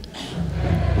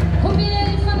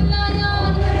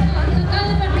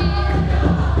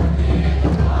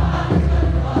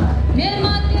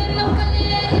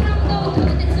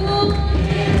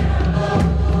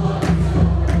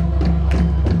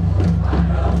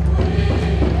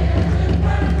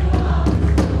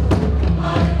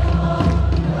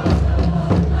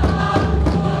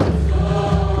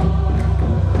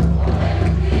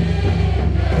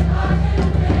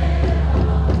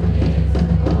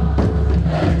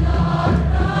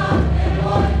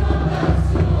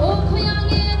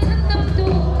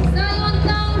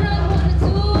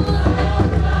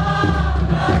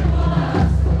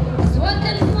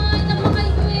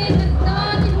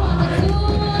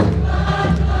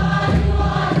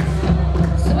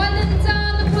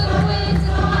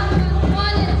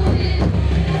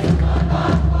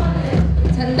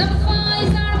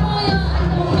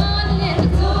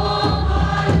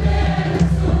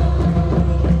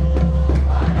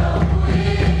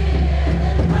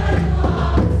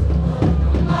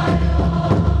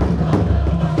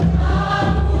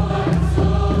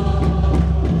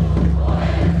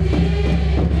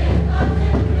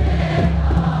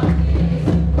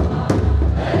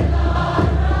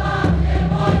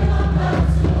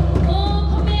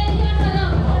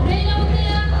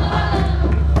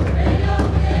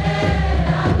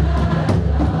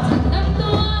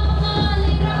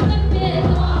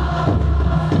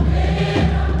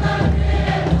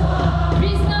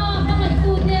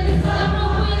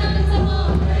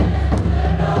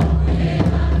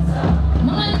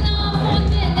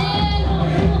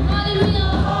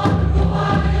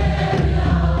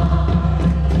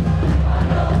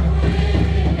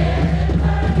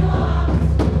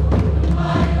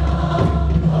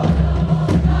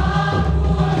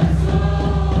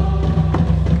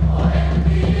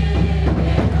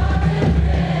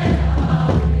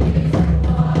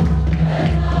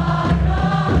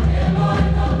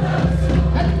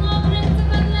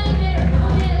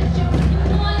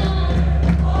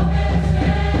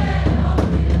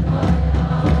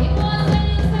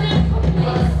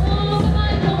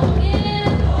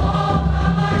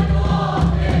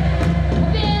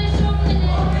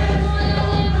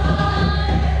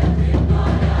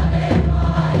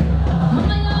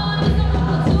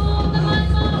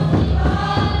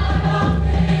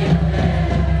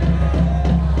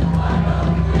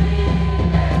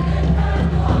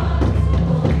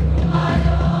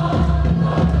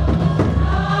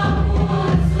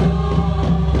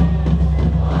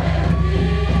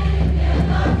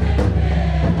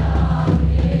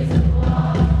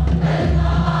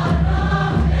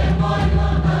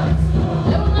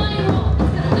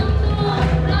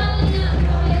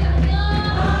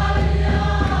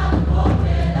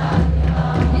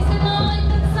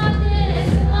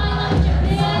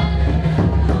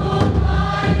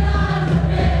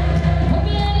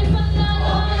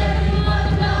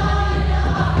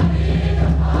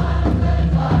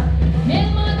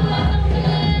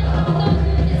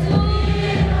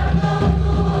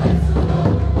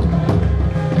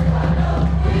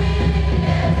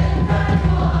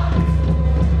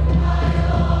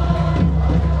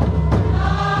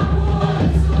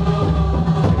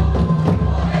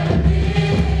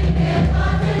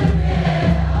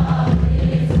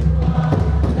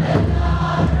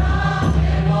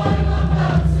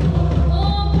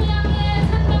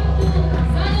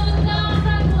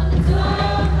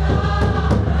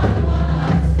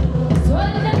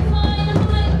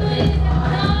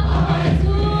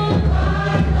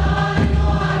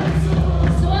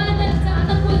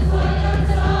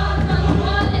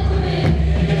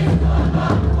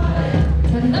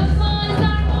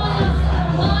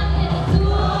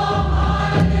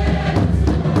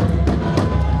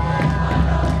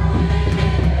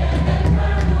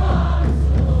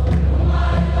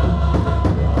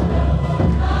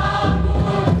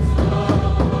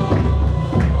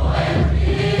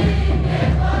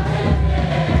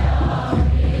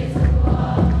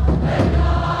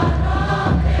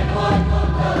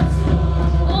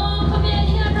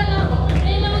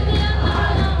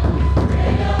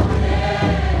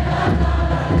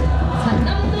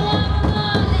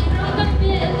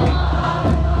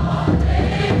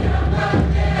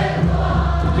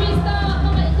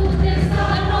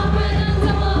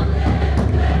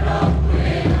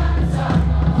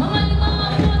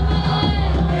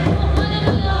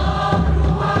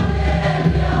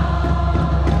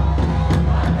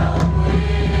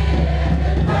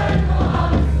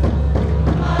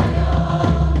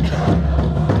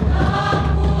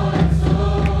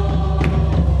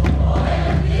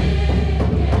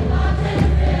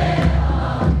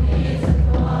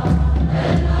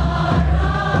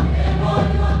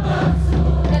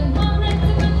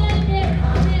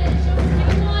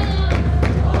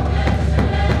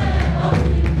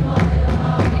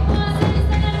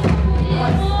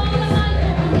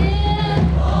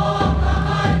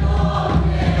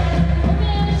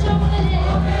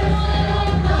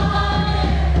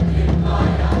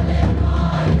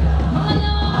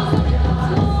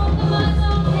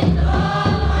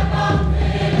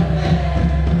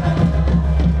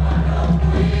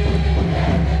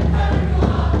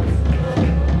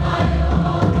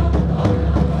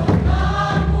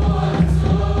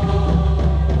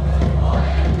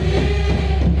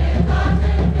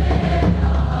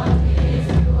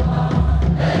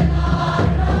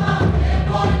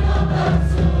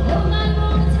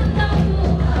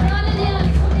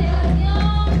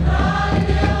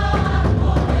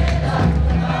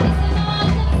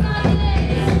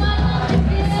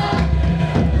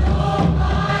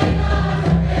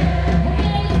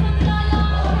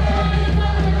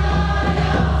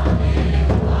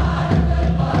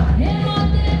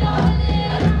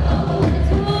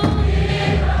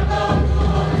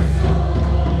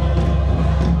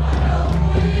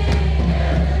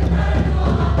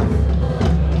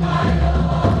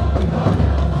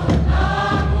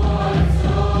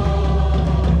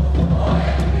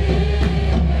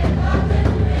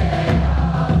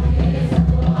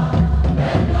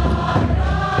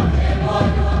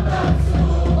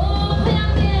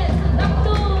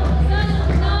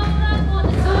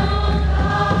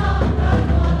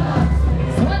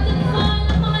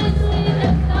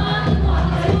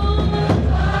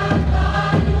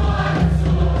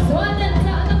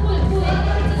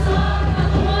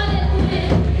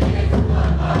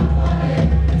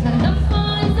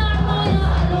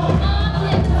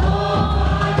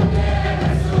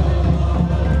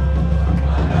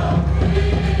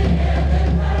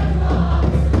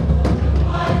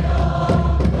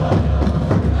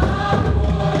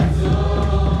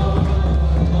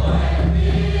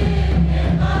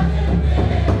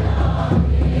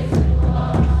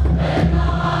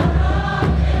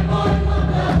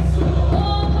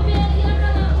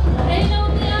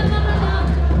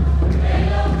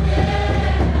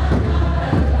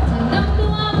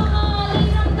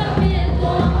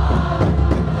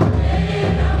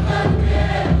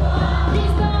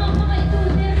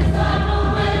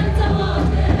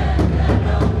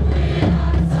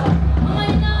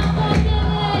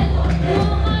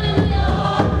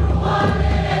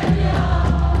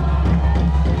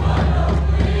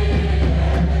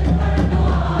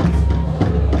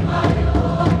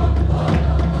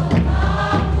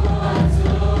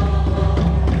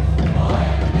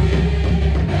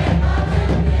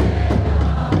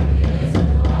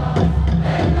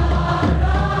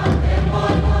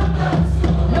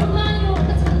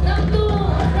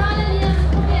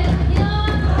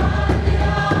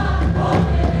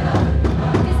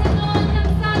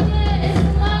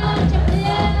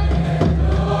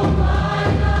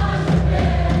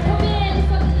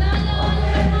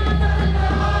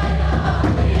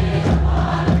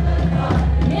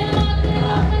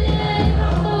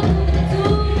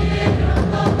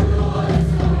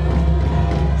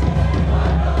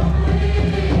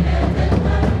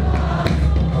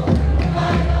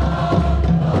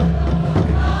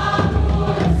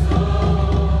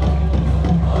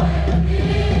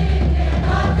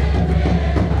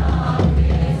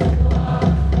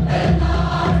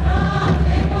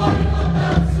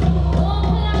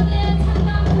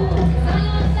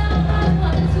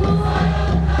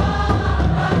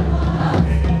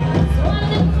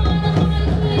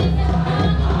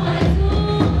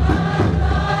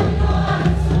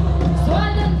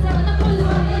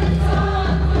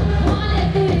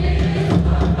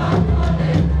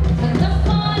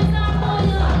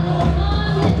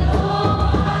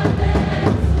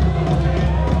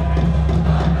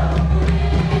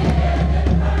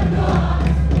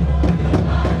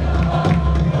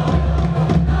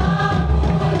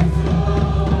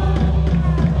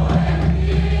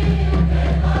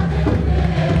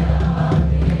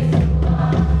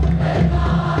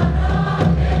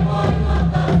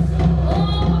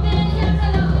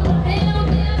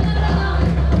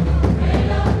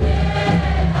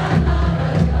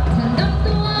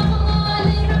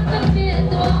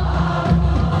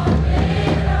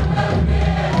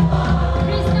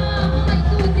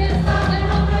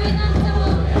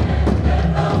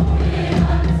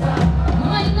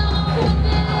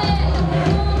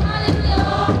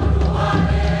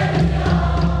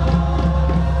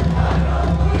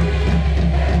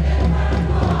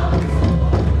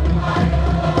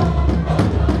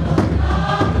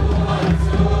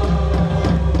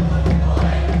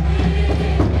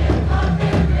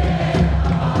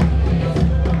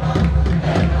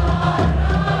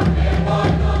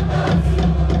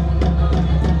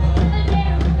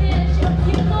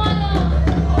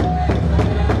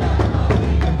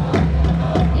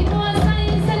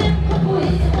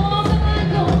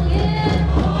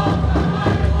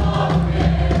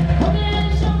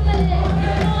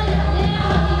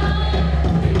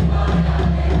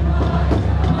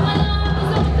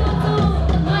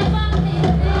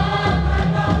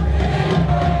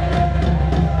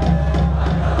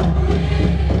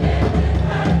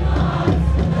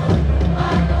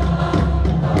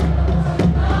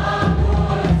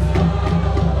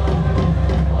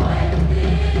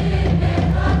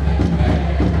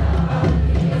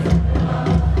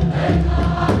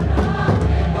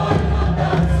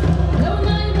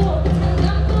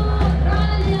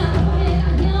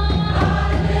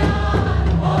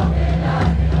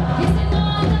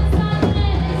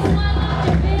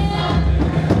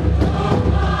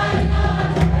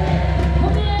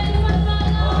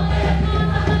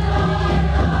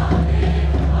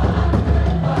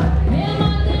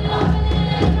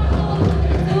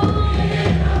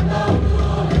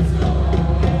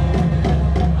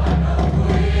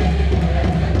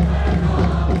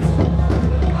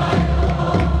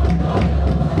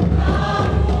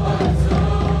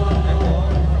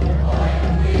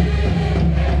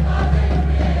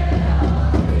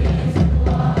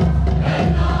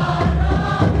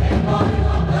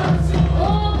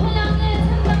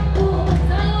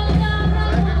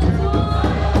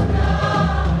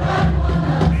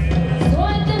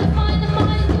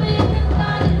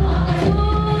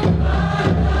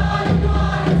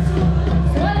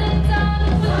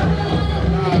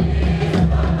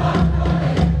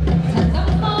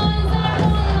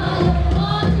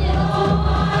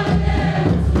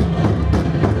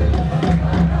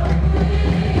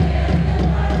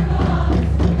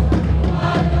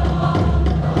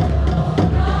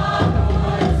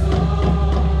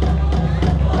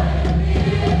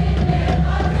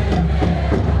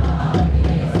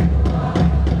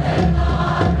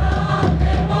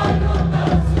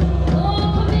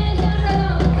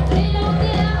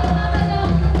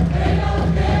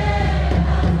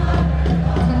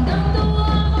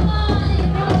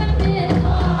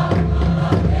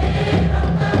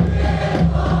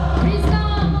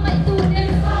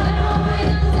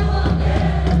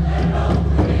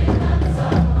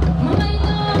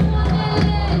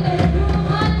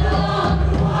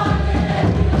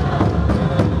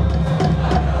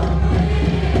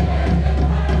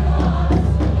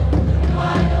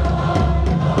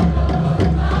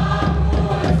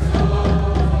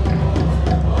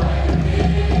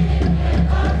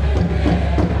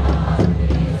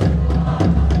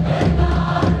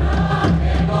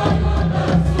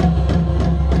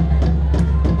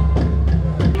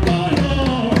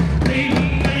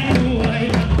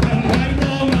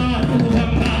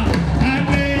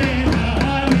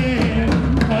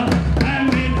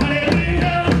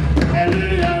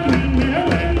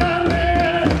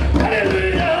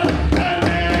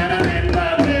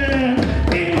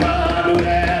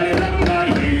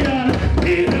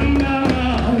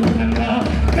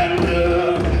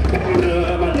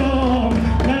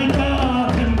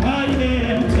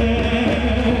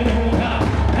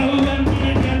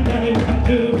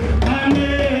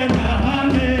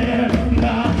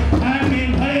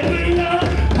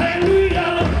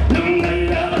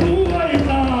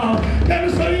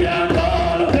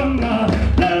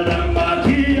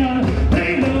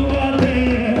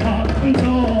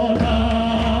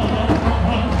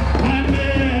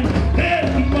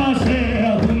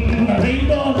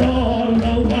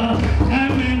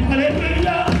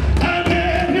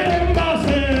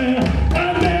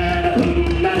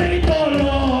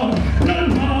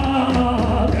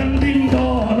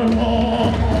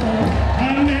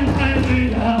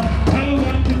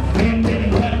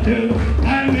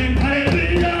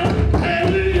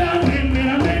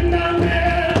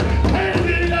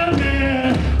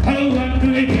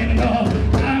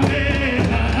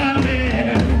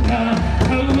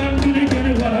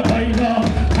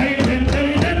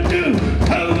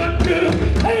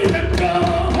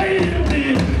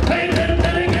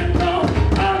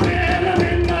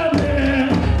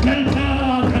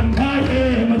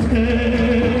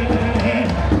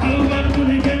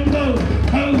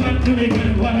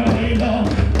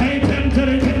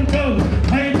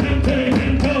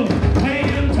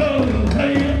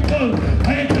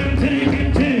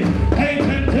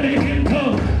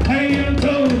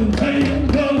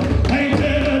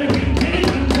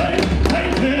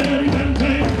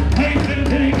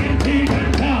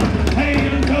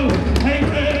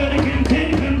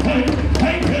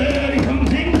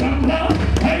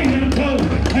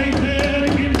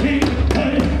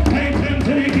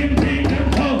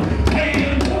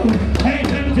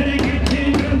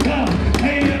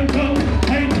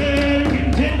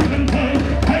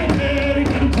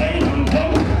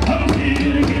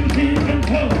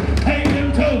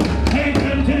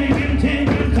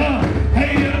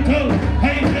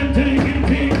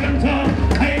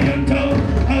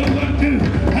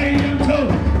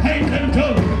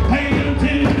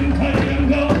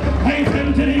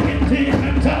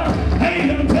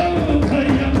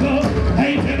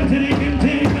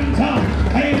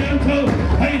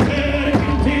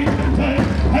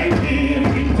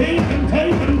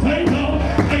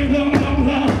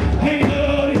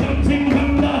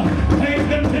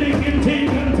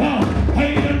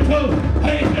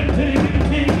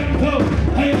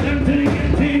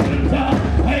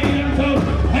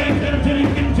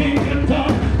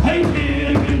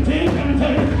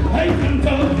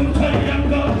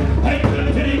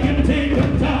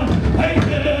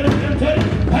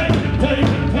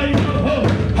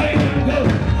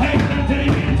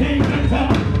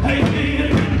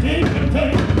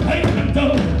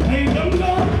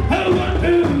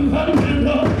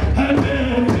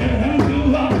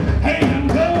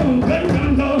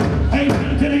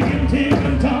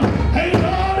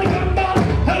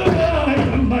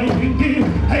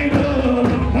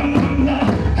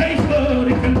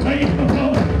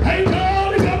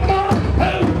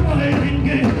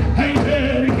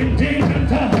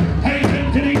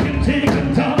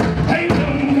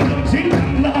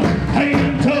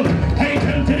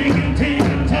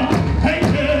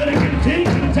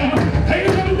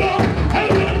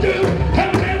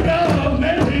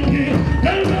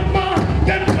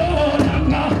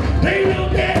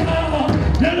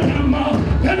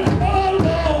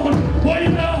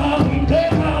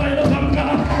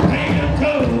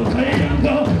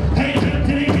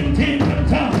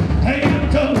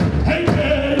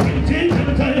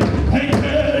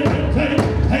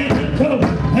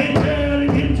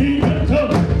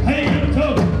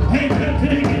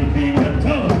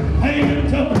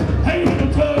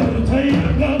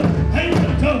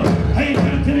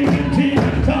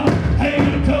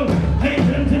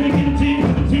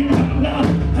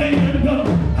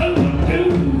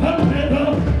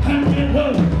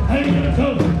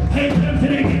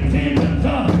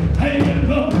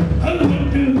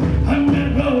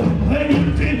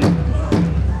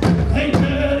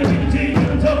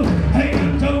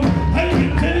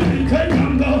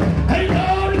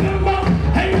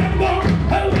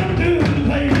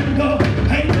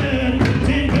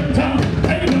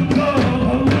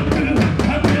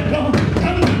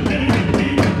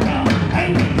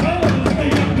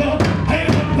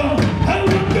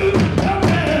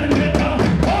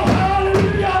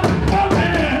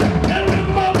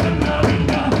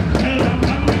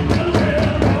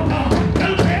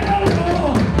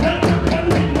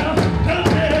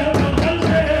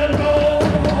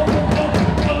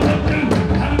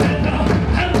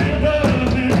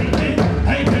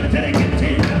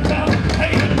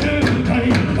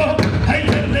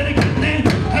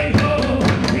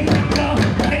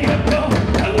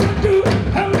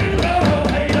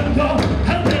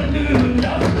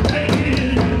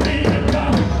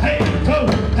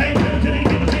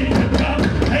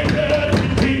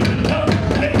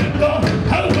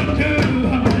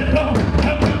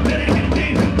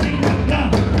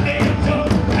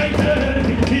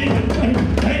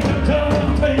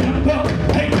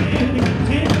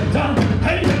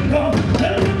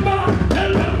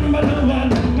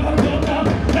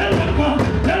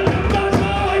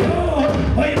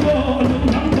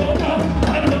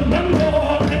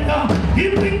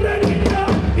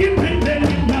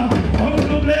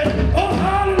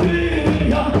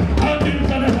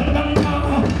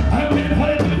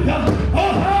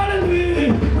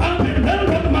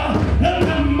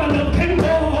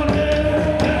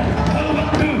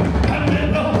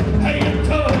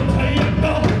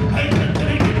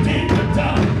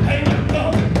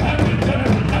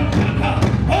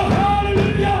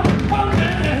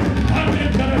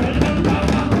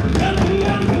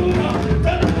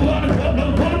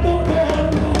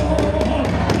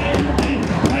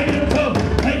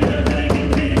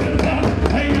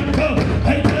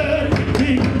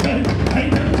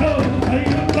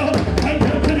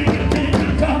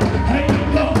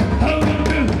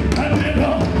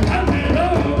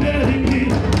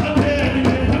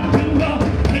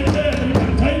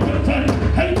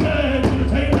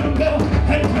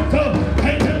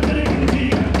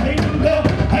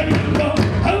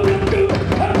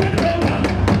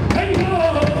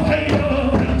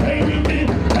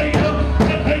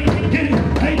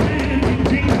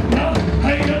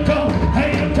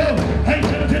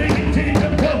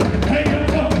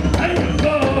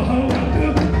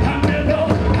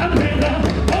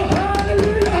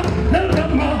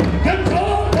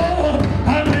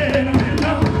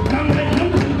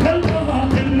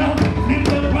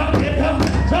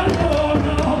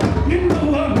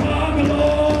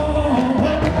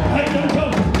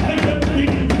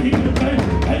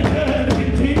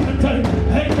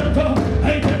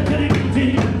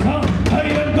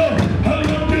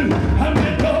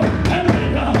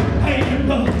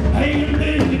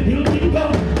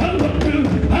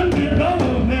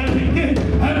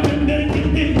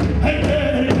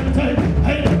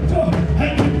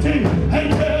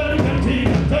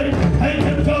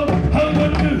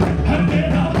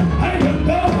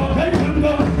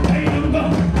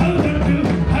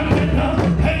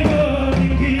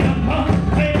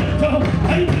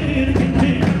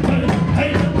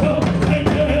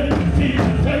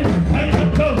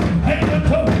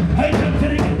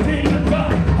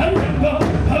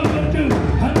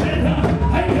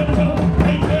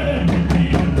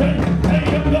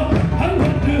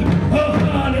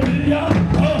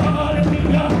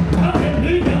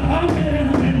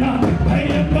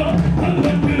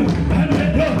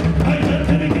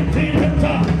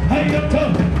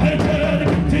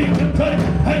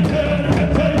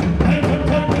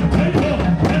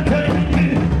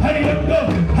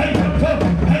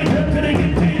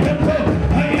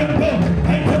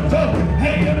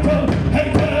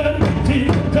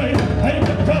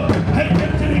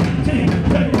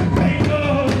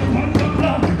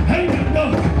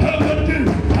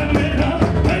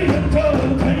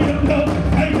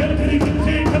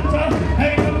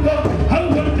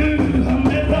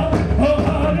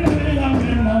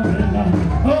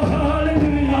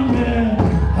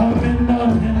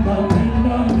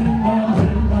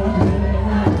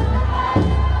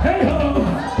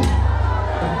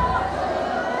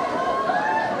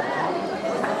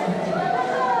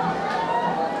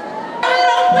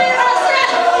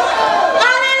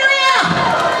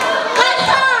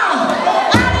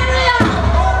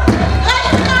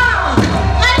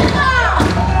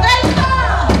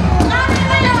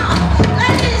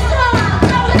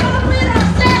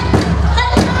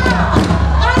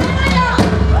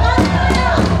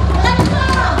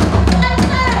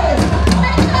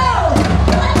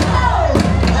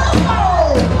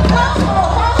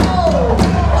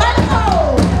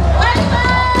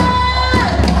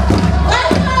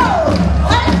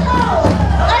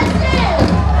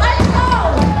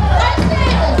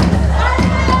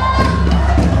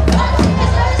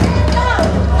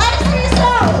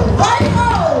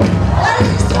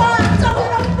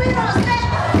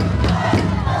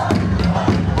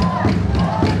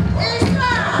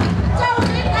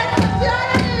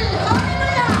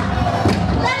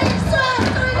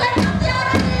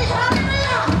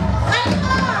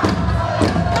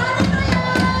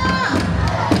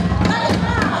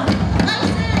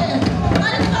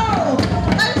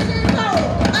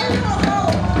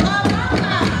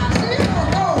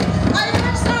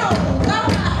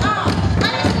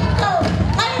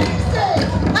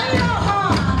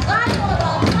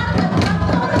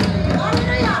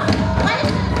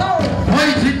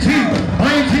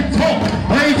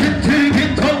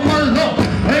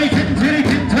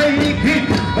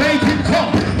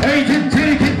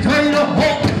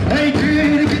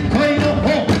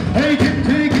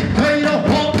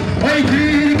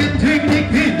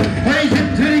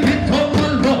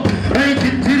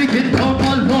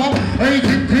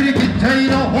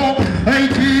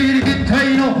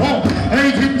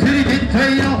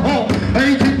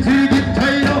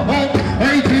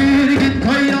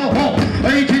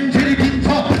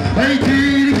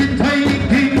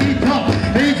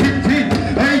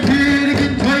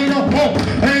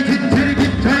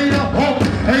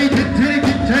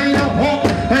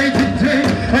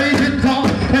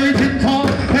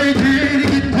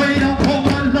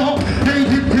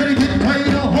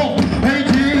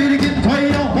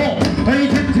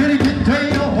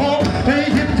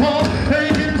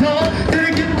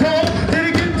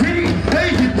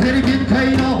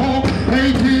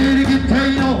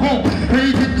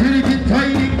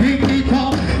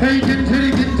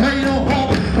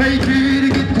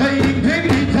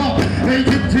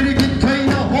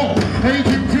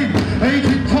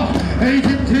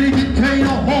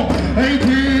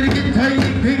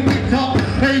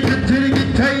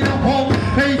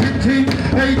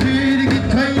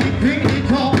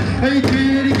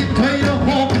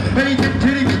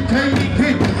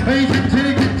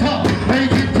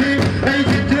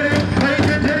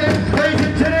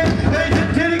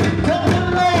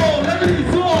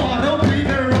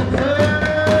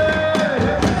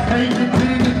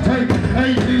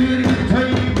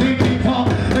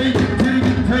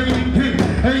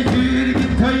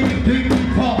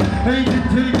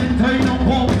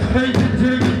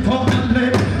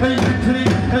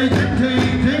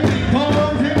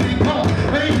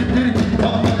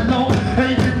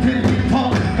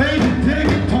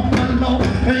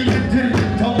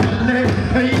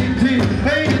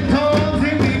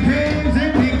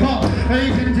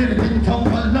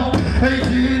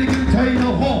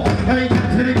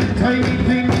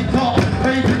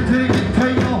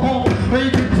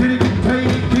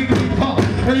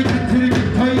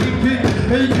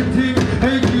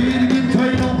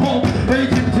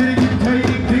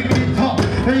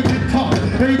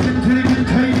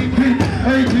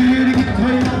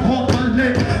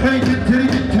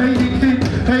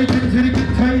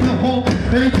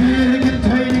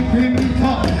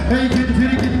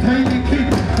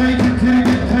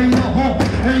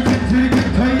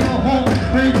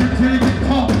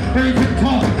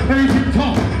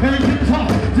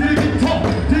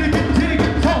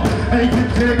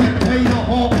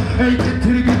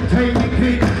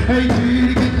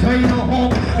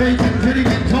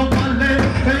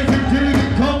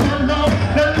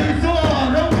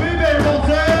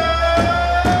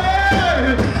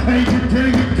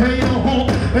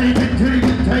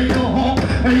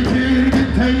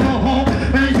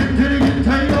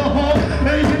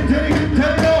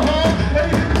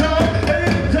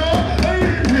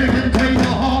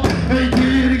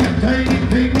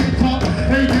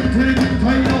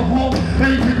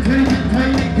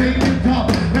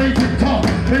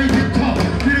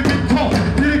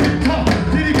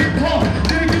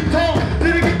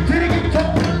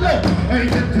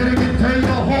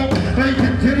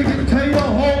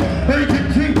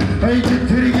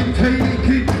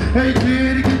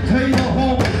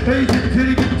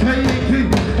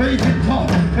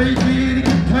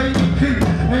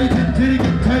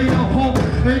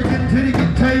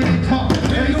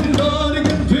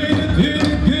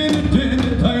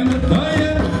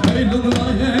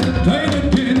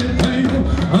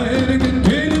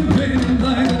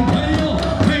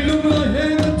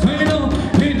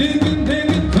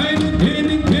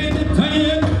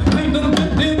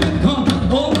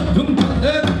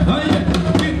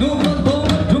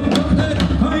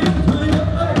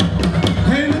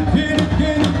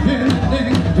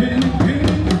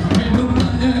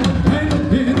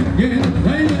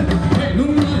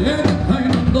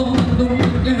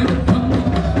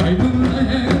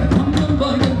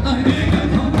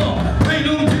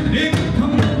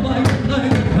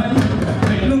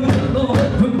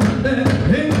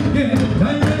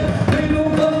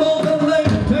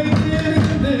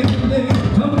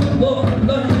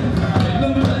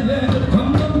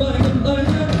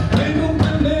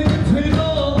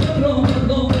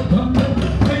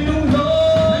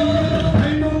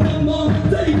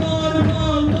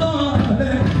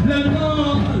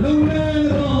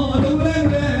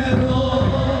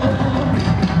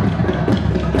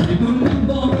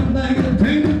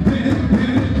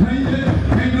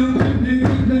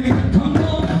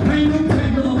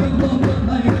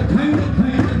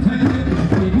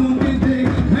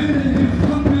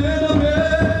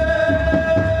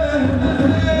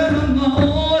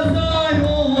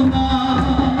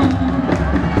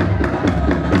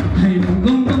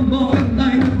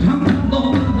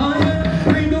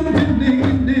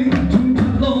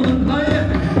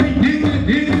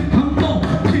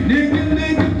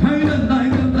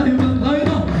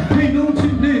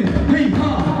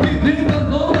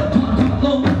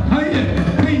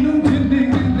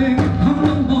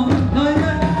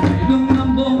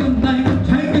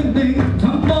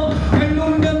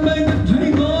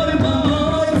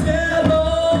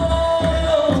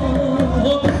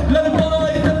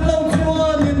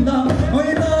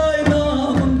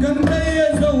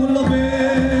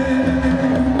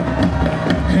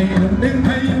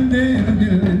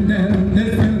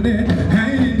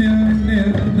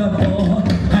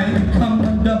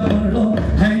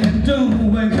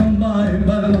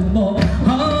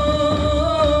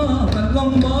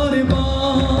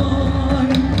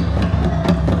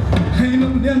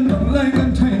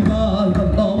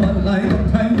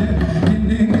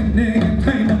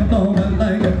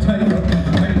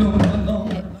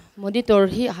Monitor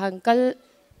hi hangkal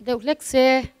deuhlek se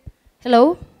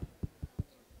hello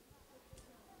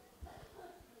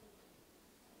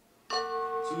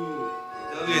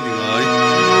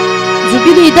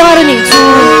Jubilee darani chu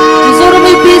Mizoram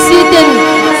PC ten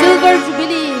silver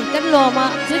jubilee kan loma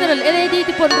general LED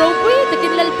ti pon ro pui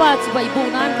takin lalpa chu bai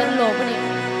bunan kan loma ni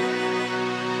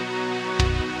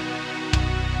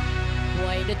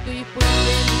Why the tui pui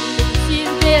sin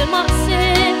del ma se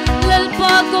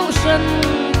lalpa ko shan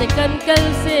te kan kal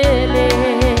se le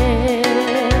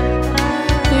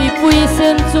tui pui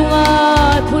sen chunga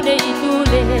thunei tu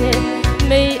le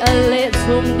mei ale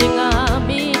chum dinga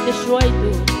mi te shwai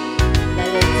tu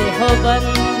dal te hoban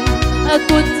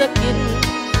akut sakin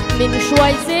min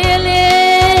shwai se le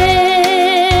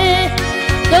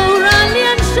daura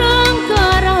lian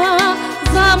shankara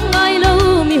zam ngai lo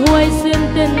mi huai sen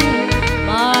ten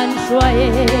man shwai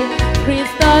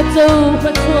Krista châu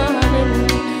pathuanin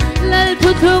lal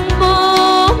thu thung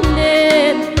bom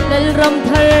nen lal ram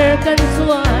thar kan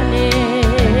suane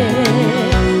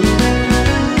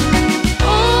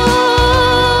o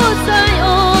sai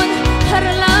on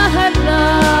harla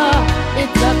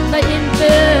itak na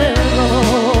impero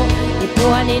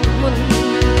ipuanin mun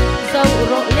sau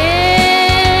ro le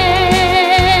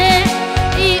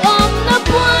I om na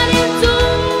puanin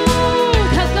tung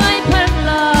thakai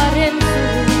pharla ren su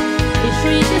I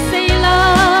shui te seila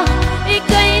I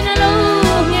kai na lo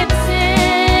nget se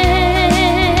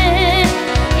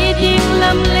I ding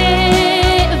lam le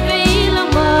vei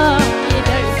lama I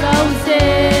dar sau se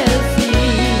si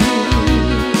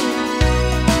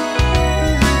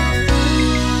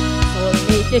so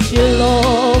me te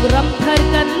shilog ram thar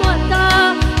kan luata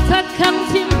thak kham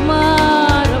chim ma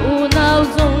ru nau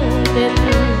zong ten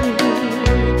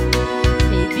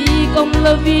bi kom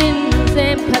lovin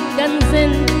sem khat kan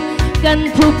sen kan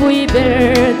thu pui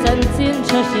ber chan chin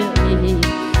chashil ni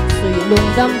sui lung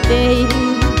dam te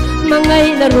mangai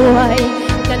na ruai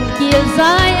kan kiel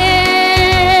zai e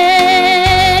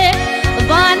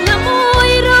van na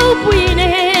moi rau pui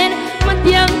nen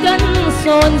matiang kan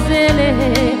son zele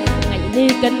ngai ni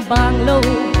kan bang lo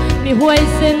mi huai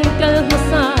sen kal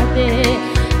masate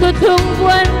tu thung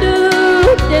buan du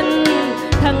den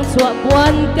thang chua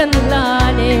buan kan la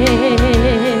ne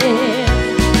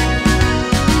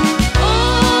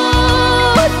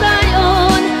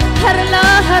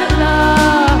harla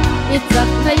itak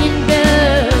na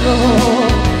inbero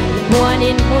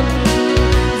buanin mun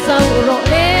sau ro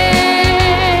le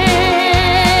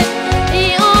I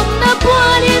om na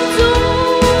buanin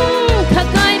tung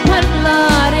thakai pharla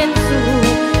ren su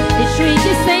I shui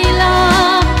ti seila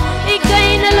I kai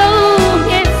na lo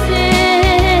nget se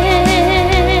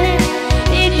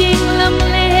I ding lam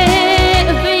le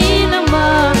vei lama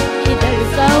I dar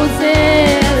sau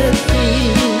zel si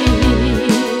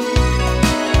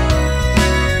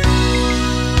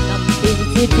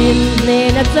Tin ne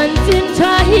na chan chin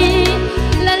chahi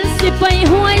lal sipai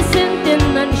huai sen ten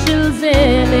nan shil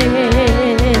zele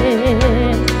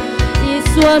I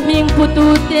swaming putu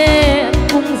te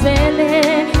kung zele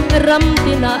ram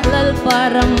tina lal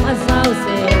param asaw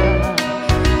se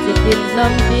Sitin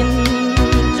lam tin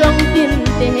jong tin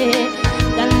te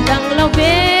gandang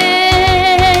lave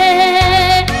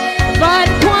Van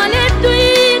kwale tui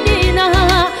ni na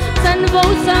san vo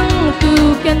sang tu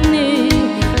kan ni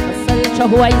cha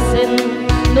huai sen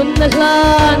nun na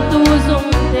lan tu zong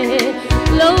te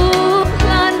lo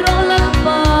lan ro la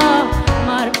pa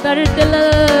mar tar te la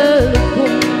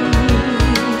kum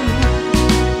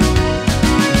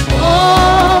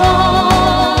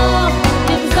oh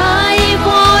tin sai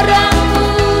vorang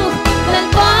lan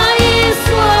pai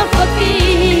swa faki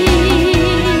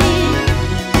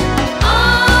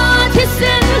thi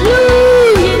sen hu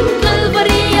in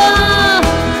kalvaria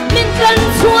min kan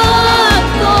swa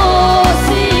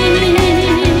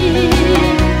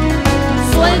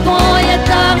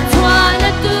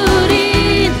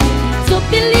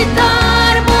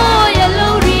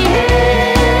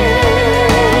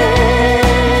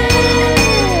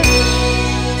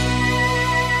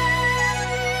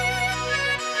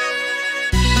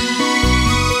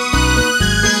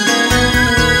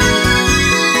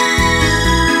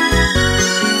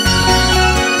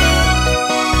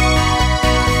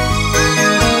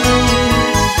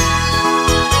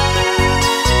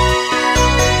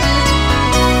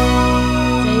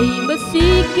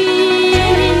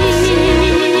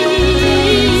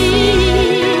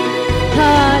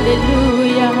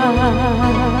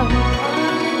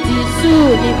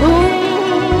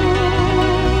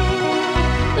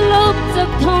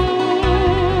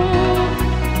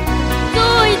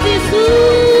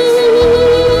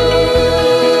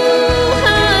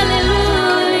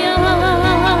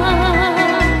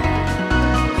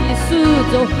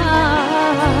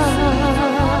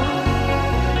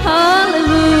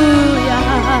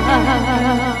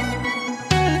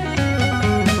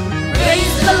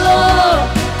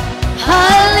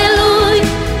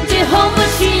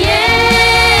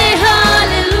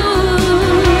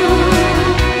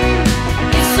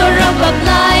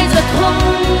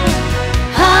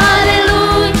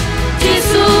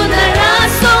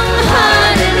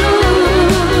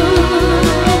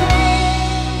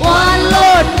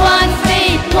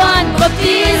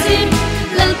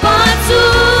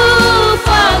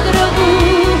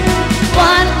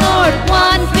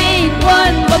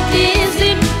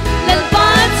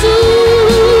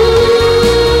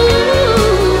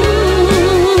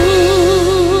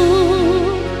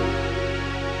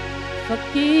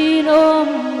in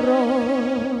om ro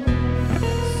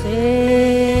se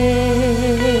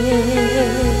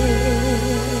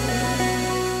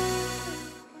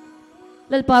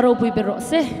lal paro pui bero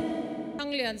se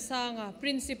ang lian sanga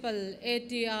principal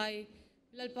ATI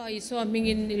lalpa iso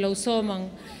mingin ilo somang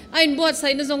ain buat sa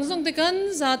ina zong zong tekan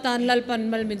zatan lalpan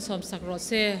malmin som sakro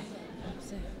se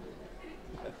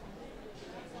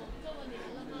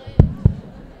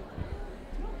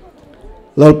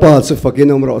lalpa chu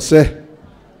fakin umro se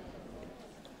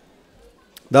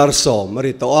dar som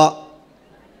mari to a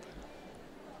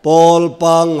pol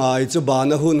pang ai chu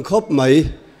bana hun khop mai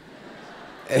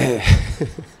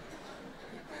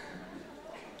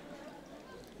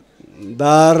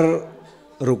dar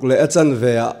rukle achan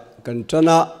vea kan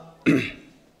chana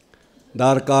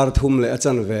dar kar thum le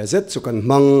achan ve zet chu kan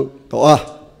mang to a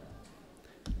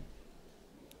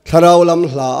tharau lam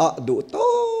hla a du to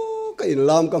ka in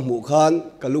lam ka mu khan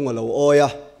ka lunga lo oya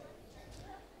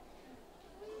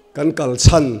kan kal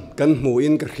chan kan mu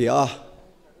in ka khia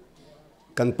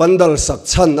kan pandal sak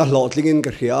chan a hlo tling in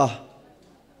ka khia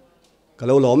ka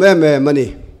lo lo me me mani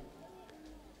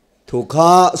thu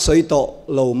kha soi to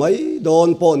lo mai don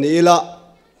po ni la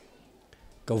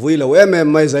ka vui lo em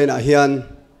mai zaina hian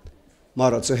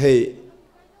maro chu hei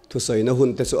thu soi na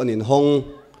hun te chu anin hong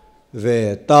ve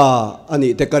ta ani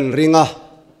te kan ringa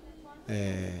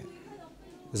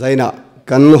zaina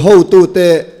kan ho tu te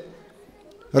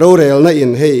ro rel na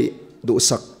in hei du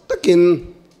sak takin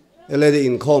eledi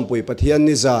Inkhawmpui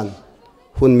Pathianni zan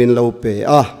hun min lo pe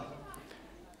a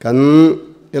kan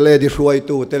eledi hruai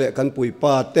tu te le kan pui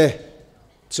pa te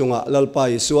chunga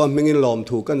lalpai suam mingin lom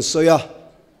thu kan soya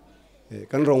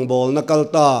kan rong bol na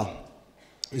kalta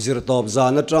zir top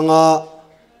zan na tanga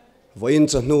voin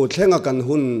chanu thlenga kan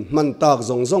hun man tak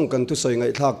zong zong kan tu soi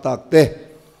ngai thak tak te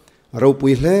ro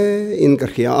pui hle in ka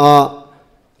khia a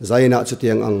zaina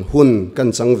chutiang ang hun kan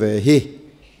chang ve hi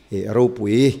ro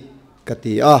pui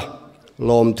kati a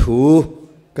lom thu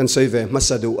kan soi ve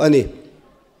masadu ani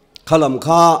khalam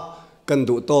kha kan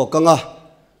du to kanga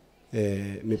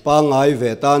mi pa ngai ve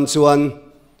tan chuan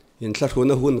in thla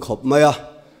thuna hun khop maya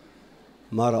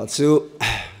mara chu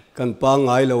kan pa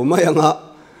ngai lo mai anga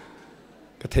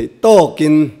ka thei to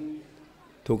kin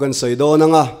thu kan soi do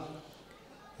nanga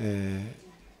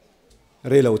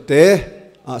re lo te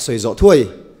a soi zo thui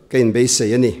kain be se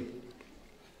ani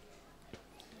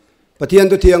pathian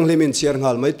tu thiang limin chiar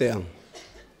ngal mai te ang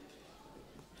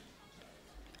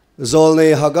zol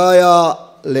nei hagaya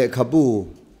le khabu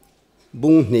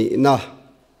bung ni na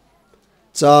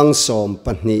chang som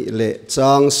pahni le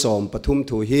chang som pathum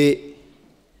thu hi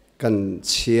kan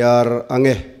chiar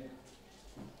ange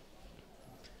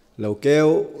lo keu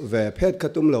ve phet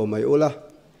khatum lo mai ula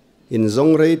in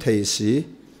zong rei thei si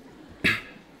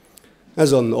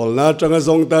azon olna tanga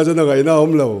zong ta jana gai na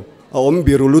om lo a om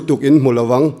biru lutuk in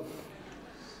mulawang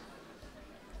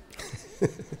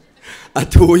a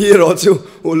thu hi ro chu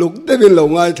uluk te bin lo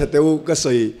ngai thateu ka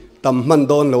soi tam man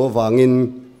don lo wangin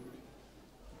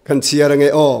kan chiar ange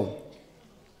o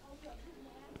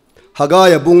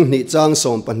hagaya bung ni chang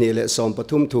som pahni le som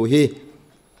pathum thu hi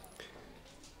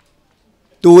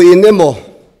tu in emo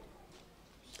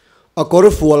akor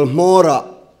fual mora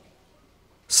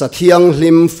sathiang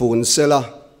hlim fun sela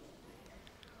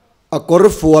akor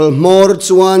fual mor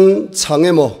chuan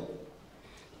changemo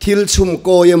thil chum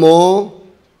ko emo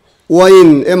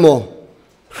wain emo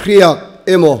khriak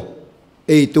emo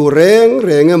ei tu reng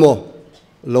reng emo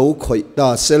lo khoi ta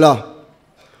sela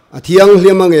athiang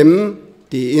hlim angem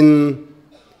ti in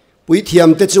pui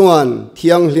thiam te chuan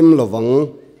thiang hlim lowang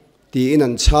ti in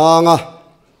an changa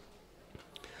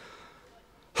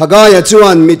hagaya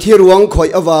chuan mi thiruang khoi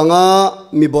awanga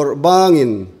mi bor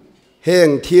bangin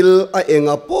heng thil a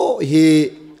enga po hi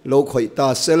lo khoi ta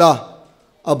sela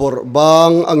abor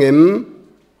bang angem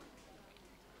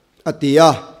atia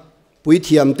pui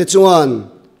thiam te chuan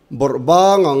bor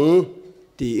bang ang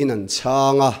ti in an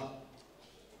changa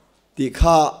ti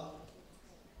kha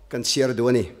kan chiar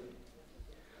duani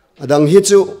adang hi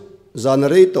chu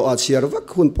zanarei to a chiar vak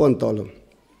hun pon tolum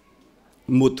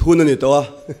mut hun ani to a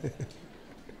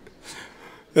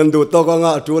kan du to ka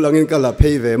nga tu langin kala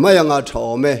phei ve mai anga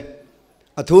thome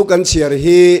athu kan chiar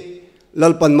hi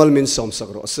lalpan malmin som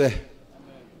sakro se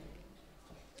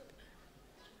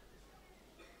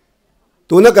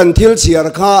tuna kan thil chiar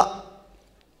kha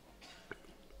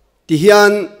ti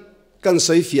hian kan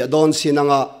soi fia don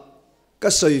sinanga ka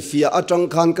soi fia atang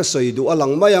khan ka soi du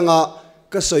alang mai anga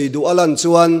ka soi du alan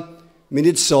chuan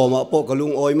minute soma po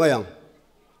kalung oi mayang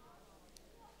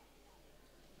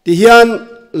ti hian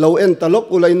lo en talok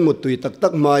ulain mutui tak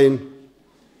tak main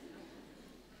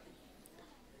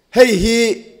hei hi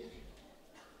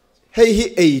hei hi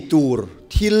ei tur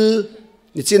thil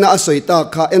ni china a soita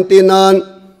kha antenan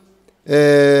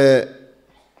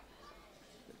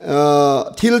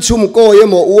thil chum ko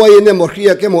emo uai ne mo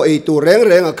hria ke mo ei tur reng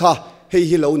reng a kha hei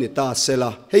hi lo ni ta sela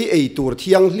hei ei tur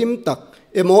thiang hlim tak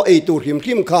emo ei tur him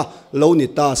him kha lo ni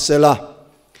ta sela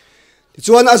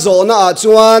chuan a zona a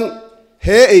chuan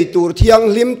he ei tur thiang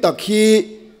hlim tak hi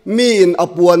mi in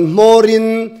apuan morin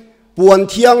puan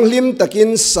thiang hlim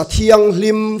takin sa thiang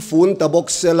hlim fun tabok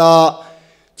sela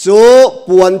chu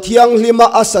puan thiang hlima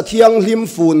a sa thiang hlim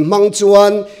fun mang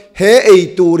chuan he ei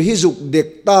tur hi zuk dek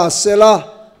ta sela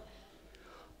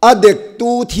a dek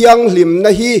tu thiang hlim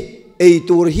na hi ei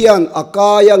tur hian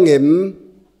akaya ngem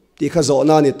ti kha zo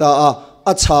na ni ta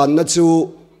a chan na chu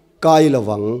kai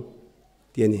lawang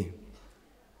tiani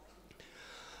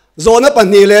zona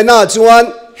pani le na chuan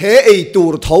he ei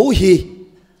tur tho hi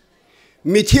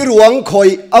mi thiruang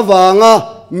khoi awanga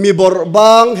mi bor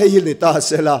bang he hi ni ta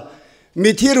sela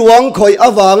mi thiruang khoi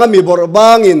awanga mi bor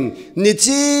bangin ni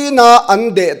china an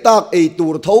de tak ei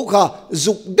tur tho kha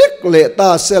zuk dek le ta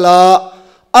sela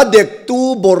adek tu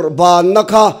bor ban na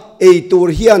kha ei tur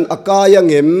hian akaya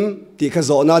ngem ti kha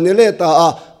zo na ni le ta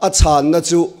a chan na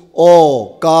chu o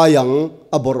kayang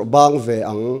a bor bang ve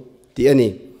ang ti ani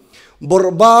bor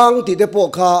bang ti te po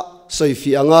kha soi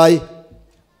fi angai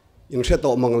in hre to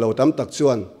manglo tam tak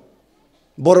chuan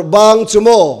bor bang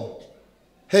chumo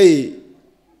hey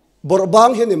bor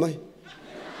bang he ni mai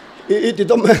i ti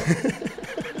to me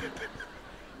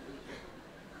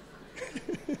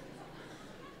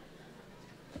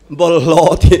bol lo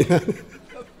ti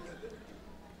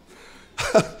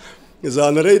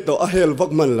zanare to a hel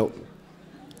vak man lo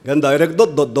gan direct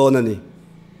dot don ani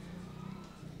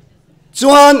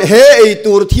chuan he ei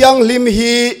tur thiang hlim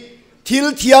hi thil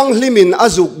thiang hlimin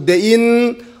azuk de in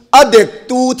adek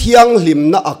tu thiang hlim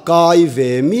na akai ve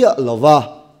mia lova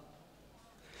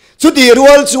chu ti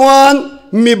rual chuan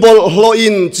mi bol hlo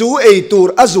in chu ei tur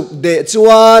azuk de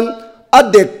chuan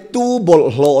adek tu bol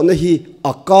hlo na hi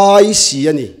akai si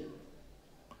ani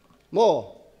mo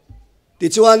ti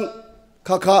chuan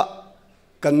kha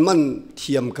kan man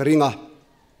thiam karinga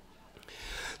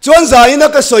chuan zaina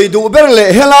ka soidu ber le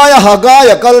helaya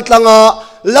hagaya kal tlanga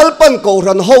lalpan ko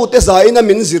ran ho te zaina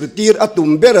min zirtir atum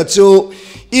bera chu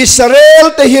Israel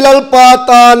te hilal pa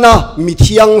ta na mi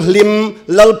thiang hlim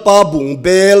lalpa bung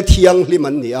bel thiang hlim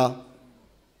an nia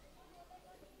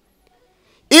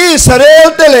Israel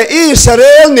te le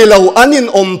Israel ni lo anin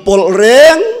ompol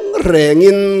reng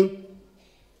rengin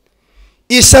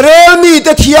Israel mi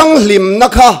te thiang hlim na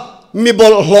kha mi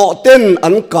bol hlo ten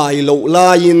an kai lo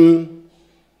lain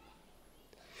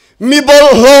mi bol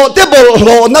hlo te bol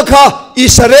hlo na kha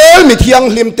Israel mi thiang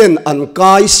hlim ten an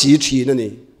kai si thi na ni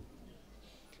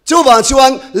chu wan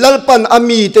chuan lalpan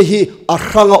ami te hi a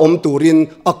hranga om turin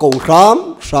a ko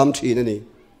ram thi na ni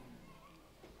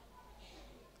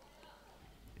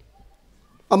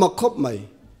ama khop mai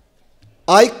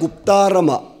ai kupta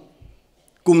rama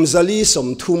kumzali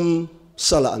somthum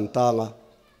sala antanga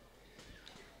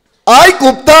ai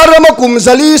kupta rama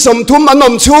kumzali somthum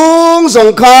anom chung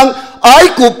zong khan ai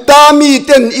kupta mi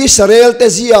ten Israel te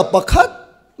zia pakhat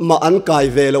ma an kai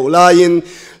ve lo lain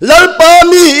lalpa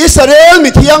mi Israel mi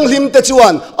thiang hlim te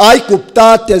chuan ai kupta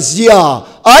te zia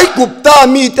ai kupta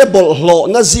mi te bol hlo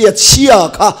na zia chia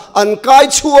kha an kai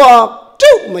chua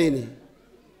tu mai ni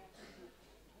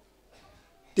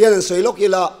tian soilok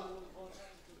ila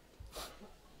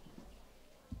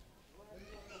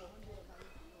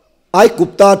ai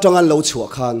kupta tangan lo chua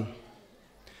khan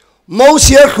mau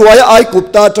sia khruaya ai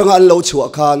kupta tangan lo chua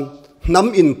khan nam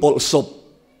in pol sop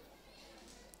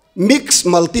mix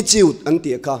multitude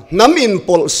anti ka nam in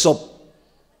pol sop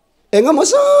enga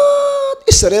masat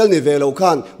Israel ni velo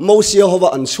khan mau sia hova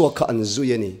an chua kha an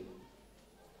zuyani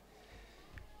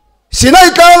sinai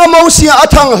ka mau sia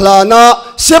athang hlana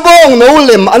sebong no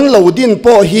lem an lo din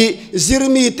po hi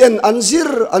zirmi ten an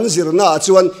zir na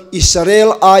chuan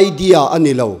Israel idea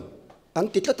anilo an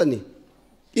titlatani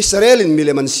Israel in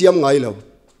mileman siam ngai lo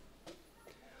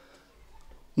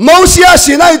Mausia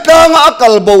sinai tanga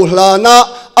akal bo hlana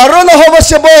arona hova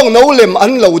sebong no lem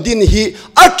an lo din hi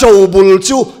a chobul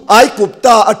chu ai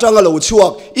kupta atanga lo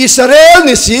chuak Israel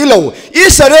ni silo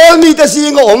Israel mi ta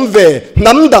singa omve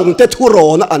namdang te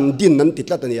thurona an din nan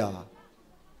titlatania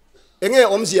enge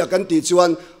omzia kan ti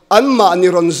chuan anma ni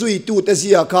ron zui tu te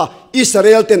zia kha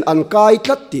Israel ten an kai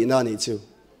tlat ti na ni chu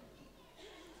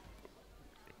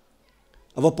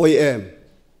ava poi em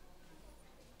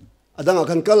adanga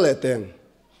kan kal le teng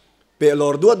pe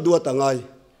lor duat angai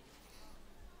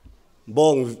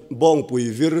bong pui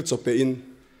vir chope in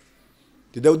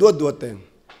ti deu duat teng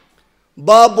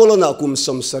babolo na kum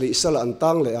som sari sala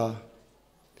antang le a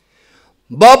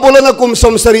Babylon na kum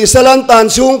som sari salan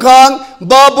tan chung khan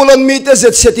Babylon mi te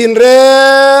zet setin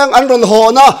reng an ron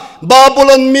ho na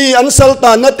Babylon mi an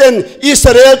saltan na ten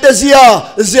Israel te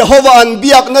zia Jehovah an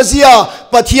biak na zia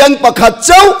pathian pakhat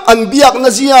chau an biak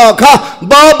na zia kha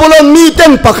Babylon mi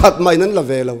ten pakhat mai nan la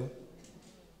velo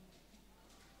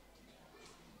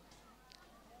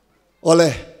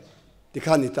ole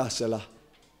tikhani ta sela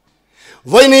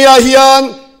voinia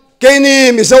hian Kini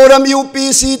Mizoram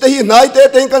UPC te hi nai te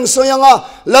ten kan soyanga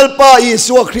lalpa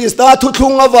Isu Krista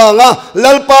thuthunga wanga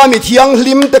lalpa mi thiang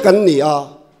hlim te kan ni a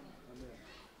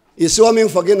Isu aming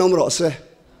fagin omro se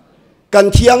kan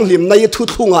thiang hlim nai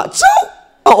thuthunga chau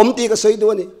a omti ka soi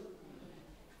do ni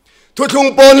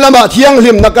thuthung pon lama thiang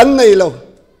hlim na kan nei lo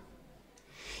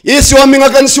Isu aming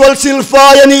kan sual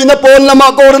silfa yani na pon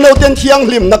lama ko lo ten thiang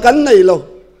hlim na kan nei lo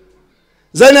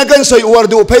zaina kan soi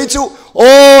wardu pheichu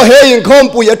oh hey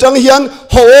Inkhawmpui atang hian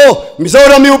ho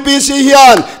Mizoram UPC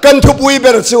hian kan thupui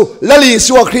ber chu lali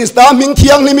suwa Krista ming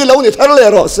thiang limi lo ni thar le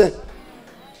ro se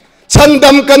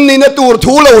chandam kan ni na tur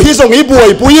thu lo hi song hi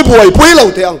buai pui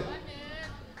lo teang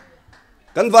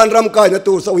kan van ram kai na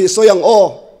tur so hi soyang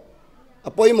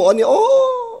apoi mo ani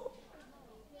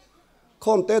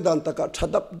khom te dan taka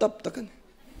thadap dap takan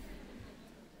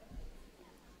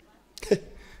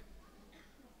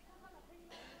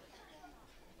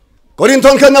Korin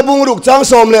thon khan abung ruk chang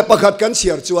som le pakhat kan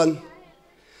siar chuan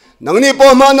nangni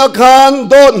po mana khan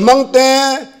dot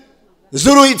mangte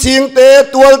zurui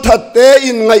chingte tual thatte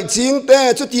in ngai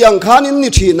chingte chutiang khan in ni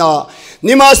thina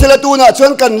nima sela tuna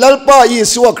chuan kan lalpa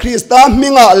Isu Krista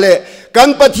minga le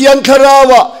kan pathian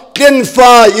kharawa ken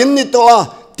fa in ni to a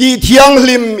ti thiang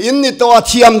hlim in ni to a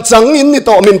thiam chang in ni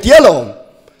to min tialo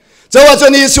Jawa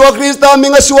chani Isu Krista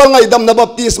minga sual ngai dam na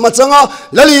baptisma changa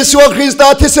lali Isu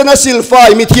Krista thisena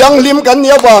silfai mi thiang lim kan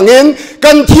nia wangin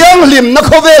kan thiang lim na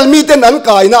khovel mi ten an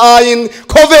kai na ain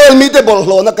khovel mi te bol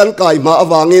hlo na kan kai ma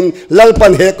awangin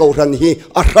lalpan he ko ran hi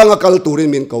aranga kal turin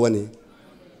min ko ani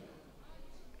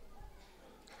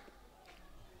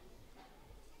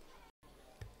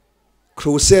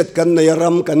crusade kan na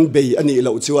yaram kan bei ani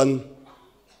lo chuan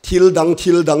thil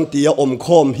dang tia om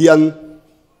khom hian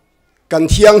kan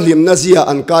thiang hlim na zia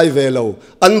an kai velo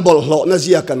an bol hlo na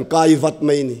zia kan kai vat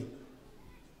mai ni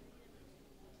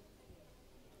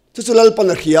chuchulal pan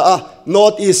khia a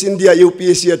North East India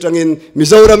UPC atangin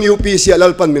Mizoram UPC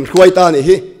lalpan min khwai ta ni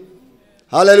hi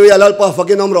hallelujah lalpa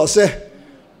fakin omro se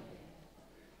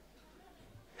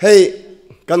hey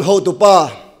kan ho tu pa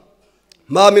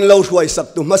ma min lo hruai sak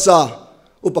tu masa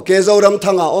upake zoram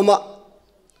thanga oma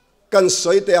kan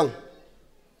soi teang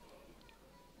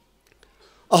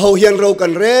aho hian ro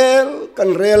kan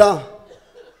rela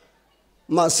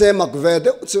ma se mak ve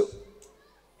de chu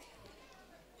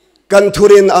kan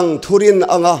thurin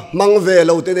anga mang ve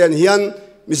lo te den hian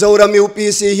Mizoram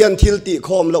UPC hian thil ti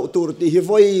khom lo tur ti hi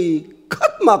voi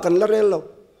khat ma kan la rel lo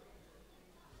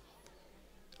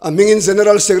amingin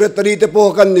general secretary te po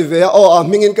kan ni ve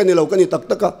amingin kan ni lo kan ni tak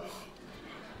taka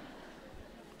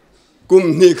kum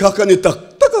ni kha kan ni tak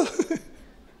taka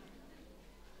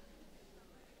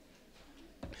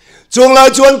chung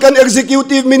lai chuan kan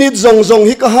executive minute zong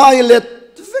hi ka highlight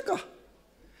veka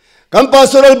kan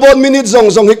pastoral board minute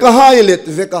zong hi ka highlight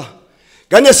veka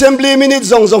kan assembly minute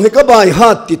zong hi ka bai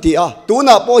hat ti a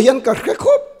tuna po hian ka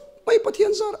khop mai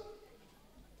pathian zara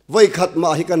voi khat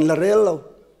ma hi kan la rel lo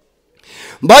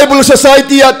Bible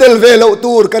Society atel ve lo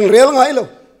tur kan rel ngai lo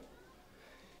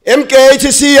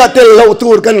MKHC atel lo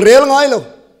tur kan rel ngai lo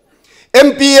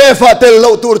MPF atel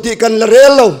lo tur ti kan la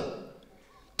rel lo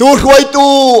tu khwai tu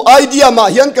idea ma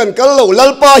hian kan kal lo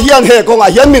lalpa hian he ko nga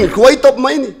hian min khwai top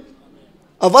mai ni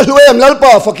avalwem lalpa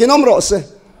fakinom ro se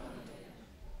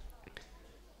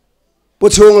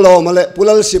puchung lo male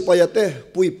pulal sipayate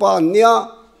puipa nia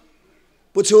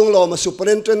puchung lo ma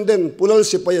superintendent pulal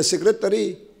sipaya secretary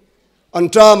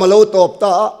antra malo top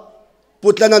ta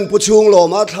putlanan puchung lo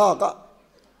ma tha ka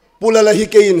pulala hi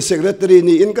kein secretary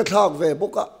ni in ka thak ve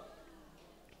boka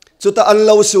chuta an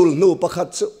lo sul nu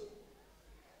pakhat chu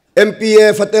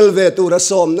MPF fatel ve tu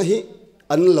rasom na hi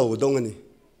an lo dong ani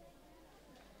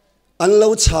an lo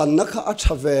chan na kha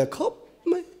atha ve khop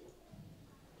mai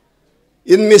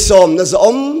in mi som na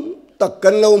zom tak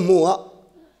kan lo muwa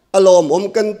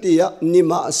alom kan tia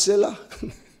nima sela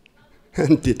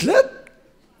an titlet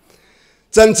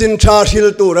chanchin tha hil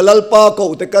tu lalpa ko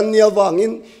te kan nia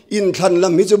wangin in than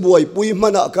lam hi chu buai pui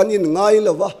mana kan in ngai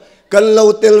lova kan lo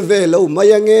tel ve lo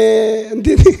mayange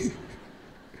andini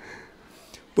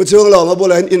puchung lo ma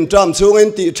bola in tram chung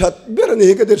in ti that berani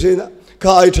ka de thina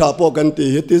kha ai tha po kan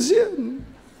ti ti sia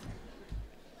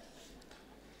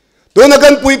tu na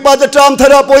kan pui pa ta tram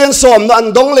thara poyan som na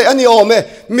an dong le ani ome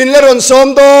min le ron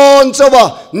som don chawa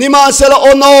nima sela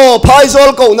ono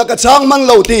phaizol ko na ka chang man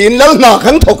lo ti in lal na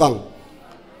kan thokang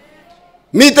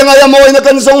mi te nga ya moi na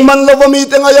kan zong man lova mi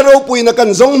te nga ya ro pui na kan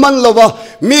zong man lova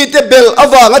mi te bel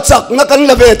awa nga chak na kan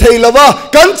lave thei lova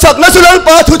kan chak na sulal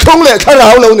pa thu thong le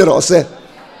kharau lo ni ro se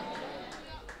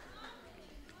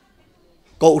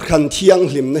ko khan thiang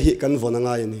hlim na hi kan vona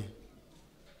ngai ni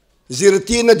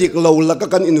zirti na dik lo la ka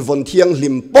kan in von thiang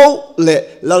hlim po le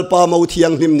lalpa mau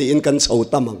thiang hlim ni in kan chho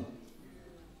tamang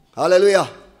hallelujah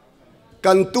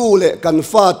kan tu le kan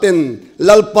fa ten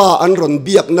lalpa an ron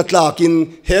biak na tlakin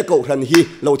he ko ran hi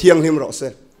lo thiang hlim ro se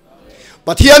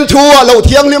pathian thua lo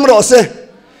thiang hlim ro se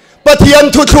pathian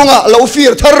thu thunga lo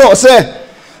fir thar ro se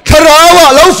tharawa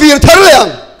lo fir thar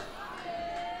leang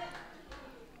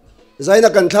zaina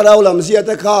kan tharau lam zia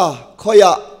ta kha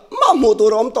khoya ma mu tu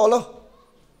rom to lo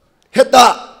heta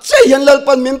che hian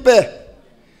lalpan min pe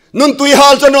nun tui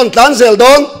hal chanon tlan zel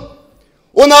don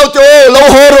unau te lo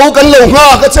ho ro kan lo nga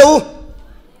ka cheu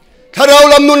tharau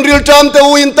lam nun ril tram te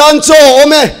u in tan cho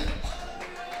ome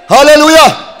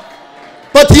hallelujah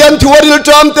pathian thua ril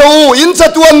tram te u in cha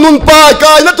tuan nun pa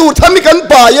kai na tu thami kan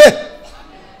pa ye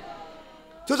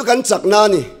chu kan chak na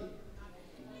ni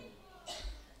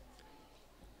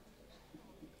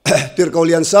tir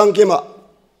kaulian sang kema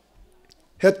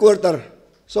headquarter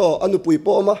so anu pui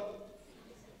po ma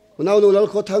unau nu lal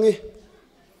kho thangi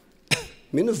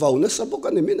min vau na sabuk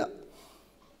ani mina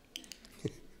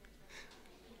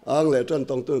ang le tran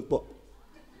tong tu po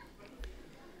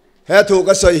he thu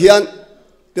ka soi hian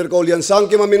tir kaulian sang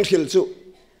kema min khil chu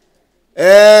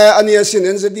ani asin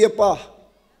en ze dia pa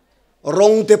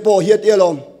rong te po hiat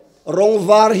yelom rong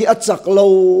var hi achak lo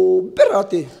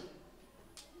berati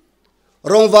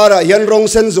rong vara hian rong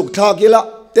sen zuk tha kila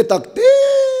te tak te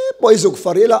poi zuk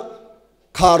farila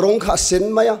kha rong kha sen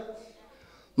maya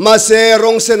ma se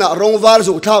rong sena rong var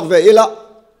zuk thak ve ila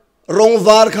rong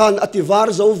var khan ati var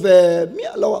zo ve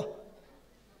mia lawa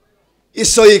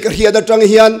isoi ka hiya da tang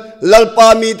hian lalpa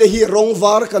mi te hi rong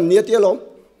var kan niat yelom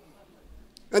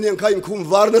ani ang khain khum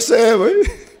var na se vai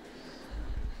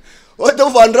oi to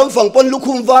van ram phang pon lu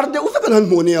khum var de u fa kan han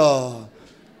mu nia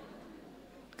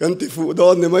kan ti fu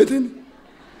don ne mai tin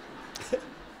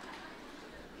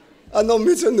ano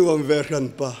mi chen nuam ve ran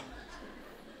pa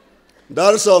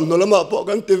dar som no lama po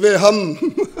kan ti ve ham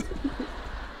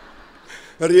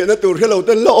ri na tur hello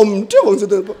ten lo om che wong se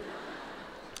ten po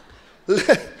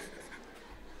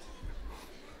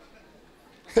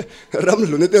ram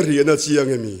lu ne te ri na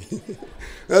chiang mi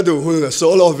adu hun na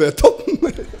so lo ve top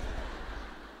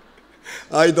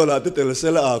ai do la te tel se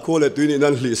la a ko le tu ni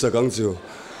nan hli sa kang chu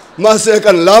ma se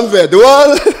kan lam ve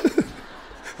dual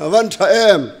avan tha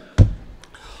em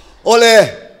ole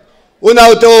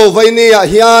unau to vaini a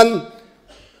hian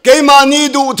keimani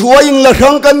du thuain la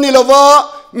rang kan ni lawa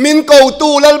min ko tu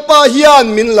lalpa hian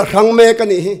min la rang me kan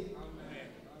ni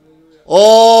o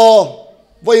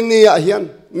vaini a hian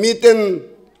miten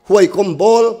huai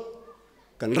kombol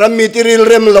kan ram mi tiril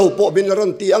rem lo po bin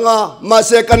ron ti anga ma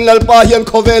se kan lalpa hian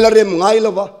khovel rem ngai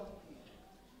lawa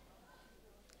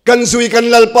kan sui kan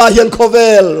lalpa hian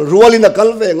khovel rualina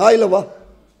kalve ngai lawa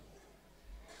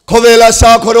khovela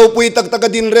sa khoro pui tak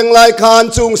tak din reng lai khan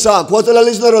chung sa khwatala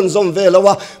lis ron zom ve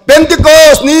lawa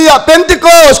pentecost ni ya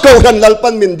pentecost ko ran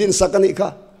lalpan min din sakani kha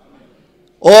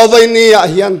o vai ni ya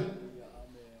hian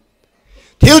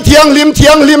thil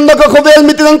thiang lim na ka khovel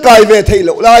mi tin kai ve thei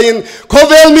lo lain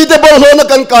khovel mi te bol ho na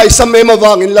kan kai sam me ma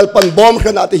wang in lalpan bom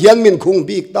khana te hian min khung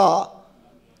bik ta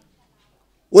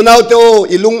unau te o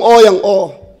ilung o yang o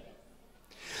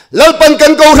lalpan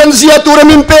kan ko ran zia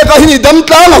turamin pe ka hi dam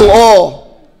tla lang o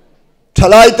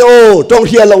thalai te o tong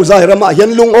hia lo zai rama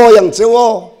hian lung o yang chewo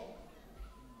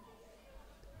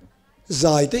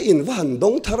zai te in van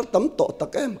dong thar tam to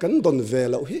tak em kan don ve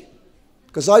lo hi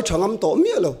ka zai thangam to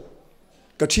mi lo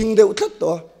ka thing deuh thlat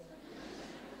to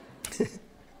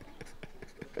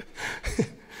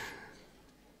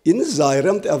in zai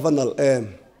ram te avanal em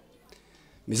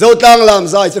mi zo tang lam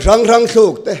zai che rang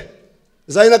thluk te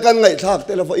zai na kan ngai thak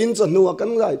te lo in cho nu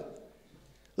kan zai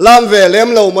lam ve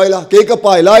lem lo mai la ke ka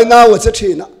pai lai na wa che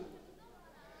thina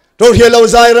to he lo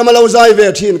zai ram lo zai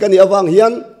ve thin kan awang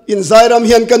hian in zai ram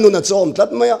hian kan nu na chom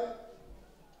tlat maya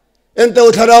en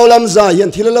to tharau lam zai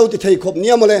hian thil lo ti thei khop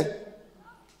nia mole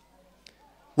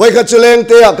wai kha chuleng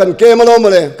te a kan ke ma lo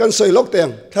mole kan soi lok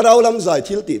teng tharau lam zai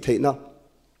thil ti thei na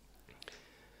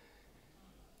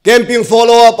camping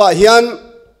follow up a hian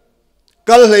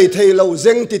kal hlei thei lo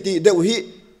zeng ti ti deuh hi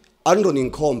an ron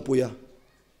Inkhawmpui a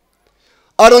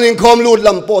aron Inkhawm lut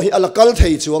lam po hi alakal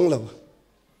thei chuang lo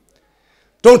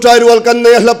tong trai rual kan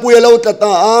nei hla pui lo ta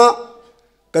ta a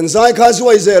kan zai kha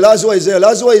zuai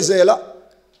zela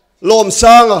lom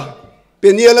sang à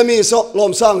penia mi so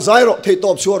lom sang zai ro thei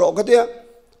top chu ro ka te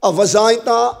avazai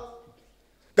ta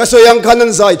ka so yang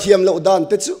khanan zai thiam lo dan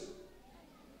te chu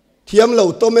thiam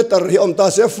lo to me tar hi om ta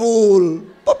se full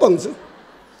papang chu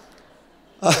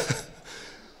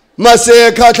mà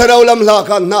se kha tharau lam la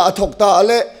khan na thok ta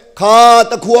ale kha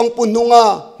ta khuang pununga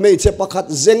mei che pakhat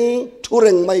zeng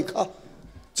thureng mai kha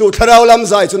chu tharau lam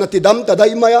zai chu na ti dam ta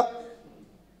dai maya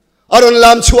aron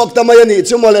lam chuak ta maya ni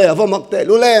chu mole ava makte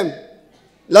lulem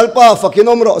lalpa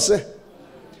fakinom ro se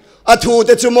athu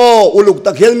te chu mo uluk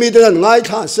ta khel mi den ngai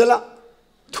tha sela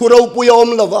thurau puyom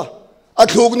lova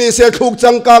athuk ni se thuk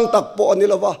changkang tak po ni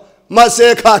lova ma se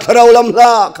kha tharau lam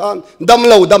la khan dam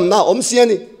lo dam na om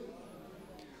siani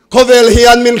khovel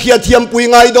hian min khia thiam pui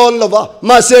ngai don lova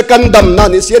ma se kan dam na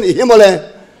ni sian hi mole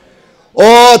o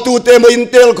tu te mo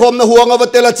intel khom na huang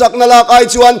avatela chak na lak ai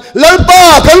chuan lalpa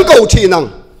kan ko thi nang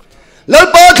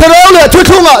lalpa tharau le thu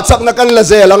thunga chak na kan la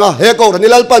zelanga he ko ni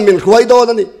lalpan min khuai don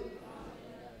ani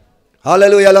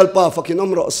hallelujah lalpa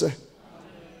fakinom ro se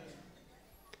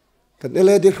kan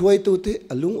ele de khuai tu te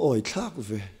alung oi thak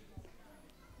ve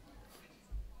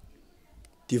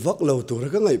ti vak lo tu ra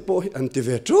ka ngai po an ti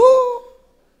ve tro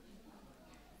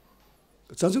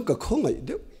chẳng chúng cả không ngày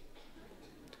đeo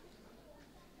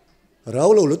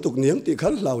rau lâu lúc tục niếng thì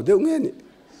khăn lào đeo nghe nè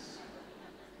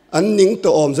anh nín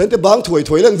tổ ôm dẫn tới bang thổi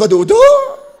thổi lên và đủ đó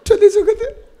cho nên sao cái thế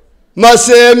mà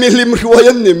xe mi lim ruồi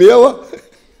anh nè miêu á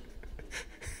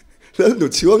lần đầu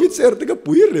chiếu ít xe tới cái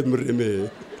bụi rem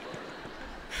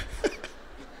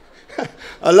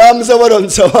alam sao rồi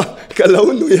sao cái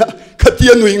lâu nuôi á cái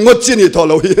tiền nuôi ngót chi nè thò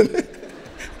lâu hiền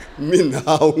min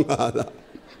hao ngà la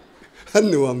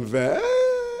anh nuông về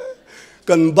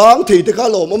cần bám thì cái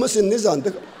lỗ mà xin ní giản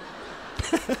thế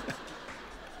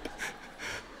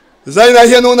zai na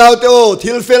hian unau te o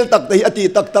thil fel tak te ati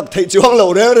tak thei chuang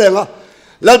lo re renga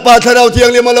lalpa tharau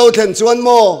thiang lima lo thlen chuan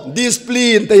mo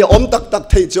discipline te om tak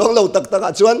thei chuang lo tak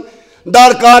a chuan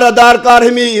dar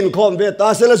hemi in khom ve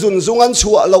ta sela zun zungan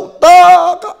chua lo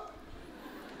ta ka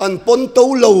an pon to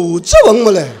lo chawang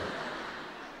male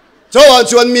chawa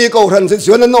chuan mi ko ran se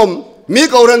chuan an om mi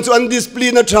ko ran chuan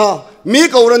discipline a tha mi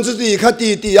ko ran chu ti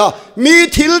khati ti a mi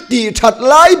thil ti that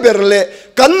lai berle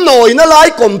kan noi na lai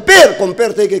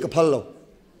compare te ke ka phal lo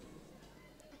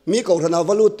mi ko ran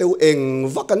avalu teu eng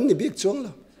vakan ni bik chuang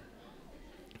lo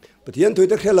pathian thoi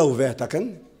te khelo ve ta kan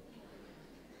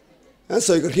an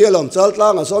soi ka khialom chal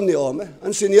tlang a som ni om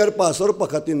an senior pastor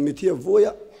pakhatin mi thia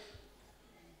voya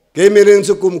ke mi ring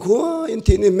chu kum khu in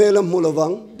thi ni melam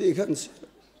mulawang ti khan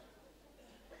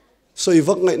soi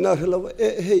vak ngai na hello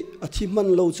hey athi man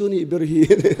lo chu ni ber hi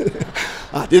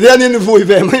a ti dian in vui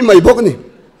ve mai bok ni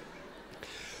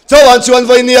chawan chuan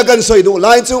vai nia kan soi du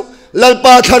lai chu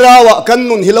lalpa tharawa kan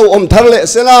nun hilo om thar le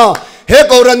sela he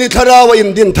korani tharawa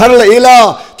in din thar le ila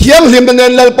thiang hlim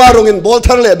nen lalpa rong in bol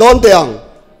thar le don teang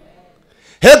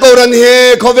he korani he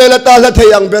khovela ta la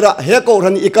theyang bera he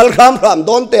korani ikal kham ram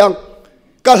don teang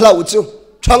ka hlau chu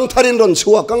thang tharin ron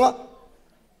chua kanga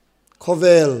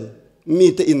khovel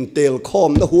mi te in tel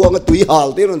khom na huang tui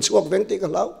hal te ron chuak veng te ka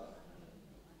lau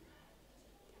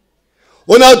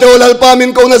ona te lalpa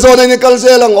min ko na zona ni kal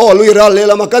zelang o lui ral le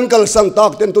lama kan kal sang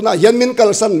tak ten tuna hian min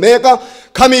kal san meka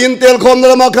khami in tel khom na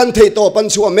lama kan thei to pan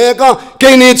chua meka ke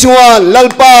ni chuan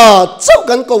lalpa chau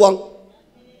kan ko wang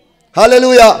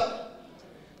hallelujah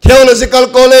theological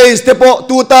college te po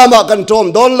tu ta ma kan trom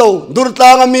don lo dur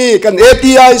tang mi kan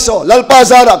ATI so lalpa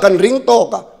zara kan ring to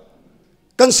ka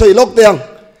kan sei lok teang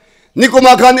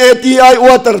nikuma khan ATI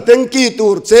water tanki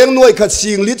tur cheng noi khat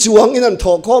sing li chuang in an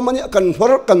tho khom ani kan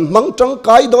phar kan mang tang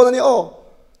kai don ani o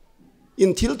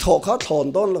in thil tho kha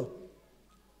thon don lo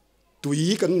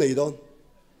tui kan nei don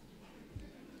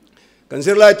kan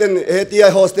sir lai ten ATI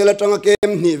hostel atanga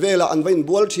kem ni vela an vain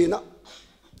bol thina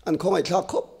an khongai thla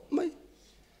khop mai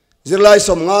zirlai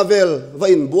som nga vel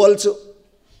vain bol chu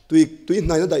tui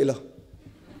nai na dai la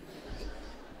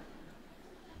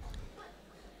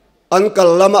an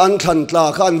kalama an than tla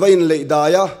khan vain le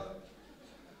daya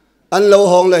an lo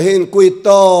hong la hin kui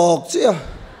tok chia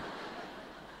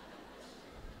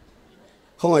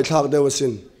không ai thak deu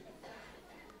sin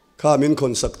kha min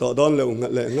khon sak to don le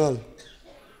ngal le ngal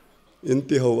in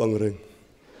ti ho ang reng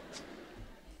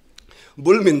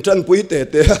bul min tran pui te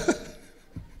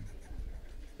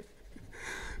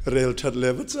rel that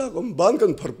le va cha kom ban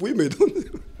kan phar pui me don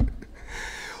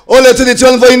ole chuni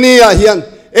chon vai ni a hian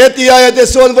ATI te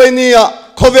son vai ni a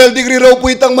khovel degree ro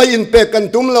pui tang mai in pe kan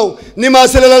tum lo ni ma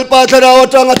selal pa thara wa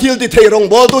tang a thil ti thei rong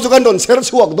bol tu chu kan don ser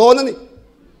chuak don ani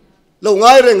lo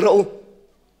ngai reng ro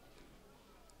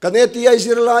kan ATI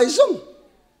sir lai song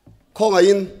khong a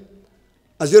in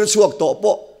azir chuak to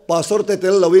po pastor te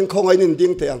tel lawin khongai nin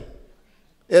ding theang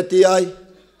ATI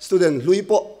student lui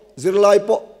po zirlai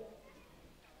po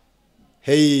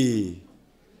hey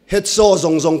het so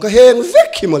zong zong ka heng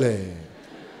vek himale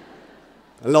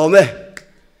lo me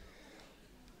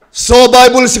so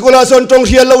Bible sikula son tong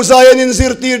hian lo zayan in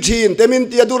zirtir thin temin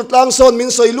tia dur tlang son min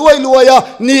soi luaya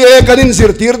ni e kanin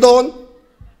zirtir don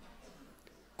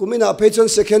kumina pechon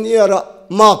second year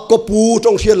ma ko pu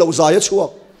tong hian lo zaya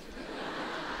chuak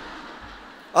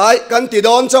ai kan ti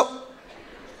don cho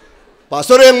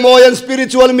pastor eng moyan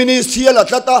spiritual ministry la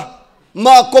tlata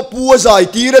ma ko pu zai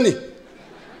tirani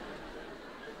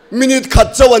minute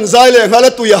khat chawan zai le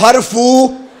ngala tu ya har fu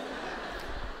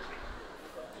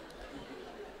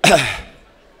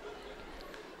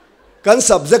kan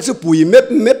subject su pui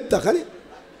mep ta khani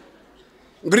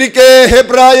Greek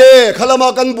Hebraye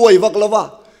khalama kan boy waklawa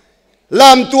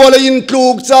lam tua la in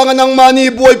tluk chang nang mani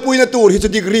boy pui na tur hi chu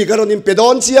degree karon im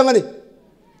pedon chiang ani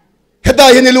heta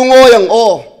hi ni lungo yang o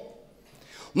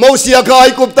mosia ka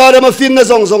ai kuptara ma fin na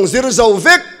zong zong zir zo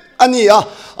vek ani a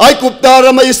ai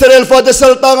kuptara ma Israel fa de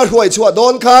saltang a huai chua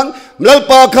don khan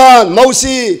mlalpa khan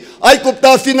mosi ai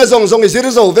kupta fin na zong zong zir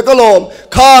zo vek alom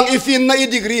khang I fin na I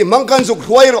degree mangkan zuk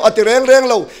huai ro atireng reng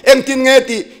lo engtin nge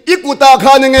ti ikuta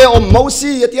khan nge om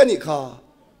mosi yati ani kha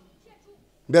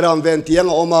beram ven tiang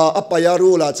oma apaya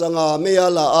ru la changa meya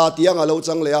la a tiang a lo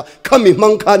chang le a khami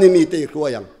mangkhani mi te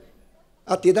khuayang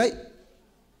ati dai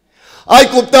ai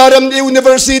kuptaram di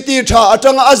university tha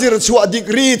atanga azir chua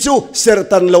degree chu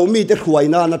sertan lo mi te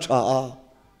khuaina na tha a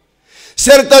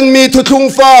sertan mi thuthung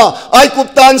fa ai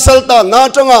kuptan salta na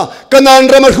tanga kanan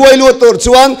rama khuai lu tor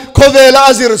chuan khovela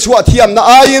azir chua thiam na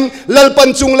ain lalpan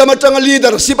chung lama tanga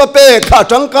leadership a pe kha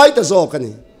tang kai ta zo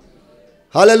kani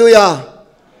hallelujah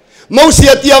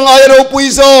mosia tiang ai ro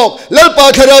puizok lalpa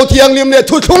kharau thiang lim le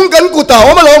thuthung kan kuta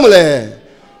omalom le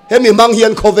hemi mang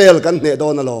hian khovel kan ne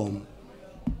don alom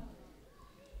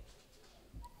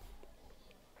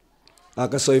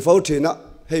aka soi fau thina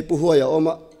hei pu huaya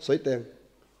oma soi teng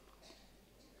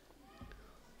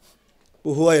pu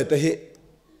huaya te hi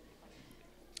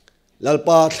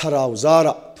lalpa tharau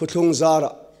zara thuthung zara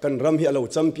kan ram hi alo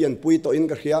champion pui to in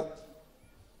ka khia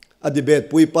adibet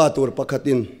pui pa tur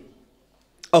pakhatin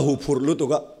ahu phurlu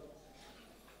tuga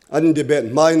an debate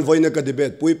main voina ka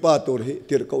debate pui pa tur hi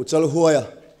tir ko chal huaya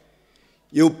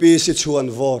UP si chuan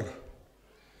vor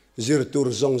zir tur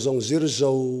zong zong zir zo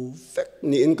fek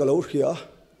ni in ka lo khia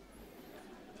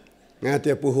nga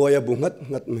te pu huaya bu ngat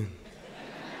ngat me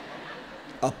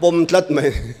apom tlat me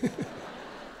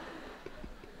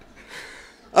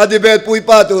a debate pui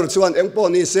pa tur chuan engpo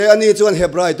ni se ani chuan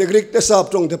hebrai te Greek te sap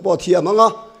tong te po thia manga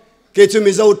ke chu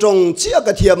mi zo tong chia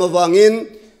ka thia ma wangin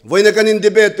voina kanin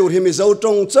debate tur hi mi zo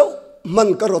tong chau man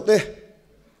ka rote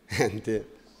ente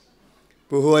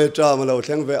pu huai tra ma lo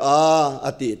thleng ve a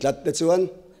ati tlat te chuan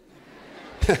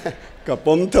ka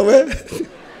pom thawe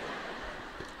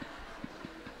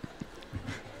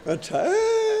acha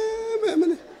me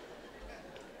mane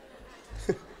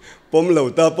pom lo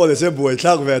ta po de se buai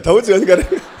thak ve thau chuan ka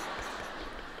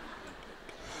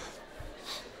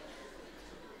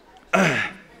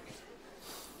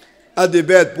a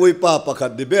debate pui pa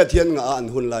pakhat debate hian nga an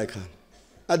hun lai khan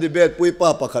a debate pui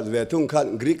pa pakhat ve thung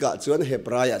khan Greek a chuan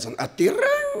Hebraya chuan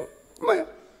atirang ma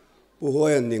pu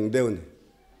hoya ning deun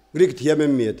Greek thiam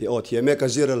em mi ti o thiam e ka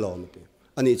zira lom ti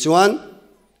ani chuan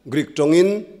Greek tongin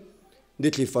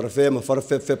ditli farfe ma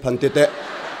farfe fe phantite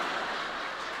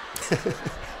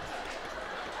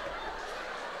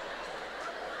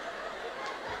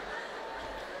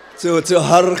chu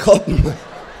har khop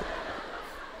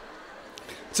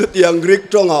chút yang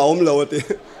Greek trong áo om lâu thì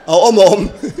áo om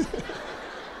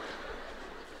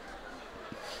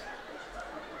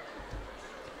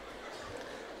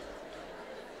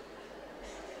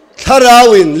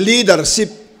tharawin leadership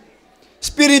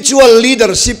spiritual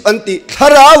leadership anti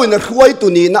tharawin khuai tu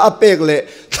ni na apek le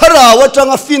tharawa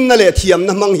tanga fin na le thiam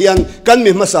na mang hian kan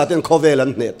mi ma sa ten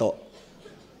khovelan ne to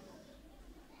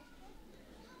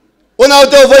Unaw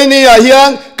to voini ya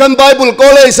hian kan Bible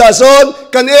college sa son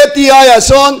kan ATI ya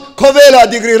son khovela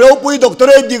degree ro pui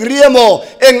doctorate degree mo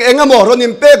engamo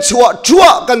ronim pek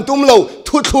chua kan tumlo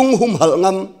thuthung hum hal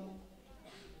ngam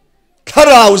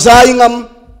tharau zai ngam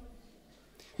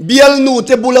bial nu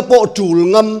te bulapo tul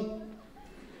ngam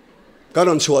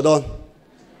karon chua don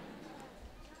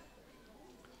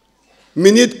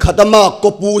minute khatama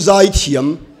kopu zai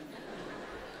thiam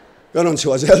karon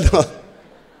chua zel don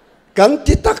kan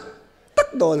ti tak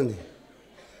đó này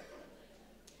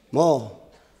mò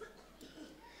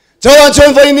cháu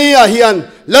chơi với ni à hiền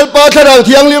lalpa thà đầu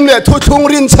thiang liêm lệ thu thung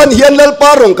rin chân hiền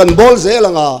lalpa rong cần bol dễ là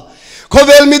ngà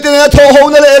khovel mi te na tho ho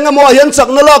na le nga mo hian chak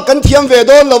na la kan thiam ve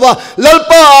don lawa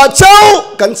lalpa chau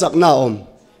kan chak na om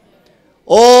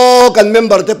o kan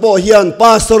member te po hian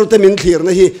pastor te min thlir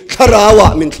na hi tharawa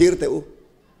min thlir te u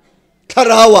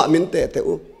tharawa min te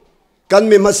u kan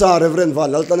mi masa reverend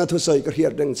vanal tana thu soi ka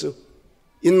hiar deng chu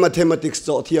in mathematics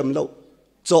cho thiam lo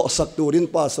cho sak turin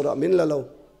pastor min la lo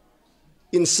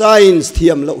in science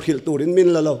thiam lo hil turin min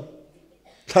la lo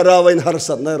tharawa in har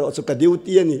sat na ro chu ka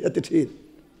duty ani ati thi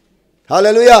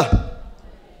hallelujah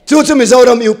chu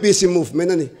Mizoram UPC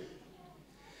movement ani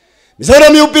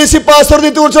Mizoram UPC pastor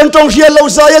ni tur chon tong hian lo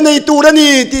sai ani turani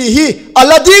ti hi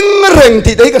alading reng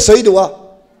ti dei ka sei duwa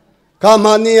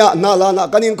kamania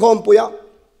nalana kan Inkhawmpui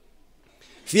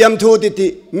fiam thu ti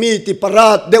mi ti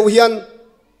parat deuh hian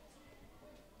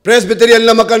Presbyterian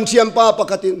lamakan thiam pa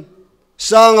pakatin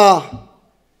sanga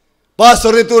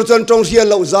pastor ni tur chon tong hian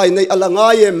lo zai nei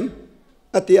alangayem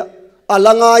atia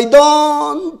alangai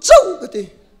don chau ati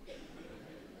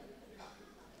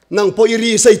nang po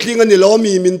iri sai tlinga ni lo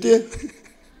mi min te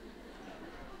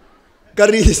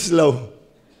karis lo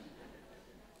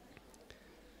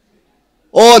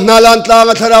o nalan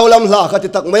tlang tharaw lam hla ka ti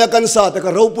tak maya kan sa ta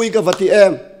ka ropui ka vati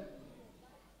em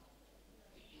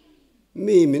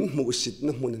mi min musit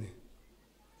na mun ni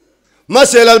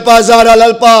maselal pa zara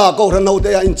lalpa ko ranau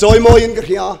te enjoy mo in ka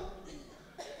khia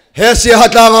he Siaha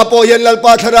tanga po hian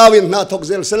lalpa tharawin na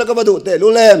thokzel selaka badu te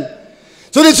lulem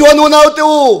chuni chuan u nau te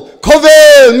u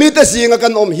khovel mi te singa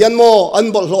kan om hian mo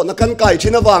an bol hlo na kan kai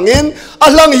thina wangin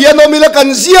ahlang hian o mila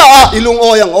kan zia a ilung o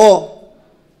yang o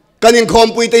kan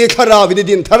Inkhawmpui te tharawi ni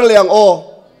din thar leang o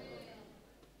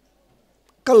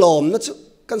kalom na chu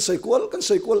kan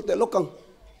soikwal te lokang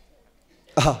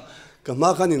kama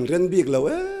kan in ren big lo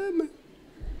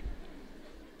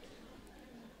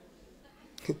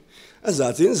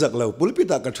azathin zaklo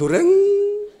pulpita ka thureng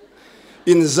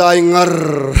in zai ngar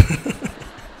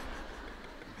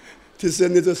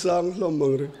thisen ni to sang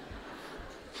lomang re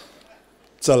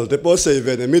chal te po sei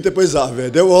ve ne mi te po za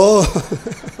ve de o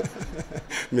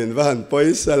min van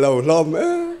poi sa lo lom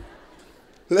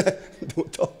le du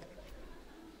to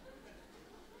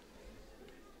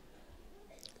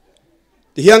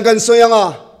ti hiang kan soyanga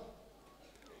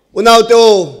unaw te o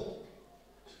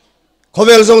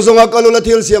khovel zong zong akalula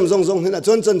thil siam zong zong hena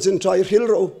chon chan chin trai hil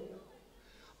ro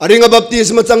aringa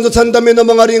baptism chang chan damin no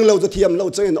manga ring lo to thiam lo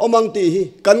chen omang ti hi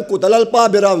kan kutalal pa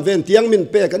beram ven tiang min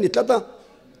pe kan itlata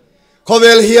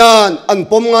khovel hian an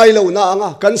pom ngai lo na anga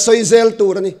kan soizel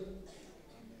tur ani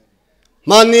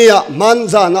mania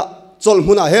manjana chol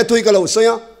hmunah he thui ka lo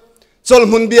soya chol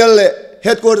hmun bial le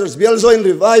headquarters bial join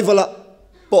revival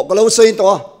po ka lo sei to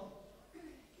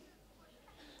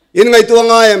in ngai tu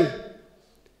anga em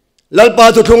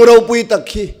lalpa tu thung ro pui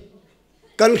takhi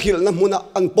kan khil na hmunah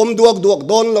an pom duak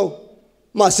don lo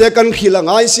ma se kan khila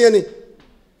ngai se ni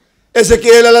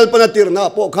Ezekiel lalpa na tirna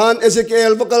po khan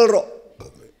Ezekiel vakal ro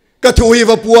ka thui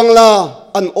va puang la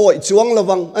an oi chuang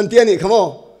lawang an tiani khamo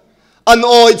an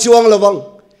oi chuang lawang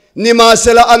nima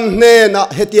sela an hne na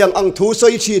hetiang ang thu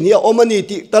soi chin hi omani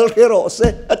ti tal hero se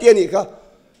atiani kha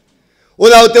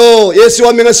unaw to Yesu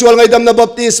aminga sual ngai dam na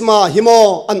baptisma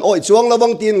himo an oi chuang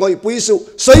lawang tin ngoi puisu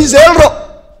soi zel ro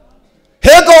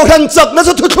he ko khan chak na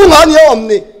chu thung an yo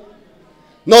omni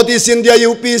notice India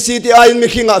UPC ti ain mi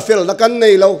khinga fel na kan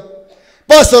nei lo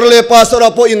pastor le pastor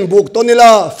apo in book to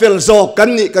nila fel zo kan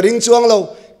ni ka ring chuang lo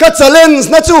ka challenge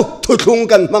na chu thung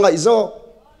kan mangai zo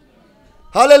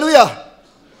hallelujah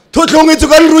thung i chu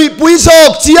kan rui pui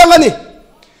sok chiang ani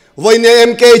voine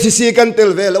MKTC kan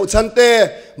telve lo chante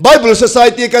Bible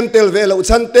Society kan telve lo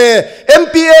chante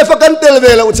MPF kan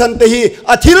telve lo chante hi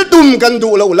athil tum kan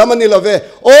du lo lamani love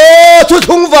o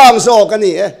thung wang zo kan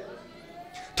ni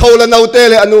thola nau te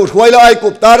le anu hwaila ai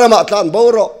kup tarama tlan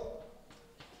boro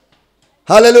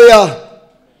hallelujah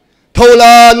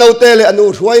thola nau te le anu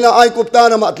hwaila ai kup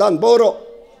tarama tlan boro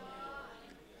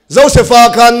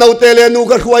Josepha khan nau te le nu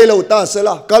ka hwailo ta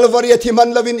sela Calvary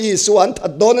thiman lavin isuan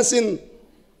that donasin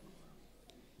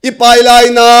ipai lai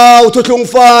nau thung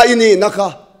fa ini nakha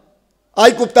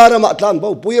ai kup tarama tlan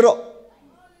bo puiro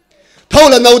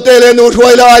thola nau te le nu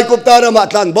hwaila ai kup tarama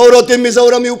tlan boro tim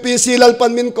Mizoram UPC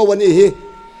lalpan min ko wani hi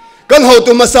kan ho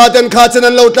tu masaten kha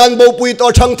chanan lo tlan bo pui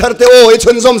to thang thar te o i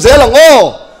chun zom zelang o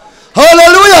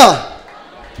hallelujah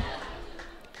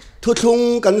thu thung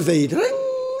kan vei reng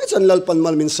chan lalpan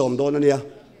mal min som don ania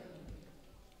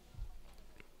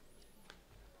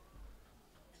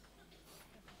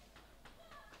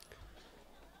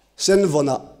sen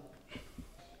vona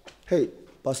hey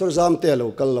pastor zam te lo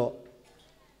kallo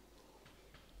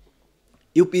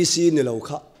UPC ni lo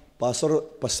kha pastor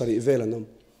pasari velanam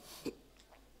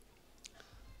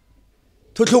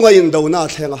thu thunga in do na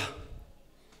thlenga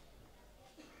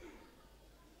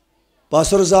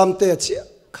pastor zam te chia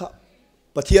kha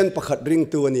pathian pakhat ring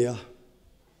tu ania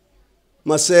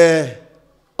ma se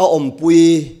a ompui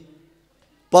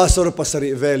pastor pasari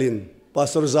velin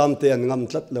pastor zam te an ngam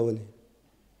tlat lo ni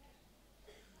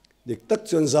dik tak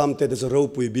chon zam te de ro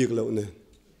pui bik lo ne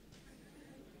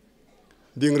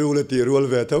ding ru le ti rual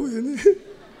ve thau ni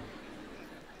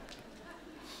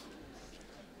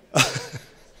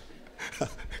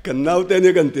kan nau te ni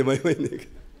kan ti mai ni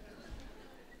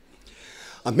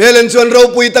a melen chon ro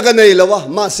pui ta ka nei lawa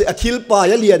ma se athil pa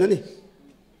ya lian ani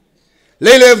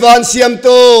leile van siam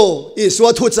to I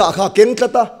so thu cha kha ken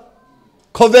tlata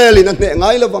khovel in ne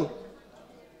ngai lawang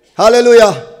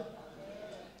hallelujah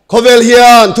khovel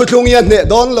hian thu thlung hian ne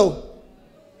don lo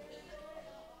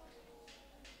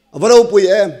avaro pui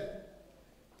em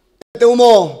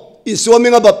teumo I so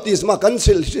minga baptisma kan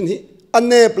sil sin hi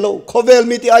anep lo khovel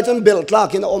mi ti ai chon bel tla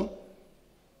kin om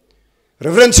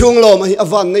reverend chung lo ma hi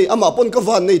avan nei ama pon ka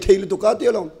van nei theilu tu ka ti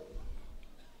lo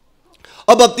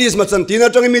a baptisma chan tina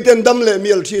tang mi ten dam le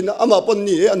miel thina ama pon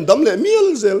ni an dam le miel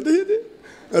zel ti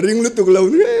ring lu tu lo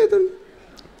ni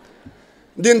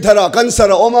din thara kan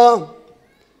sara oma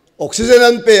oxygen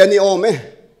an pe ani ome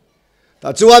ta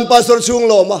chuan pastor chung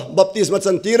lo ma baptisma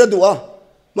chan tira duwa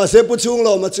ma se pu chung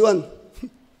lo ma chuan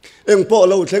eng po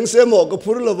lo thleng se mo ko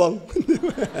phur lo wang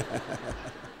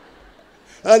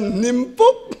an nim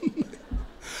pop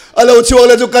alo chuang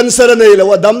le chu cancer nei lo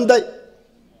dam dai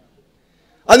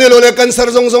ani lo le cancer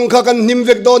zong zong kha kan nim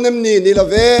vek do nem ni la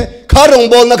ve kharong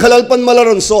bol na khalal pan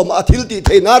malaron som athil ti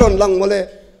theina ron lang mole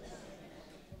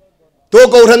to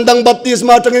ko ran dang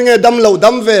baptisma tang nge dam lo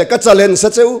dam ve ka chalen sa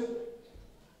cheu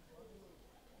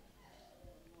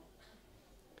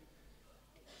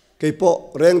kei po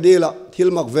reng di la thil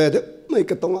mak ve de mai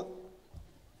ka tonga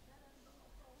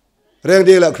reng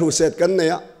di la crusade kan ne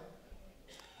ya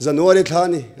January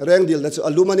thani reng dil da chu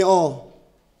alumani o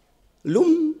lum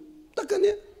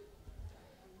takani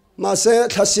ma se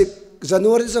thasik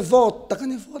January za vote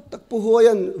takani vote tak pu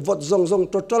hoyan vote zong zong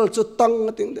total chu tang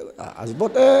ting de as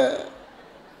vote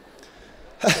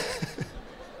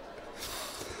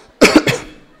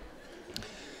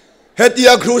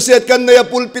hetia crusade kan ne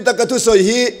pulpit ka thu soi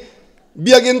hi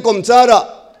biagin komchara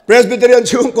presbyterian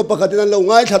chung ko pakhatin lo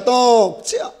ngai thatok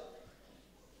chia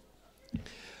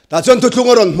ta chon thu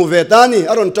thungaron mu ve ta ni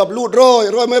aron tap lut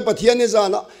roi mai Pathianni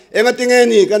zana enga tinge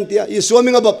ni kan tia I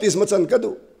swaminga baptisma chan ka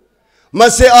du ma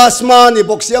se asma ni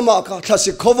boxiama kha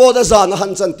thasi khovo da zana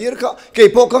han chan tir kha ke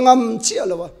po khangam chia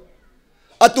lawa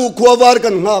atu khuawar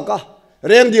kan nga ka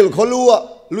reng dil kholua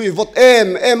lui vot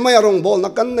em mai rong bol na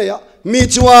kan ne ya mi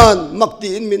chuan makti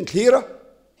in min thira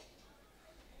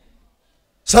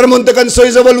sarmon ta kan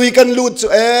soi zawa lui kan lut chu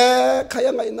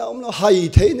khaya ngai na omlo hai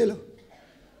thei ni lo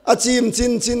achim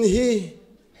chin hi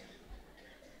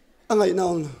angai na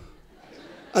omlo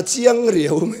achiang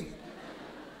riau men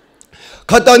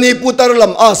khatani putar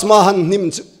lam asma han nim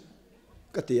chu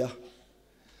katia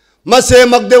ma se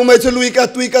magdeu mai chu lui ka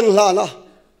tui kan hla na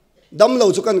dam lo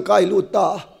chu kan kai lut ta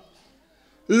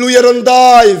lui ron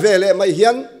dai vele mai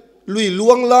hian lui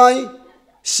luang lai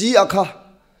si akha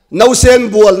nau sen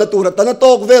bual na tur ta na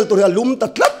tok vel tur lum ta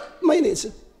tlat mai ni chu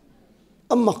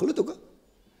amak lu tu ka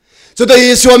chu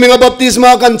dai swaminga baptisma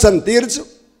kan chan tir chu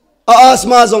a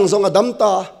asma zong zong adam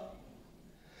ta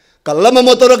kalama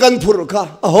motor kan phur kha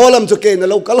a holam chu ke na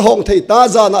lo kal hong thei ta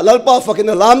za na lalpa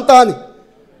fakin lam ta ni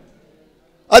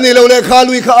ani lo le kha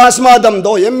lui kha asma dam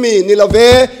do yemmi ni la ve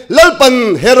lalpan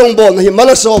herong bon hi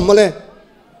malasom male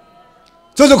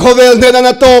chu chu khovel ne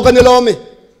na to kan ni lo mi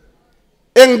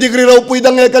eng degree ro pui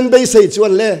dang e kan bei sei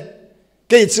chuan le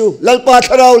ke chu lalpa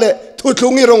tharau le thu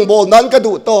thungi rong bol nan ka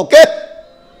du to ke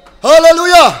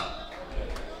hallelujah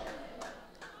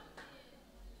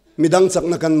midang chak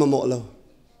na kan mamo lo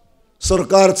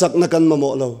sarkar chak na kan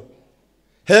mamo lo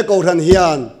he ko ran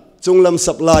hian chunglam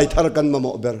supply thar kan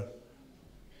mamo ber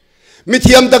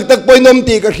mithiam tak tak poinom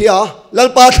ti ka khia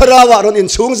lalpa tharawa ron in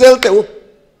chung zel teu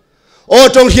o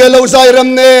tong hia lo zai ram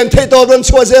nen thei to ron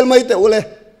chua zel mai teu le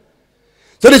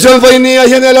chari chon vai ni a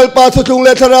hian lalpa thu thung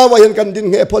le tharawa hian kan din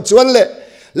nge pho chuan le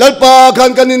lalpa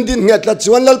kan in din nge tlat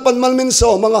chuan lalpan malmin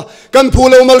so manga kan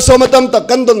phulo mal so matam tak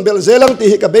kan don bel zelang ti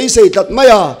hi ka be sei tlat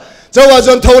maya chawa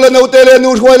jon thola no tele nu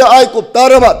hruaila ai kup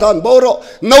tarama tan boro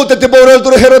no te te boro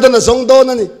tur herodan zong don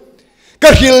ani ka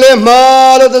khille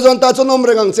mala da jon ta chonom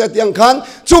rengang che tiang khan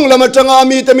chung lama changa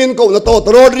mi tamin ko na to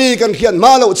rodri kan khian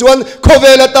malo chuan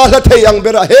khovela ta la theiang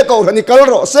bera he ko rani kal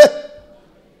ro se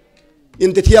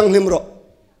in te thiang hlim ro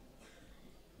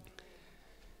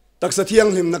tak sa thiang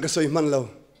hlim na ka soi man lo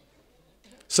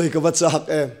soi ka wat sa hak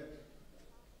em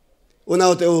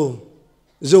unaw te u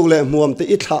zule muam te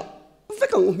itha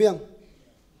vekang umiang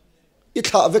ít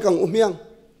thả với càng miang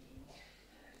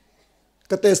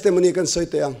cái testimony kan soi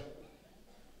teang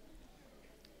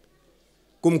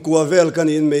kum kuwa vel kan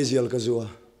in mezial ka zuwa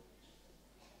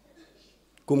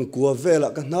kum kuwa vela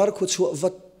kan nar khu chu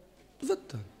vat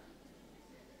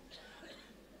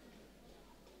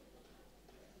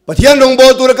Pathian rong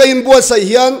bo tur ka in bua sai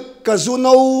hian ka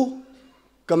zuno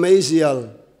ka mezial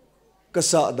ka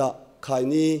sa da khai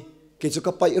ni ke chu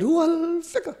ka pai rual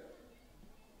feka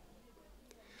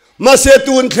ma se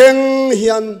tun thleng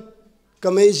hian ka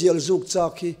mezial zuk cha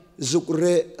khi zuk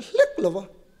re lek lova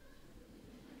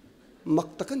mak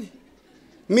takani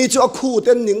mi chu khu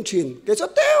ten ning thin ke cha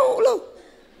teo lo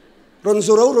ron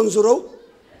zuro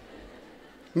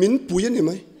min pui ni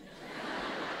mai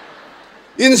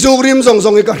in zugrim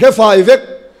zong ka refai vek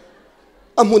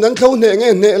amun an thau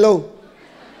ne lo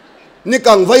ni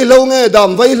kang vai lo nge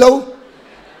dam vai lo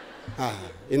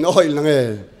in oil na nge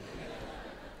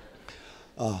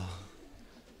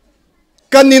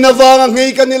kan ni na wanga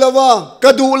ngei kan ni lawa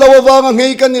kadu lawa wanga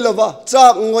ngei kan ni lawa cha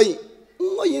ngoi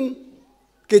in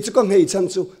ke chu ka ngei chan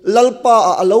chu lalpa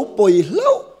a lo poi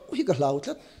lo hi ka lau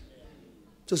tlat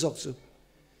chu sok chu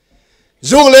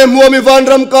zung le muam i van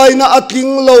ram kai na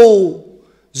atling lo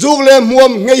zung le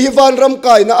muam ngei hi van ram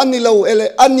kai na ani lo ele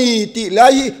ani ti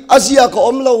lai azia ko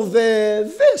om lo ve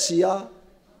sia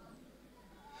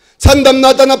chandam na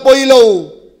ta na poi lo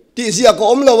ti zia ko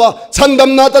om lo wa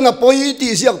chandam na ta na poi ti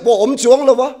zia po om chuang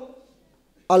lo wa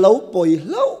a lo poi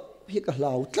lo hi ka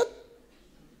lau tlat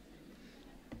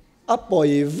a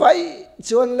poi vai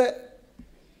chuan le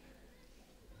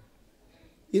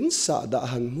in sa da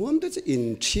han muam te in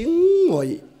thing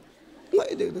ngoi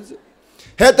ngai de de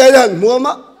he tai han muam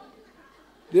a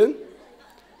din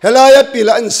helaya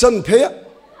pila an san phe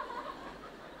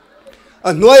a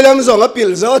noi lam zong a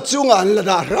pil zo chung an la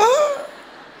da ra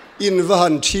in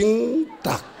van thing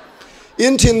tak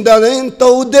in thin da in to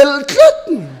del tlat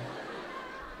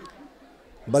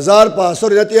bazar pa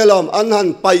sorry na tialom an han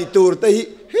pai tur te hi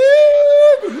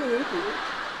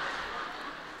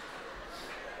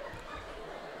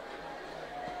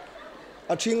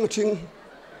a ching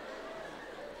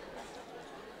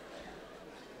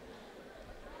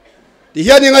thì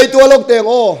hiện ngay tua lộc tiền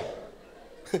ô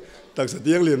tak sa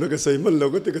tiếng liền nó cái xây mình lâu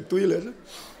cái cái túi lên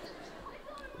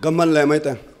cầm mình lại mấy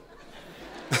tiền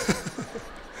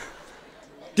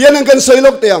tiền anh cần xây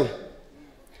lộc tiền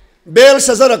bel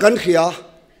sa ra kan khia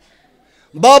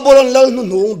babolon lal nu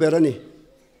nung berani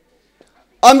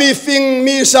ami fing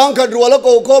mi sang ka ruala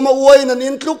ko ma uai na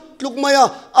nin tluk maya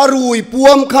arui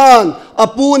puam khan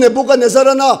apu ne bukan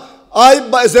zarana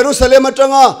ai ba Jerusalem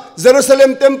atanga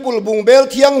Jerusalem temple bungbel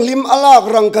thiang lim alak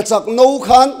rang kachak no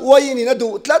khan uai ni na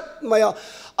du tlat maya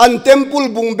an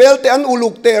temple bungbel te an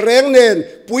uluk te reng nen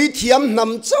pui thiam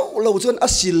nam chau lo chon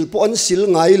asil po an sil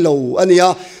ngai lo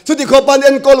ania chuti khopan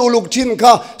en kol uluk thin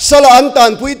kha sala an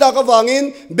tan pui ta ka wangin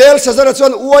bel sazara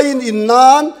chon uain in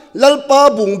nan lalpa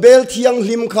bungbel thiang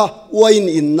lim kha uain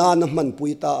in nan man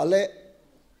pui ta ale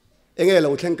enge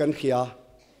lo thleng kan khia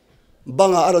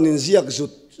banga aron in ziak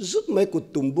zut mai kut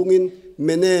tumbungin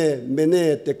mene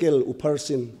tekel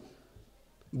uparsin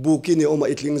bukini oma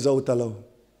itling zo talo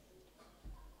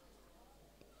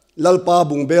lalpa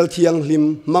bung bel thiang lim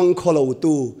mang kholo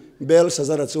tu bel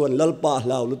sazara chuan lalpa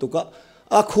hlau lu tuka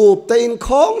a khup tein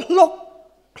khong lok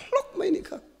mai ni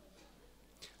kha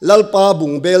lalpa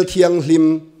bung bel thiang lim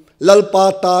lalpa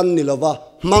tan nilawa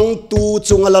mang tu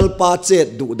chunga lalpa chet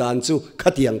du dan chu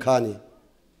khatiang khani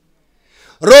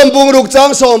rom bung ruk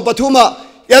chang som pathuma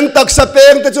yan tak sa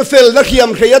peng te chu fel na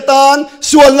khiam kheyatan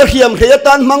sual na khiam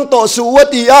kheyatan mang to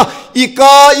suwati a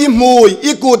ika I mui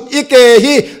ikut ike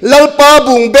hi lalpa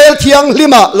bung bel thiang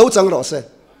lima lo chang ro se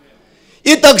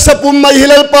I tak sa pum mai hi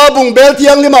lalpa bung bel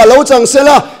thiang lima lo chang se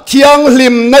la thiang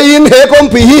lim na in he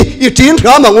kom pi hi I tin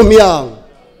ra mangum yang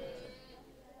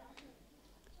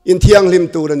in thiang lim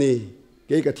tu rani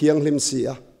ke ka thiang lim si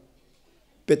a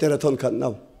petera thon khat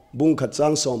nau bung khat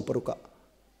chang som paruka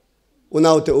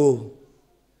unaw te u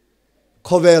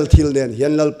khovel thil nen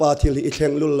hian lalpa thil hi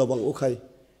thleng lul lawang ukhai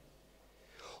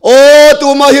o tu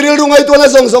ma hiril rungai tu na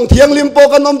zong thiang lim po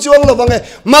kan om chuang lawang e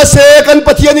ma se kan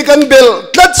pathiani kan bel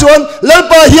tlat chuan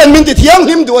lalpa hian min ti thiang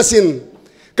lim du asin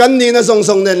kan ni na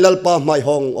zong nen lalpa mai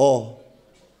hong o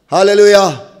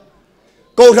hallelujah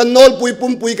ko ran nol pui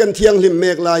pum pui kan thiang lim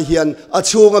mek lai hian a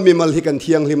chunga mi mal hi kan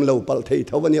thiang lim lo pal thei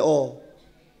thawani o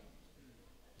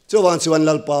chuan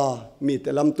lalpa mi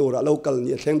te lam tura local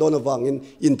ni thleng don awangin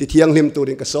in ti thiang lim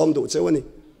turin ka som du chewani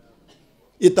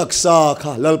I taksa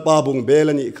kha lalpa bung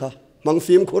belani kha mang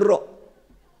fim khurro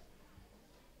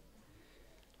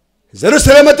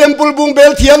Jerusalem temple bung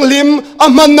bel thiang lim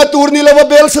aman na tur ni lawa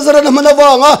bel sazaran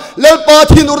manawanga lalpa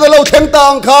thin urda lo theng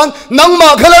tang khan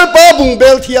nangma khalal pa bung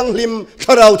bel thiang lim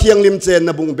tharau thiang lim chen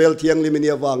na bung bel thiang lim ni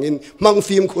awangin mang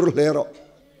fim khur lero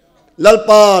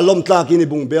lalpa lom tlak ini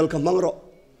bung bel ka mangro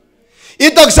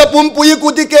itak sa pumpui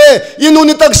kutike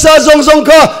inuni tak sa zong zong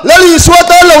ka lali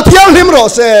swata lo thiang lim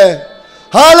ro se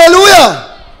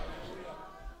hallelujah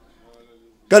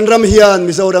kan ram hian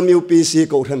mizoram UPC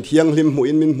ko than thiang lim mu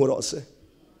in min mu ro se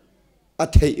a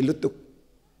thei lutuk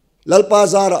lalpa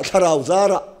zara tharau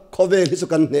zara khovel hi su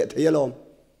kan ne theialom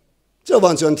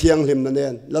chawan chon thiang lim na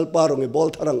nen lalpa rong e bol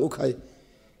tharang ukhai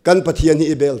kan pathian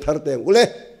hi bel thar teng ule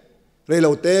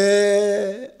reilo te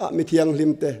a mi thiang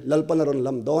lim te lalpa na ron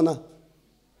lam dona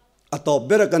a top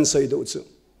bera kan sei do chu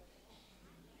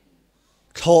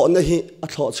tho na hi a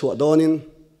tho chu donin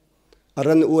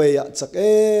aran ueya chak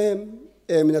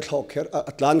emina thok kher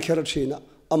atlan kher thina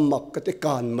ammak kate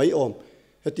kan mai om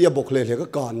hetia bokle le ka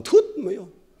kan thut mai om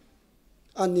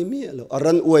ani mi lo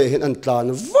aran uai hen an tlan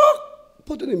vak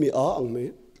potani mi a ang me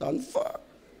tlan vak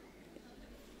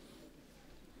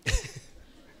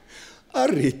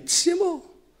arit simo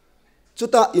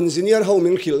chuta engineer ho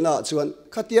min khilna chuan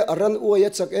khatia aran uai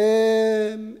chak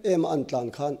em an tlan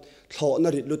khan thlo na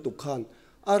rit lutuk khan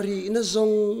ari na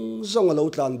zong zong lo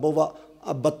tlan bowa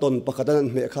a baton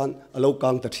pakatan me khan alo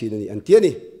kang ta thina ni an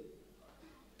tiani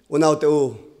unaw te u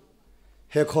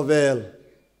he khovel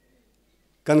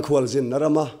kan khwal jin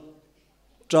narama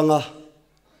tranga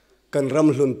kan ram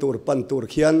hlun tur pan tur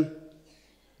khian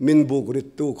min buk rit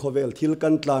tu khovel thil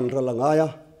kan tlan ralangaya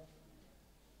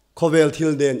khovel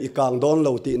thil den ikang don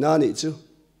lo ti na ni chu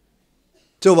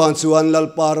chuwan chuan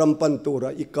lalpa ram pan tura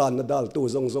ikan na dal tu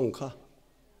zong zong kha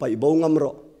pai bo ngam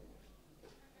ro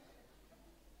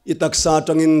itaksa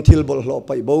tangin thil bol hlo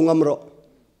pai bo ngam ro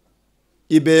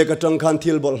ibe ka tang khan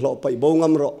thil bol hlo pai bo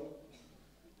ngam ro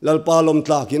lalpa lom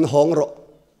tlakin hong ro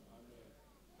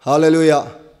hallelujah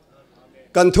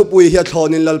kan thupui hi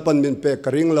thonin lalpan min pe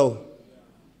karing lo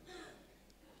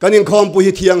kan Inkhawmpui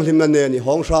hi thiang hlim na ne ni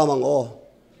hong sha mang o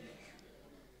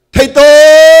thei to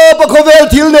pa khovel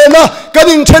thil ne na kan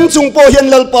in chen chung po hian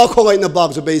lalpa khongai na bak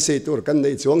zu be se tur kan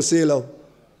nei chuang se lo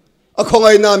a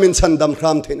khongai na min chan dam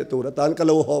khram thein tur tan ka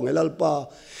lo hong lalpa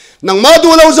nang ma du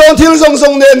lo zong thil zong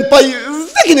zong nen pai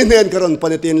vekin nen karon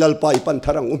panetin lalpa I pan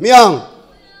tharang umyang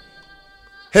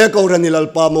he ko rani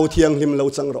lalpa mo thiang hlim lo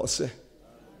chang ro se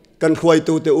kan khwai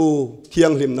tu te u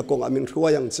thiang hlim na kong amin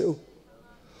khwayang cheu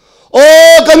o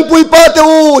kan pui pa te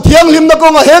u thiang hlim na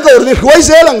kong a he ko ri khwai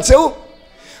se lang cheu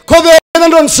khovel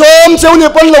nan ron som cheu ni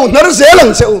pan lo nar se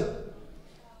lang cheu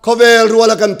khovel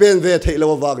ruala kan pen ve thei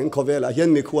lo wang in khovel a hian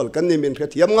mi khwal kan ni min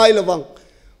thiam ngai lawang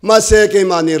ma se ke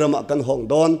mani rama kan hong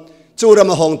don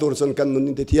churama hong tur chon kan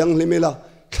nun ti thiang hlimila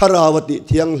tharawati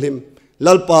thiang hlim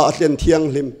lalpa atlen thiang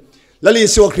hlim lali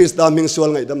so Krista ming sual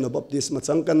ngai dam na baptisma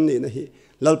chang kan ni na hi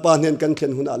lalpa nen kan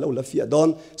thlen huna lo la fia don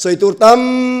soi tur tam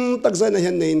tak zai na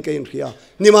hen nein kain khia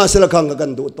nima sela khang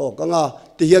kan du to kanga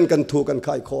ti hian kan thu kan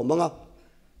khai kho manga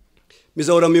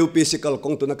mizoram UPC kal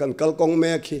kong tu na kan kal kong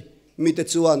me khi mi te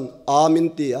chuan amin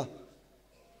tia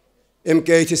MK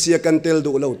thi sia kan tel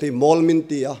du lo te mol min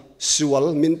tia sual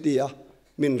min tia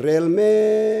min rel me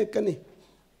kani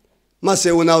ma se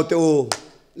unaw te u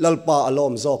lalpa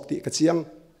alom zok ti ka chiang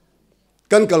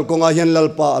kan kal konga hian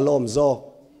lalpa alom zok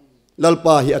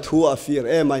lalpa hi athu a fir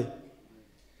emai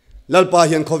lalpa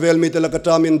hian khovel mi te la ka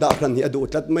tamin da khan hi adu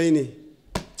tat mai ni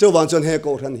chuwan chon he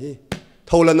ko ran hi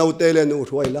thola no te le nu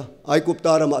ruaila ai kup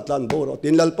tara ma tlan boro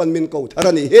tin lalpan min ko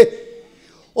tharani he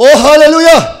oh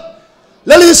hallelujah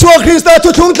lali suwa Krista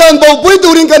thu thung tlan bo pui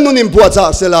turin kan nunim puwa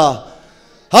cha sela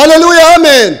hallelujah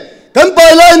amen kan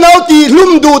pai lai nau ti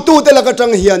lum du tu te la ka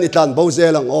tang hian itlan bo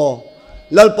zelang o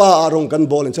lalpa arong kan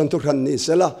bol chan thu khan ni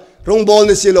sela rong bol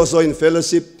ni silo so in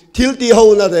fellowship thil ti ho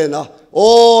na de na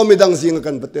o midang jing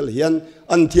kan batel hian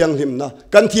an thiang hlim na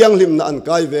kan thiang hlim na an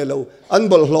kai velo an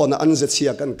bol hlo na an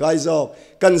zechia kan kai zo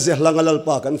kan ze hlangal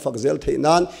lalpa kan fakzel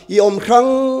theinan I om khang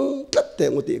tat te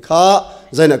nguti kha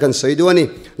zaina kan seiduani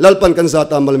lalpan kan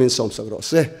zata malmin som sagro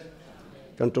se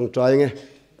kan tong trai nge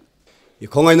I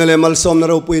khongai na le mal som na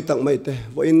ro pui tak mai te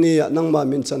vo in ni nang ma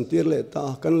min chan tir le ta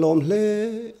kan lom hle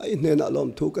ai ne na lom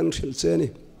thu kan thil che ni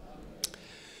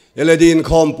eledi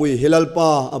Inkhawmpui hilalpa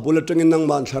abula tangin nang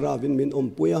man thara vin min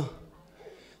ompuya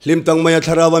lim tang maya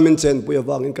thara wa min chen puya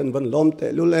wangin kan van lom te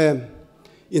lulem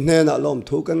in ne na lom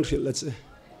thu kan thil la che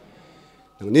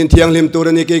nin thiang lim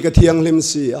turani ke ka thiang lim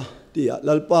sia tia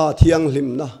lalpa thiang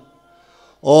lim na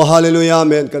oh hallelujah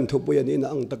men kan thu puya ni na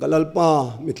ang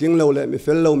takalalpa mitling lo le mi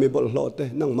fel lo mi bol hlote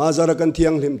nang mazara kan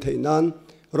thiang lim theinan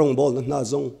rong bol na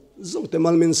zong zong te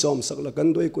mal min som sak la kan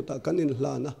doi kuta kan in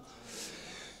hlana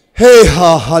Hey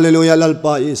ha hallelujah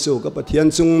lalpa Yesu ka pathian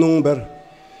chung nung ber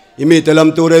imi telam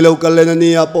tu re lo kal le ni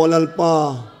a po lalpa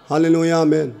hallelujah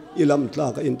amen ilam tla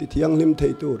ka inti thiang lim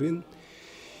thei turin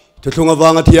thunga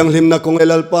wanga thiang lim na kong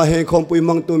lalpa he khom pui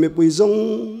mang tu mi pui zong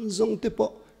zong te po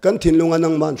kan thin lunga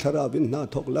nang man tharabin na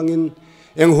thok langin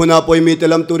eng huna poi mi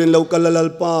telam turin lo kal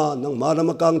lalpa nang mara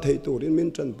makang thei turin min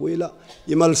tran puila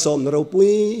imal som na ro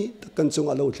pui kan chung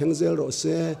alo thleng zel ro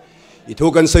se itu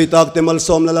kan soitak temal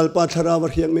som lalpa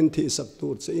tharawar hiang min thi sak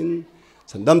tur che in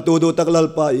sandam tu du tak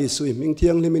lalpa isui ming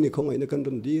thiang limini khongai na kan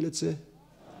run di le che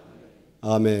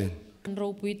amen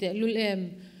ro pui te lul em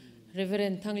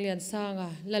reverend thanglian sanga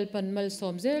lalpan mal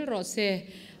som zel ro se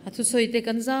athu soite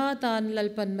kan za tan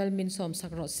lalpan mal min som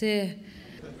sak ro se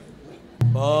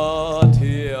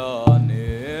Pathianni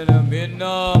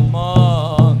minna ma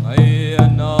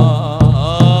ngayana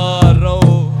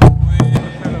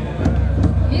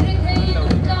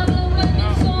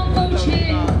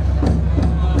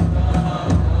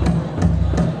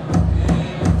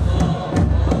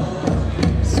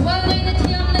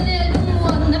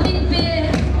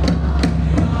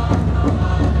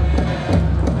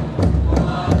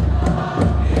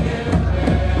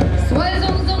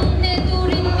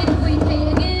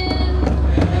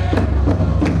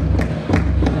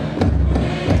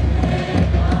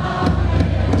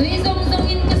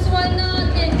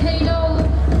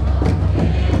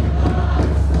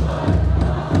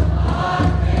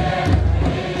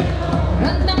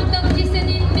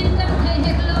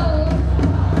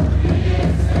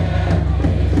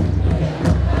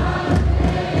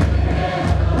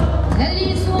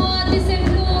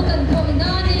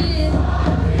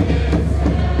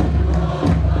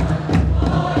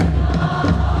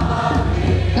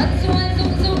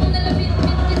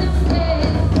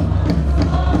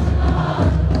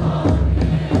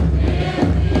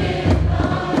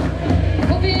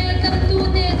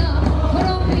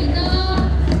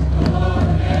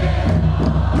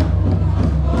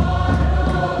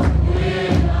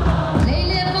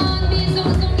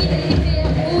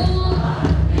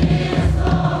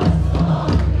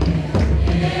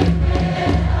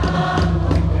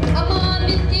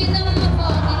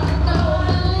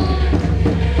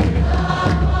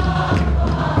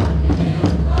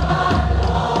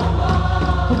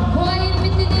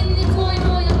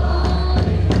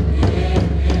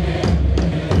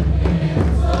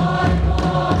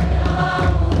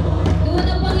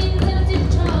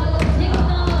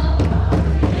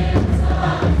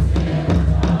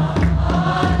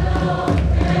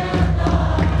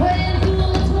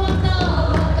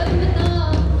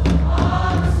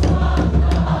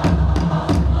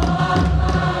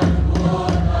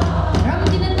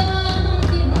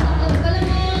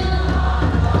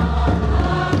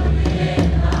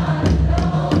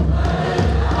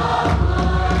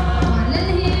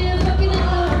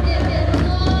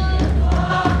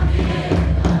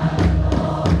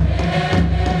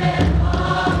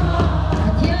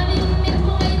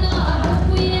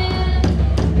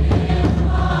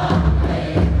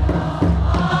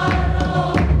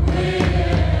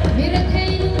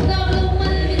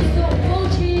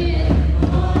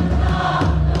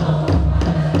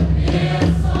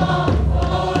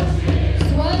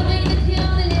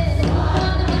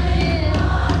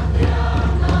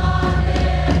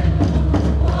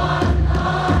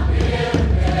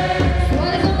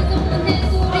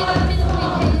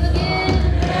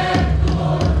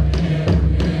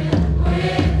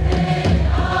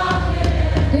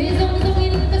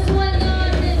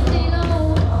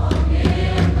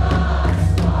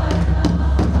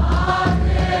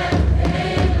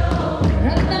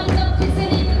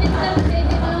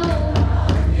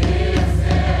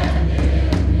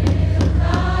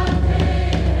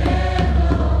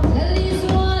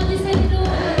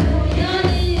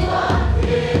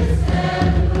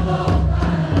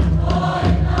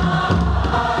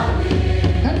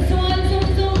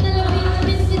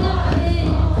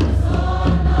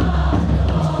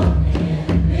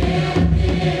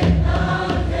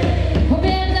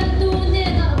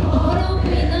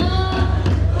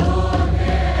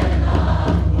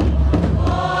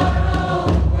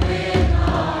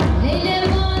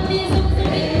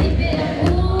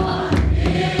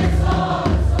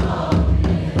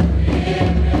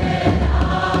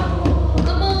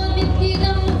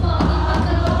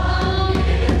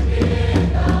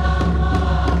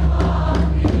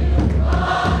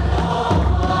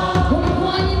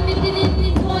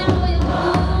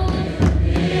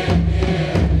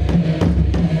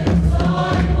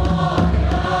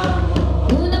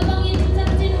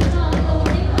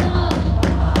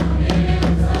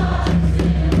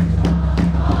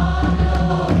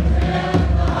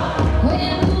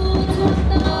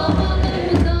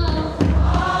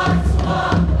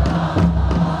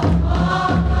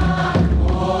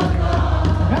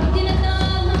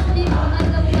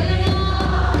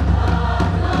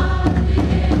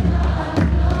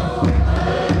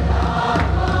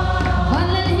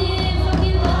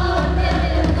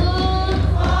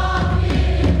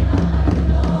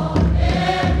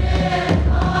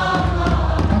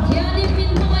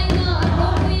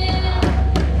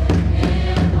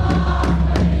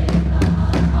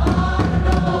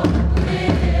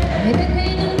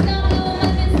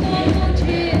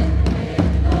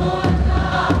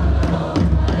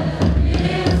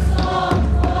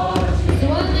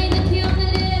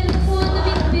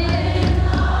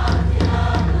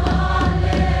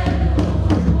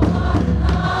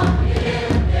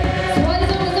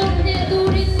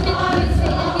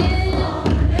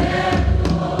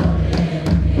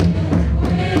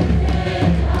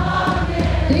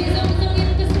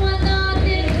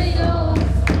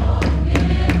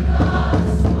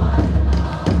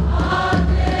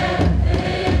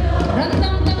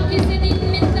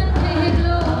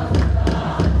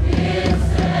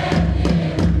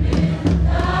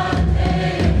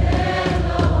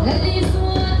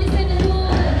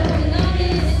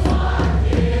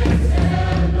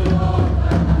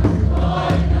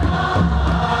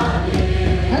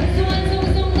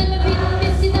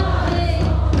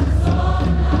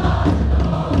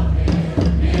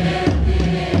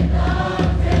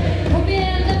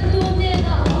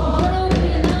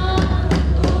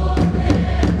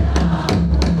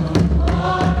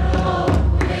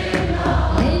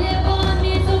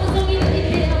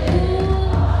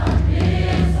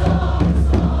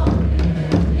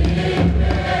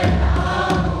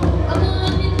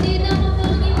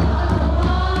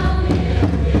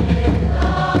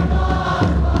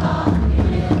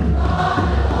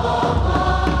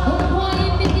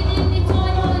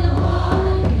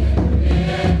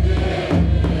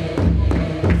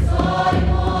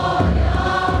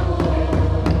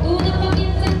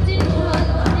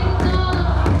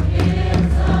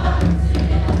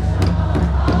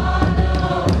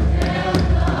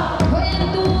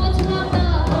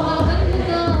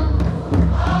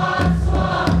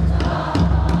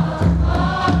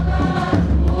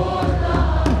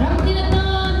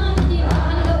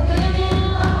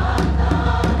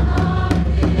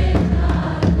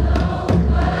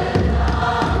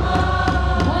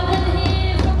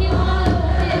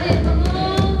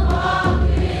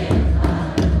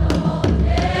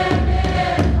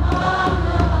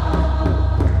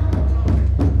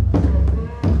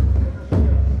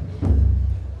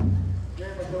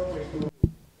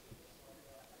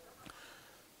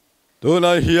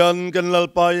Tuna hian kan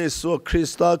lalpa Yesu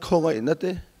Krista khongai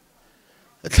nate.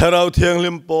 Tharau thiang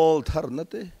lim pol thar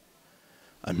nate.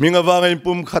 Minga wangai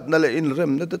pum khat na le in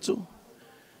rem nate chu.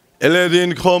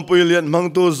 Eledin Inkhawmpui lian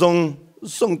mangtu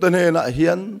zong tane na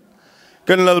hian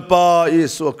kan lalpa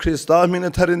Yesu Krista mina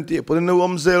tharin ti punin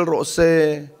omzel ro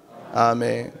se.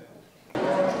 Amen.